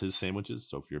 loves his sandwiches.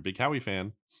 So if you're a big Howie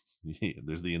fan,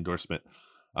 there's the endorsement.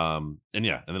 And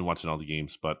then watching all the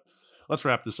games. But let's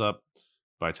wrap this up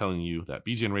by telling you that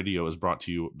BGN Radio is brought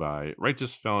to you by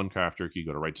Righteous Felon Craft Jerky.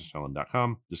 Go to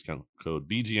righteousfelon.com. Discount code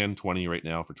BGN20 right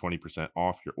now for 20%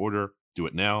 off your order. Do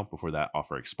it now before that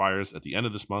offer expires at the end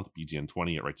of this month.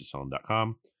 BGN20 at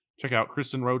righteousfelon.com. Check out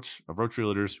Kristen Roach of Roach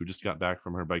Realtors, who just got back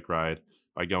from her bike ride,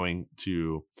 by going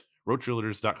to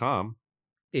roachrealtors.com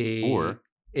or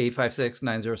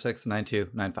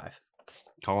 856-906-9295.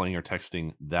 Calling or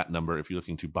texting that number if you're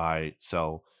looking to buy,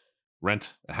 sell,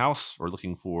 rent a house, or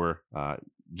looking for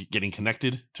getting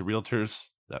connected to realtors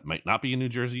that might not be in New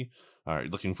Jersey, or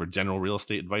looking for general real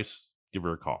estate advice. Give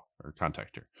her a call or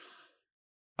contact her.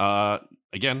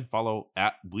 Again, follow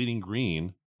at Bleeding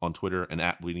Green on Twitter and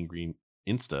at Bleeding Green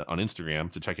on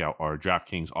Instagram to check out our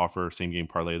DraftKings offer, same game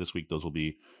parlay this week. Those will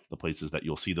be the places that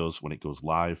you'll see those when it goes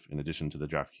live, in addition to the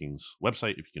DraftKings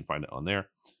website, if you can find it on there.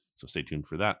 So stay tuned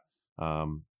for that.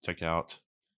 Check out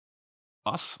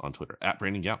us on Twitter at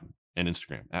Brandon Gouton and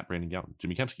Instagram at Brandon Gouton.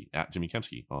 Jimmy Kempski at Jimmy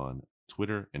Kempski on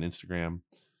Twitter and Instagram.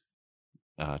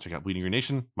 Check out Bleeding Green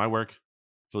Nation, my work,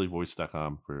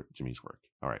 phillyvoice.com for Jimmy's work.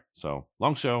 All right, so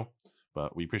long show,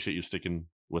 but we appreciate you sticking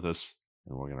with us,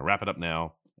 and we're going to wrap it up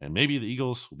now. And maybe the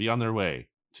Eagles will be on their way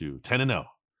to 10-0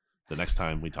 the next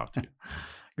time we talk to you.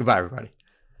 Goodbye, everybody.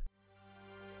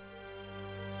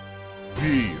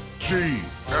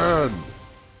 BGN.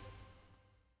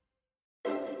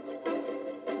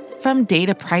 From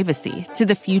data privacy to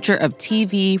the future of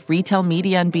TV, retail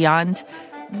media, and beyond,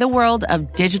 the world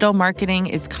of digital marketing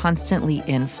is constantly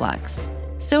in flux.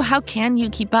 So how can you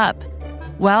keep up?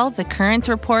 Well, The Current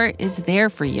Report is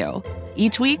there for you.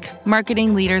 Each week,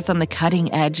 marketing leaders on the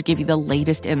cutting edge give you the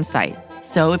latest insight.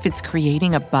 So if it's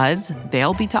creating a buzz,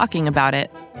 they'll be talking about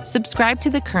it. Subscribe to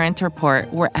The Current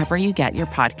Report wherever you get your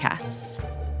podcasts.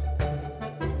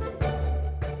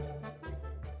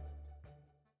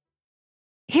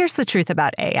 Here's the truth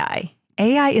about AI.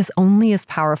 AI is only as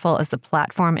powerful as the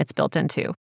platform it's built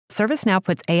into. ServiceNow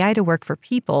puts AI to work for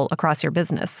people across your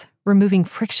business, removing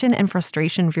friction and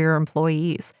frustration for your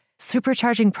employees,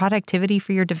 supercharging productivity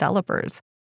for your developers,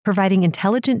 providing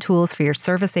intelligent tools for your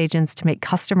service agents to make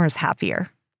customers happier.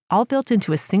 All built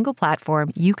into a single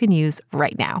platform you can use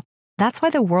right now. That's why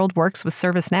the world works with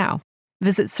ServiceNow.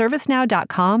 Visit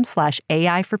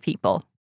servicenow.com/AI for people.